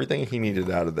taken everything he needed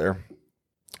out of there.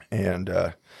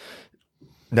 And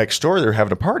next door, they're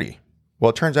having a party.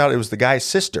 Well, it turns out it was the guy's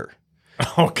sister.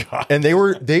 Oh God! And they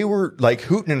were like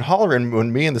hooting and hollering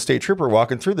when me and the state trooper were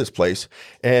walking through this place,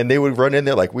 and they would run in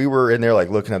there like we were in there like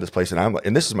looking at this place, and I'm like,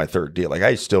 and this is my third deal. Like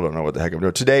I still don't know what the heck I'm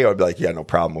doing. Today I'd be like, yeah, no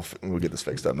problem. We'll get this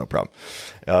fixed up, no problem.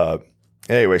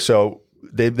 Anyway, so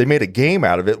they made a game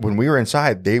out of it. When we were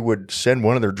inside, they would send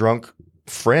one of their drunk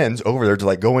friends over there to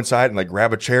like go inside and like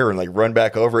grab a chair and like run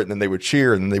back over it, and then they would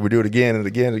cheer, and then they would do it again and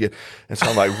again and again. And so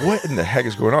I'm like, what in the heck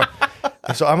is going on?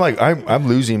 And so I'm like, I'm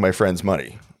losing my friend's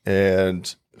money.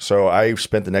 And so I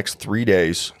spent the next 3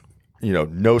 days,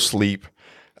 no sleep.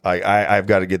 I've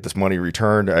got to get this money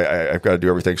returned. I've got to do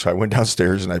everything. So I went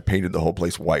downstairs and I painted the whole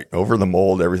place white, over the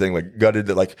mold, everything, like gutted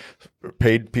it, like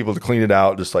paid people to clean it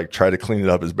out, just like try to clean it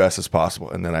up as best as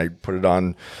possible. And then I put it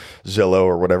on Zillow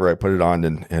or whatever I put it on,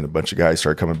 and a bunch of guys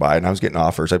started coming by, and I was getting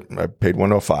offers. I paid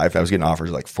 $105. I was getting offers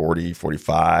like 40,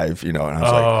 45, and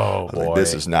I was like,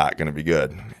 this is not going to be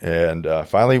good. And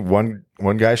finally one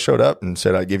guy showed up and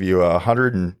said, I'd give you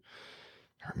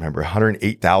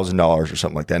 $108,000 or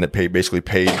something like that. And it basically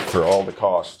paid for all the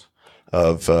cost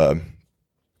of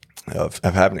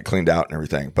having it cleaned out and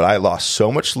everything. But I lost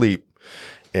so much sleep,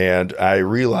 and I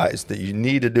realized that you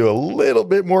need to do a little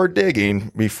bit more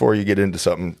digging before you get into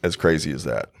something as crazy as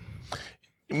that.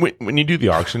 When you do the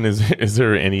auction, is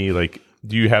there any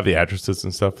do you have the addresses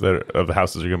and stuff of the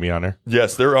houses are going to be on there?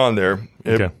 Yes, they're on there.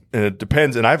 Okay. And it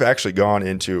depends. And I've actually gone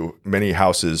into many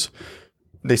houses.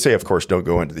 They say, of course, don't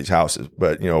go into these houses,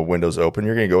 but windows open,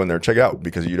 you're going to go in there and check it out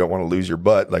because you don't want to lose your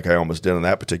butt like I almost did on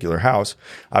that particular house.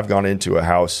 I've gone into a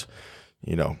house,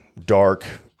 dark,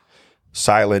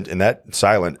 silent, and that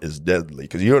silent is deadly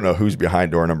because you don't know who's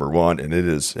behind door number one, and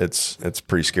it's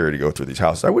pretty scary to go through these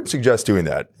houses. I wouldn't suggest doing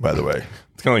that, by the way.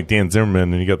 It's kind of like Dan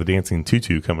Zimmerman, and you got the dancing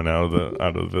tutu coming out of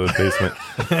the basement.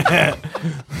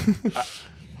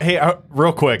 Hey,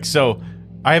 real quick. So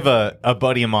I have a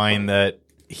buddy of mine that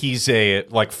he's a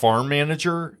farm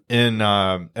manager in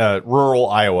rural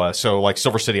Iowa. So like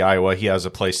Silver City, Iowa, he has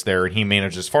a place there and he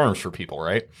manages farms for people,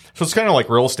 right? So it's kind of like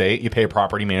real estate. You pay a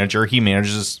property manager. He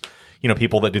manages,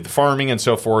 people that do the farming and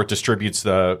so forth, distributes he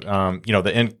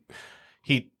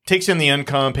takes in the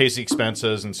income, pays the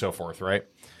expenses and so forth, right?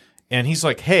 And he's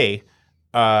like, hey,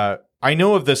 I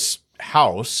know of this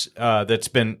house that's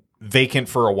been vacant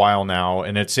for a while now,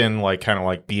 and it's in kind of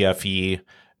like BFE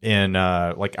in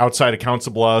outside of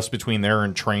Council Bluffs, between there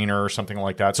and Trainer or something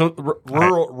like that. So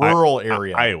rural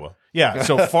area, Iowa. Yeah.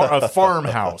 So a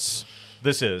farmhouse.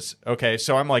 This is okay.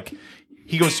 So I'm like,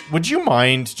 he goes, would you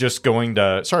mind just going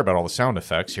to? Sorry about all the sound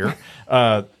effects here.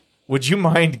 Would you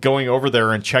mind going over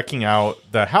there and checking out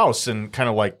the house and kind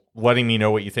of letting me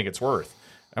know what you think it's worth?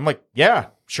 I'm like, yeah,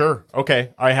 sure,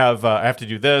 okay. I have to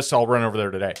do this. I'll run over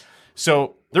there today.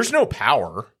 So there's no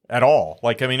power at all.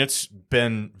 It's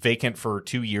been vacant for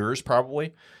 2 years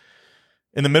probably,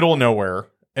 in the middle of nowhere.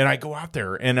 And I go out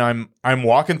there and I'm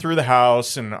walking through the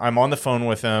house and I'm on the phone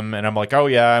with him and I'm like, oh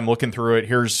yeah, I'm looking through it.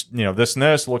 Here's, this and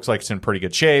this. Looks like it's in pretty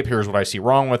good shape. Here's what I see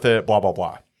wrong with it, blah, blah,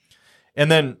 blah.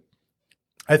 And then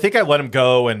I think I let him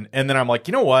go and then I'm like,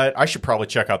 you know what? I should probably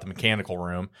check out the mechanical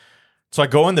room. So I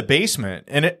go in the basement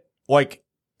and it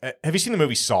have you seen the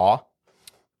movie Saw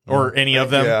or any of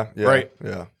them? Yeah, right?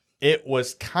 Yeah. It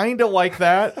was kind of like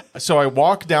that. So I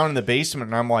walk down in the basement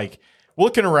and I'm like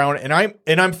looking around and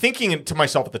I'm thinking to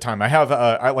myself at the time, I have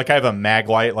a mag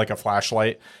light, like a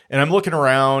flashlight, and I'm looking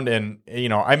around and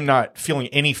I'm not feeling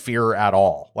any fear at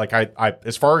all. I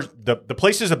as far as the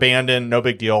place is abandoned, no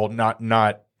big deal, not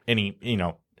any,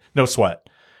 no sweat.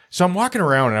 So I'm walking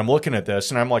around and I'm looking at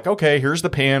this and I'm like, okay, here's the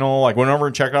panel. I went over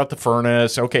and checked out the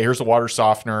furnace. Okay, here's the water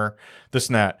softener, this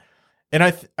and that. And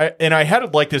I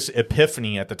had this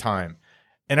epiphany at the time.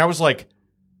 And I was like,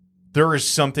 there is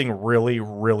something really,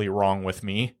 really wrong with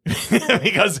me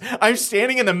because I'm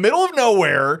standing in the middle of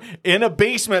nowhere in a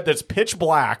basement that's pitch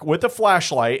black with a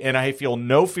flashlight and I feel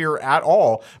no fear at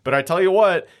all. But I tell you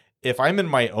what, if I'm in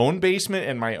my own basement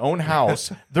in my own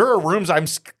house, there are rooms I'm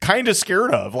kind of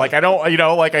scared of. I don't,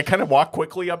 I kind of walk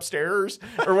quickly upstairs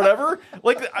or whatever.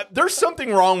 There's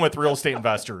something wrong with real estate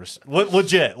investors.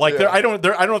 Legit. I don't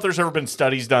know if there's ever been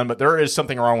studies done, but there is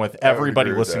something wrong with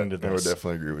everybody listening to this. I would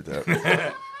definitely agree with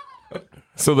that.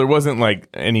 So there wasn't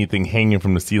anything hanging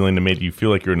from the ceiling that made you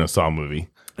feel like you're in a Saw movie?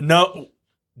 No,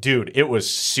 dude, it was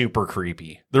super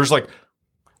creepy. There's Yep.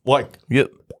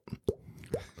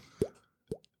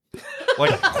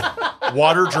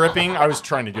 water dripping. I was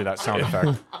trying to do that sound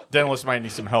effect. Dennis might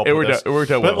need some help. It with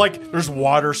worked out But well. like, there's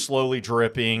water slowly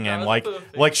dripping, and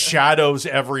like shadows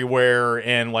everywhere,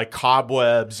 and like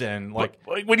cobwebs, and like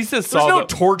when he says there's saw, no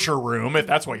torture room if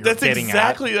that's what you're that's getting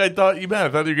exactly what I thought you meant. I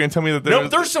thought you were going to tell me that No,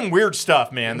 there's some weird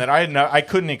stuff, man, that I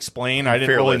couldn't explain. I didn't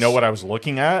really Fearless. know what I was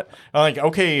looking at. I'm like,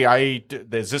 okay,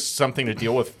 is this something to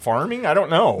deal with farming? I don't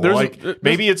know.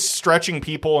 Maybe it's stretching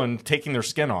people and taking their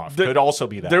skin off. Could also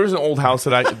be that. There was an old house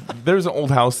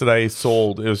that I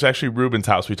sold. It was actually Ruben's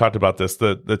house. We talked about this,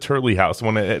 the Turley house,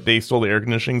 one that they stole the air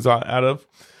conditionings out of.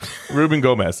 Ruben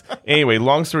Gomez. Anyway,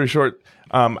 long story short,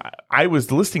 I was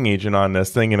the listing agent on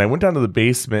this thing, and I went down to the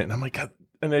basement, and I'm like, God,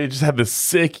 and I just had this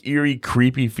sick, eerie,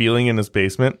 creepy feeling in this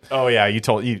basement. Oh yeah,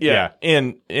 yeah.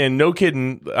 And no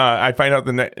kidding, I find out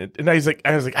and I was like,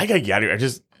 I gotta get out of here.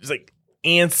 It's like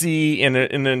antsy,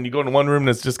 and then you go into one room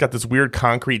that's just got this weird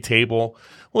concrete table.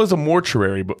 Well, it was a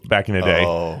mortuary back in the day.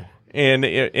 Oh. And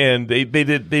they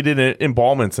did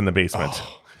embalments in the basement.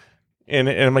 And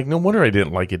I'm like, no wonder I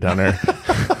didn't like it down there.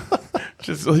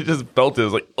 just felt it. I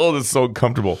was like, oh, this is so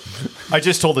uncomfortable. I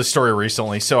just told this story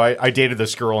recently. So I dated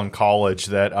this girl in college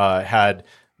that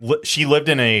she lived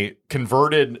in a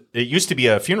converted, it used to be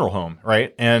a funeral home,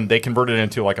 right? And they converted it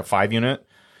into like a 5-unit.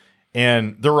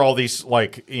 And there were all these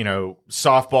like,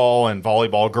 softball and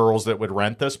volleyball girls that would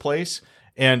rent this place.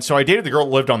 And so I dated the girl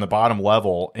that lived on the bottom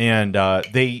level, and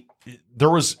there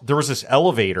was this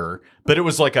elevator, but it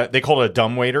was like they called it a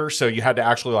dumbwaiter, so you had to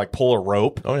actually like pull a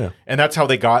rope. Oh yeah. And that's how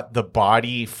they got the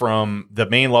body from the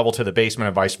main level to the basement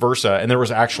and vice versa. And there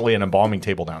was actually an embalming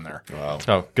table down there. Wow.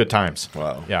 So good times.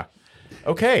 Wow. Yeah.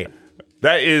 Okay.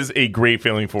 That is a great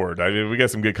feeling forward. We got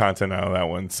some good content out of that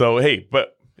one. So hey,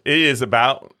 but it is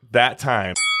about that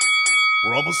time.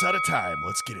 We're almost out of time.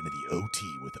 Let's get into the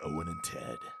OT with Owen and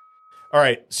Ted. All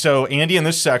right. So, Andy, in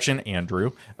this section,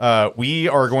 Andrew, we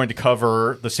are going to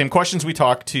cover the same questions we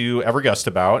talk to every guest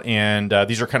about. And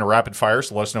these are kind of rapid fire.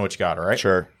 So let us know what you got. All right.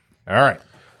 Sure. All right.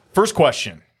 First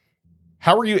question.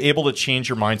 How were you able to change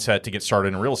your mindset to get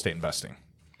started in real estate investing?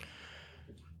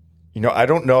 I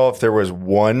don't know if there was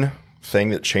one thing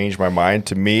that changed my mind.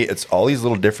 To me, it's all these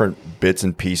little different bits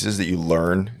and pieces that you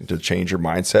learn to change your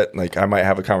mindset. Like I might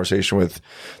have a conversation with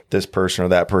this person or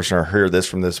that person, or hear this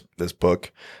from this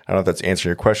book. I don't know if that's answering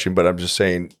your question, but I'm just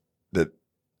saying that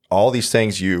all these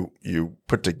things you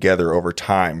put together over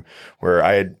time, where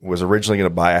I was originally going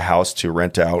to buy a house to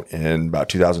rent out in about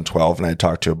 2012. And I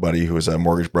talked to a buddy who was a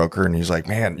mortgage broker, and he's like,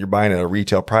 man, you're buying at a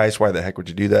retail price. Why the heck would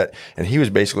you do that? And he was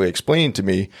basically explaining to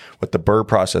me what the BRRRR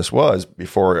process was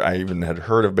before I even had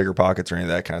heard of Bigger Pockets or any of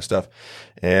that kind of stuff.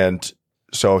 And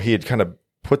so he had kind of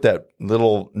put that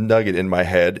little nugget in my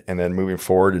head, and then moving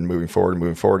forward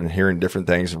and hearing different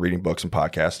things and reading books and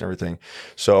podcasts and everything.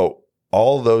 So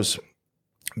all those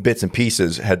bits and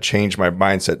pieces had changed my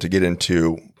mindset to get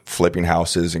into flipping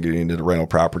houses and getting into the rental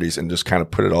properties and just kind of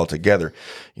put it all together.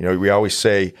 We always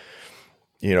say,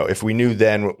 if we knew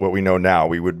then what we know now,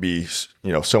 we would be,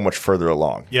 so much further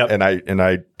along. Yep. And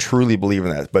I truly believe in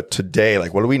that. But today,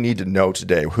 like, what do we need to know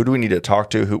today? Who do we need to talk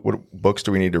to? What books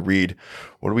do we need to read?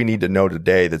 What do we need to know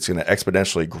today that's going to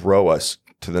exponentially grow us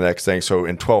to the next thing? So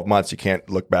in 12 months, you can't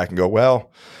look back and go, well,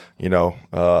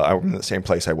 I'm in the same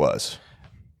place I was.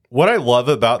 What I love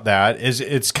about that is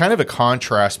it's kind of a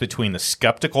contrast between the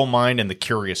skeptical mind and the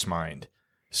curious mind.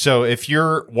 So if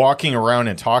you're walking around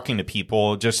and talking to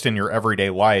people just in your everyday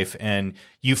life, and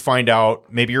you find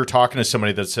out maybe you're talking to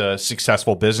somebody that's a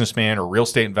successful businessman or real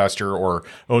estate investor or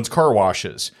owns car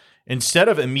washes, instead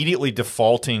of immediately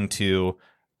defaulting to,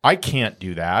 I can't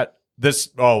do that,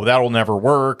 that'll never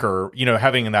work, or,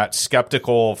 having that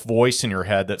skeptical voice in your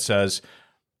head that says,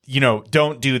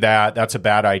 don't do that. That's a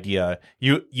bad idea.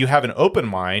 You have an open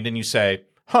mind and you say,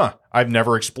 I've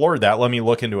never explored that. Let me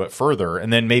look into it further.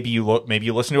 And then maybe you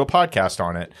listen to a podcast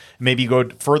on it. Maybe you go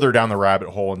further down the rabbit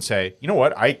hole and say, you know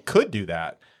what? I could do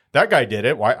that. That guy did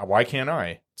it. Why can't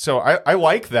I? So I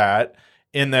like that,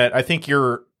 in that I think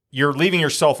you're leaving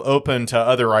yourself open to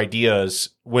other ideas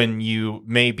when you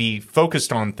may be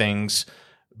focused on things,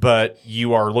 but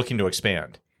you are looking to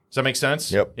expand. Does that make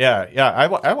sense? Yep. Yeah.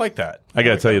 I like that. I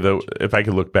got to tell you, though, if I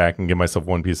could look back and give myself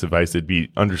one piece of advice, it'd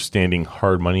be understanding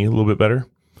hard money a little bit better.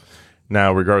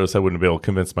 Now, regardless, I wouldn't be able to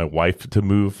convince my wife to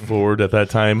move forward at that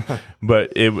time,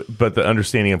 but the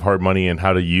understanding of hard money and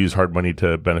how to use hard money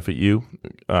to benefit you,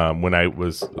 when I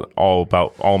was all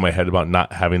in my head about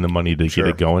not having the money to get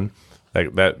it going,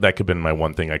 that could have been my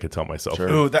one thing I could tell myself. Sure.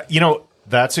 Ooh,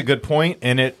 that's a good point,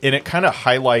 and it kind of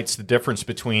highlights the difference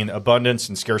between abundance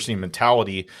and scarcity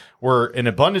mentality. Where in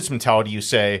abundance mentality, you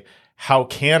say, "How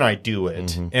can I do it?"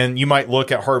 Mm-hmm. And you might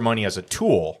look at hard money as a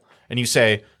tool, and you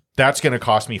say, that's going to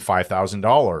cost me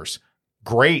 $5,000.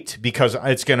 Great, because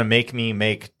it's going to make me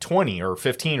make 20 or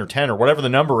 15 or 10 or whatever the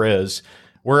number is.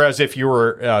 Whereas if you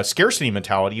were scarcity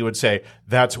mentality, you would say,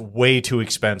 that's way too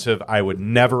expensive. I would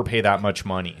never pay that much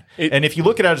money. And if you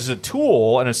look at it as a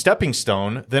tool and a stepping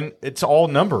stone, then it's all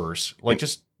numbers. Like,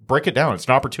 just break it down. It's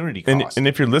an opportunity cost. And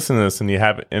if you're listening to this and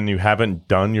you haven't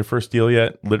done your first deal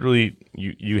yet, literally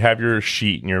you have your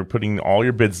sheet and you're putting all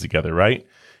your bids together, right?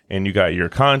 And you got your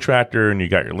contractor and you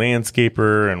got your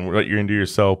landscaper and what you're going to do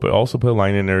yourself, but also put a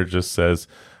line in there that just says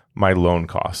my loan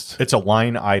cost. It's a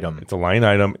line item. It's a line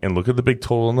item, and look at the big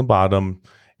total on the bottom,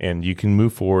 and you can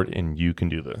move forward and you can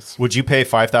do this. Would you pay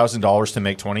 $5,000 to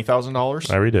make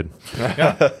 $20,000? I already did.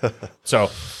 So,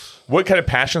 what kind of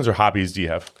passions or hobbies do you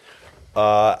have?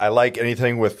 I like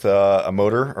anything with a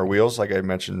motor or wheels, like I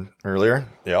mentioned earlier.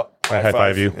 Yep. I high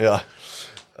five you. Yeah.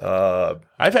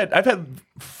 I've had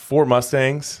 4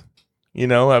 Mustangs. You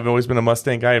know, I've always been a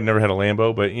Mustang guy. I've never had a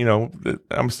Lambo, but you know,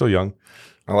 I'm still young.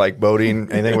 I like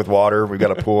boating, anything with water. We've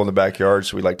got a pool in the backyard,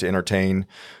 so we like to entertain.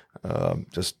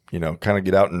 Just, you know, kind of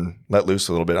get out and let loose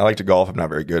a little bit. I like to golf. I'm not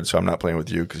very good, so I'm not playing with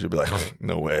you because you'll be like,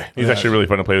 no way. He's actually really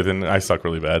fun to play with, and I suck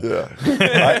really bad.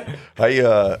 Yeah.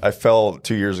 I fell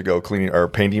 2 years ago cleaning or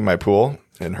painting my pool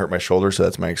and hurt my shoulder, so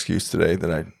that's my excuse today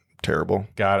that I'm terrible.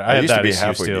 God, I had used to that be excuse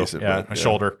halfway too. decent, Yeah, but, my yeah.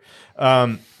 shoulder.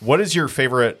 What is your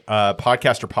favorite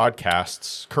podcast or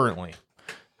podcasts currently?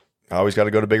 I always got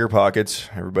to go to Bigger Pockets.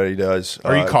 Everybody does.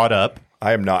 Are you caught up?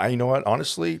 I am not. You know what?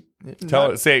 Honestly,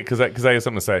 Say it because I have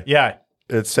something to say. Yeah.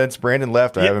 it's since Brandon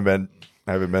left. I haven't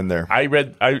been there.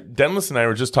 Dennis and I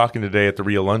were just talking today at the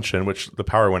Rio luncheon, which the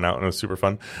power went out and it was super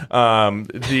fun. I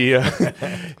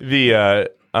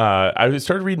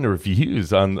started reading the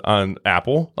reviews on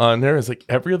Apple on there. It's like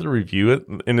every other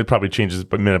review, and it probably changes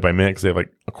minute by minute because they have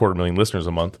like 250,000 listeners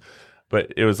a month.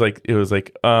 But it was like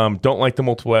don't like the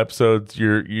multiple episodes.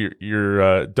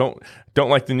 You're don't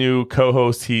like the new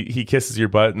co-host. He kisses your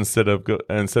butt instead of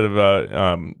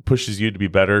pushes you to be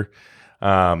better.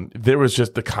 There was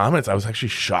just the comments. I was actually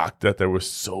shocked that there was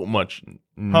so much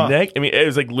I mean, it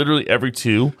was like literally every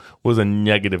 2 was a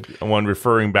negative one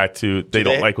referring back to they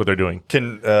don't like what they're doing.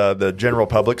 Can the general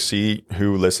public see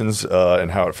who listens and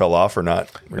how it fell off or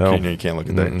not? Or No. you can't look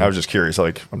at that. I was just curious.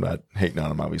 Like, I'm not hating on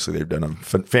them. Obviously, they've done a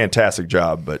fantastic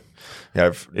job, but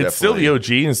yeah, It's still the OG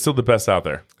and it's still the best out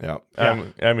there. Yeah.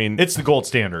 I mean, It's the gold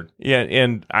standard. yeah,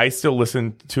 and I still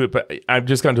listen to it, but I've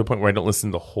just gotten to a point where I don't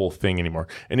listen to the whole thing anymore.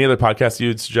 Any other podcasts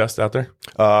you'd suggest out there?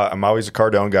 I'm always a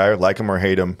Cardone guy. Like him or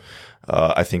hate him.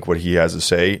 I think what he has to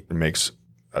say makes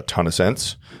a ton of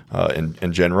sense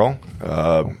in general.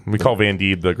 We call Van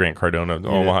Deeb the Grant Cardone of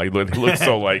Omaha. He looks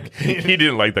so like he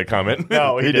didn't like that comment.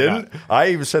 No, He didn't. I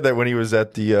even said that when he was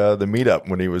at the meetup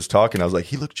when he was talking. I was like,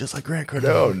 he looked just like Grant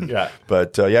Cardone. Yeah.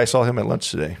 But I saw him at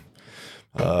lunch today.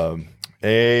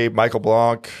 Michael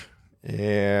Blanc.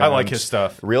 And I like his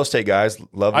stuff. Real estate guys.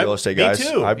 Love real estate me guys.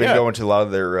 too, I've been yeah. going to a lot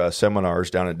of their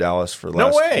seminars down in Dallas for the No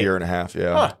last way. year and a half.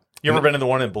 Yeah. Huh. You ever been to the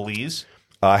one in Belize?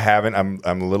 I haven't. I'm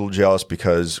a little jealous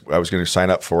because I was going to sign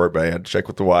up for it, but I had to check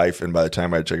with the wife, and by the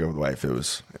time I had to check with the wife, it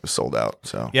was sold out.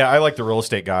 So Yeah, I like the real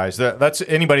estate guys. That's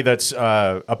anybody that's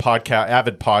a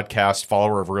avid podcast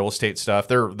follower of real estate stuff.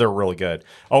 They're really good.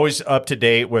 Always up to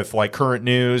date with like current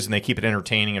news, and they keep it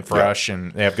entertaining and fresh.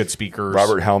 And they have good speakers.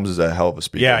 Robert Helms is a hell of a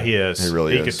speaker. yeah, he is. He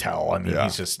really is. You could tell. I mean, Yeah.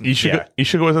 he's just You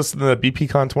should go with us to the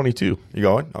BPCon 22. You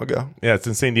going? I'll go. Yeah, it's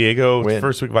in San Diego. When?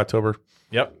 First week of October.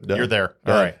 Yep, Done. you're there.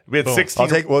 Done. All right. We had Boom. 16.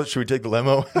 Should we take the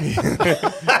limo?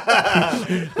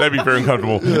 That'd be very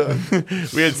uncomfortable.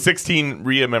 We had 16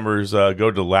 RIA members go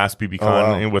to the last BBCon,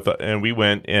 wow. and we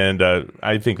went, and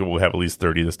I think we'll have at least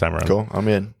 30 this time around. Cool. I'm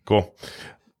in. Cool.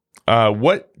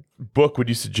 What book would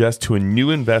you suggest to a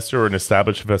new investor or an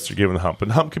established investor given the hump?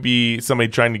 And hump could be somebody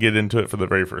trying to get into it for the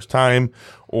very first time,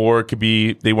 or it could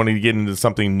be they wanting to get into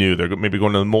something new. They're maybe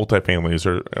going to the multifamilies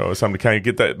or something to kind of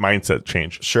get that mindset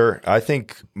change. Sure. I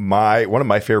think one of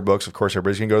my favorite books, of course,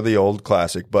 everybody's going to go to the old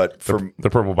classic, but for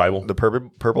The Purple Bible. the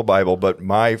Purple Bible, but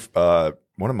my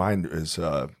one of mine is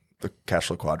the Cash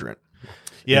Flow Quadrant.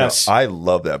 Yes. I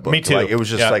love that book. Me too. Like, it was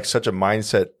just Yeah. like such a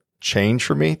mindset change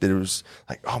for me that it was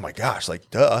like, oh my gosh, like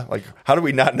duh, like how do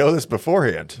we not know this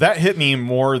beforehand? That hit me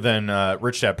more than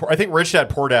Rich Dad Poor. I think Rich Dad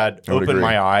Poor Dad I would opened agree.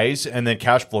 my eyes, and then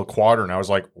Cash Flow Quadrant. I was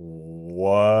like,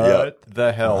 "What Yep.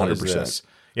 the hell is 100%. this?"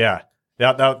 Yeah,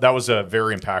 that was a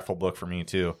very impactful book for me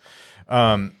too.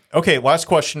 Okay, last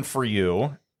question for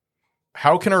you: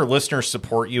 how can our listeners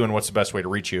support you, and what's the best way to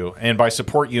reach you? And by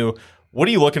support you, what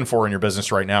are you looking for in your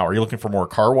business right now? Are you looking for more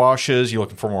car washes? You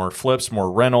looking for more flips, more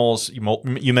rentals?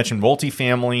 You mentioned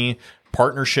multifamily.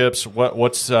 partnerships?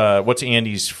 What's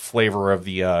Andy's flavor of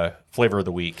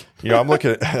the week? I'm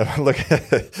looking.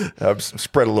 I'm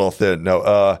spread a little thin.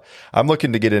 No, I'm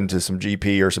looking to get into some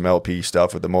GP or some LP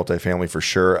stuff with the multifamily for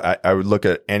sure. I would look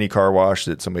at any car wash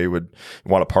that somebody would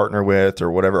want to partner with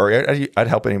or whatever. Or I'd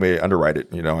help anybody underwrite it.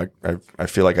 I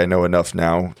feel like I know enough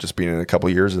now, just being in a couple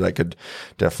of years, that I could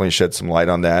definitely shed some light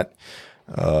on that.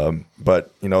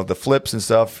 But the flips and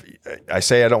stuff, I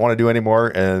say I don't want to do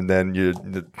anymore, and then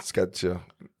it's got you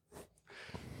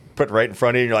put right in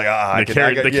front of you. And you're like, the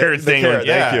carrot thing. Thank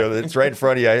you. It's right in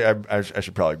front of you. I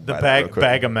should probably buy that real quick.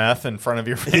 bag of meth in front of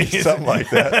your face, something like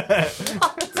that.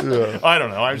 I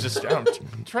don't know. I'm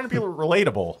trying to be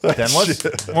relatable. Then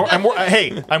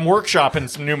I'm workshopping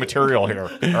some new material here.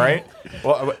 All right,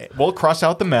 well, we'll cross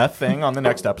out the meth thing on the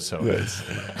next episode. Nice.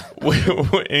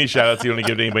 Any shout outs you want to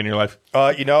give to anybody in your life?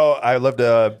 I love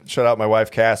to shout out my wife,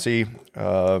 Cassie.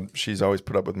 She's always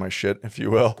put up with my shit, if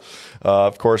you will.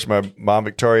 Of course, my mom,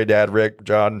 Victoria, dad, Rick,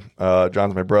 John.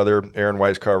 John's my brother. Aaron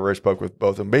Weiscarver, I spoke with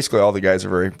both of them. Basically, all the guys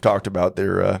I've already talked about.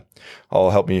 They're all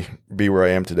helped me be where I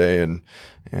am today, and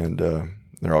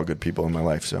they're all good people in my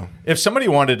life. So, if somebody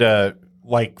wanted to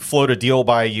float a deal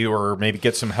by you, or maybe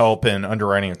get some help in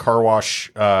underwriting a car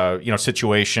wash,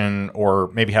 situation, or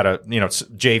maybe had a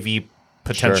JV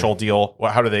potential deal,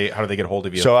 how do they get a hold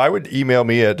of you? So I would email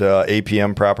me at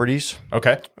APM Properties.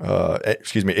 Okay.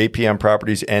 APM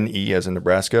Properties NE as in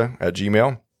Nebraska at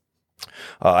Gmail.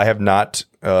 I have not.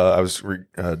 I was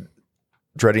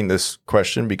dreading this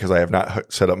question because I have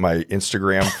not set up my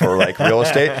Instagram for real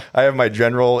estate. I have my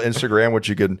general Instagram, which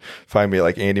you can find me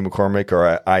at Andy McCormick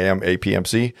or I am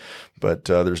APMC. But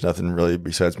there's nothing really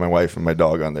besides my wife and my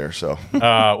dog on there. So,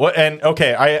 I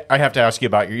have to ask you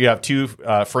about you have two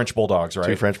French bulldogs, right?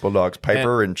 Two French bulldogs,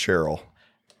 Piper and Cheryl.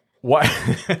 Why?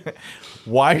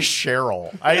 Why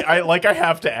Cheryl? I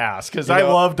have to ask because I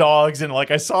love dogs, and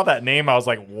I saw that name, I was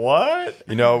like, what?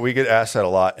 We get asked that a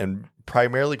lot, and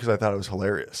primarily because I thought it was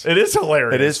hilarious. It is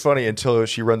hilarious. It is funny until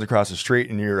she runs across the street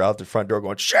and you're out the front door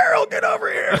going, Cheryl, get over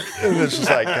here. And it's just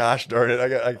gosh darn it,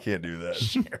 I can't do that.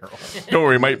 Cheryl. Don't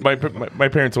worry, my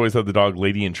parents always had the dog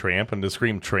Lady and Tramp, and to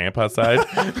scream Tramp outside.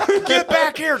 Get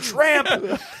back here, Tramp!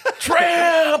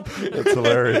 Tramp! That's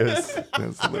hilarious.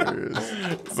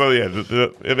 So yeah,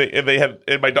 if they have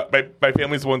my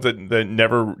family's the ones that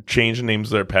never change the names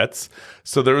of their pets.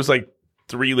 So there was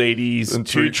 3 ladies and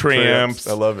 2 tramps.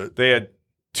 I love it. They had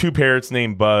 2 parrots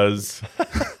named Buzz.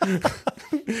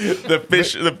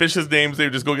 The fish's names, they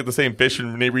would just go get the same fish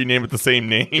and they rename it the same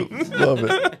name. Love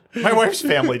it. My wife's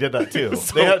family did that too.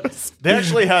 They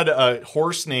actually had a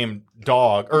horse named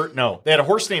Dog, they had a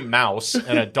horse named Mouse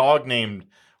and a dog named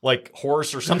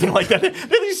Horse or something like that. They had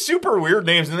these super weird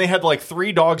names, and they had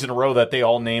 3 dogs in a row that they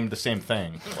all named the same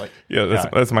thing.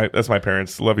 That's my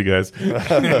parents. Love you guys.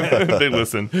 They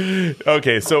listen.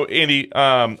 Okay, so Andy,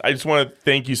 I just want to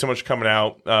thank you so much for coming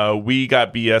out. We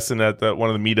got BSing at one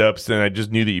of the meetups, and I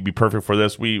just knew that you'd be perfect for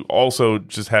this. We also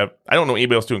just have, I don't know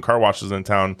anybody else doing car washes in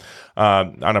town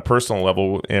on a personal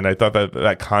level, and I thought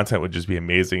that content would just be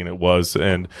amazing, and it was.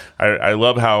 And I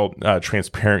love how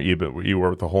transparent you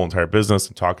were with the whole entire business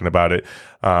and talking about it.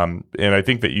 And I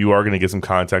think that you are going to get some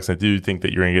context. I do think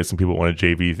that you're going to get some people who want to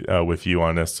JV with you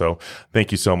on this. So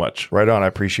thank you so much. Right on. I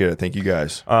appreciate it. Thank you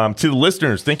guys. To the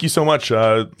listeners, thank you so much.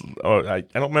 I don't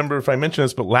remember if I mentioned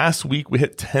this, but last week we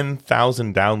hit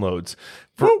 10,000 downloads.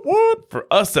 For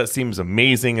us, that seems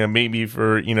amazing, and maybe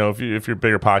for if you're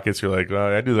bigger pockets, you're like,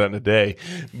 I do that in a day.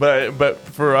 But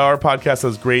for our podcast,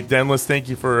 that's great. Dennis, thank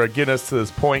you for getting us to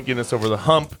this point, getting us over the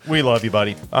hump. We love you,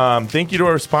 buddy. Thank you to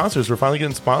our sponsors. We're finally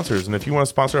getting sponsors, and if you want to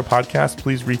sponsor our podcast,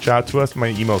 please reach out to us. My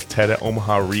email is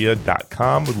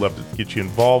ted@omaharia.com. We'd love to get you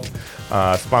involved.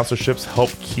 Sponsorships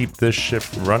help keep this ship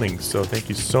running, so thank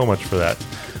you so much for that.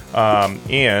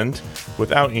 And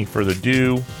without any further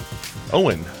ado,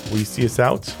 Owen, will you see us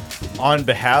out? On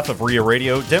behalf of RIA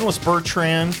Radio, Dennis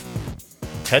Bertrand,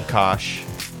 Ted Kosh,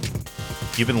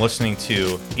 you've been listening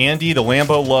to Andy, the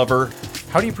Lambo lover.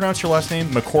 How do you pronounce your last name?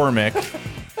 McCormick.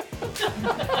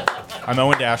 I'm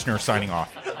Owen Dashner signing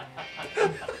off.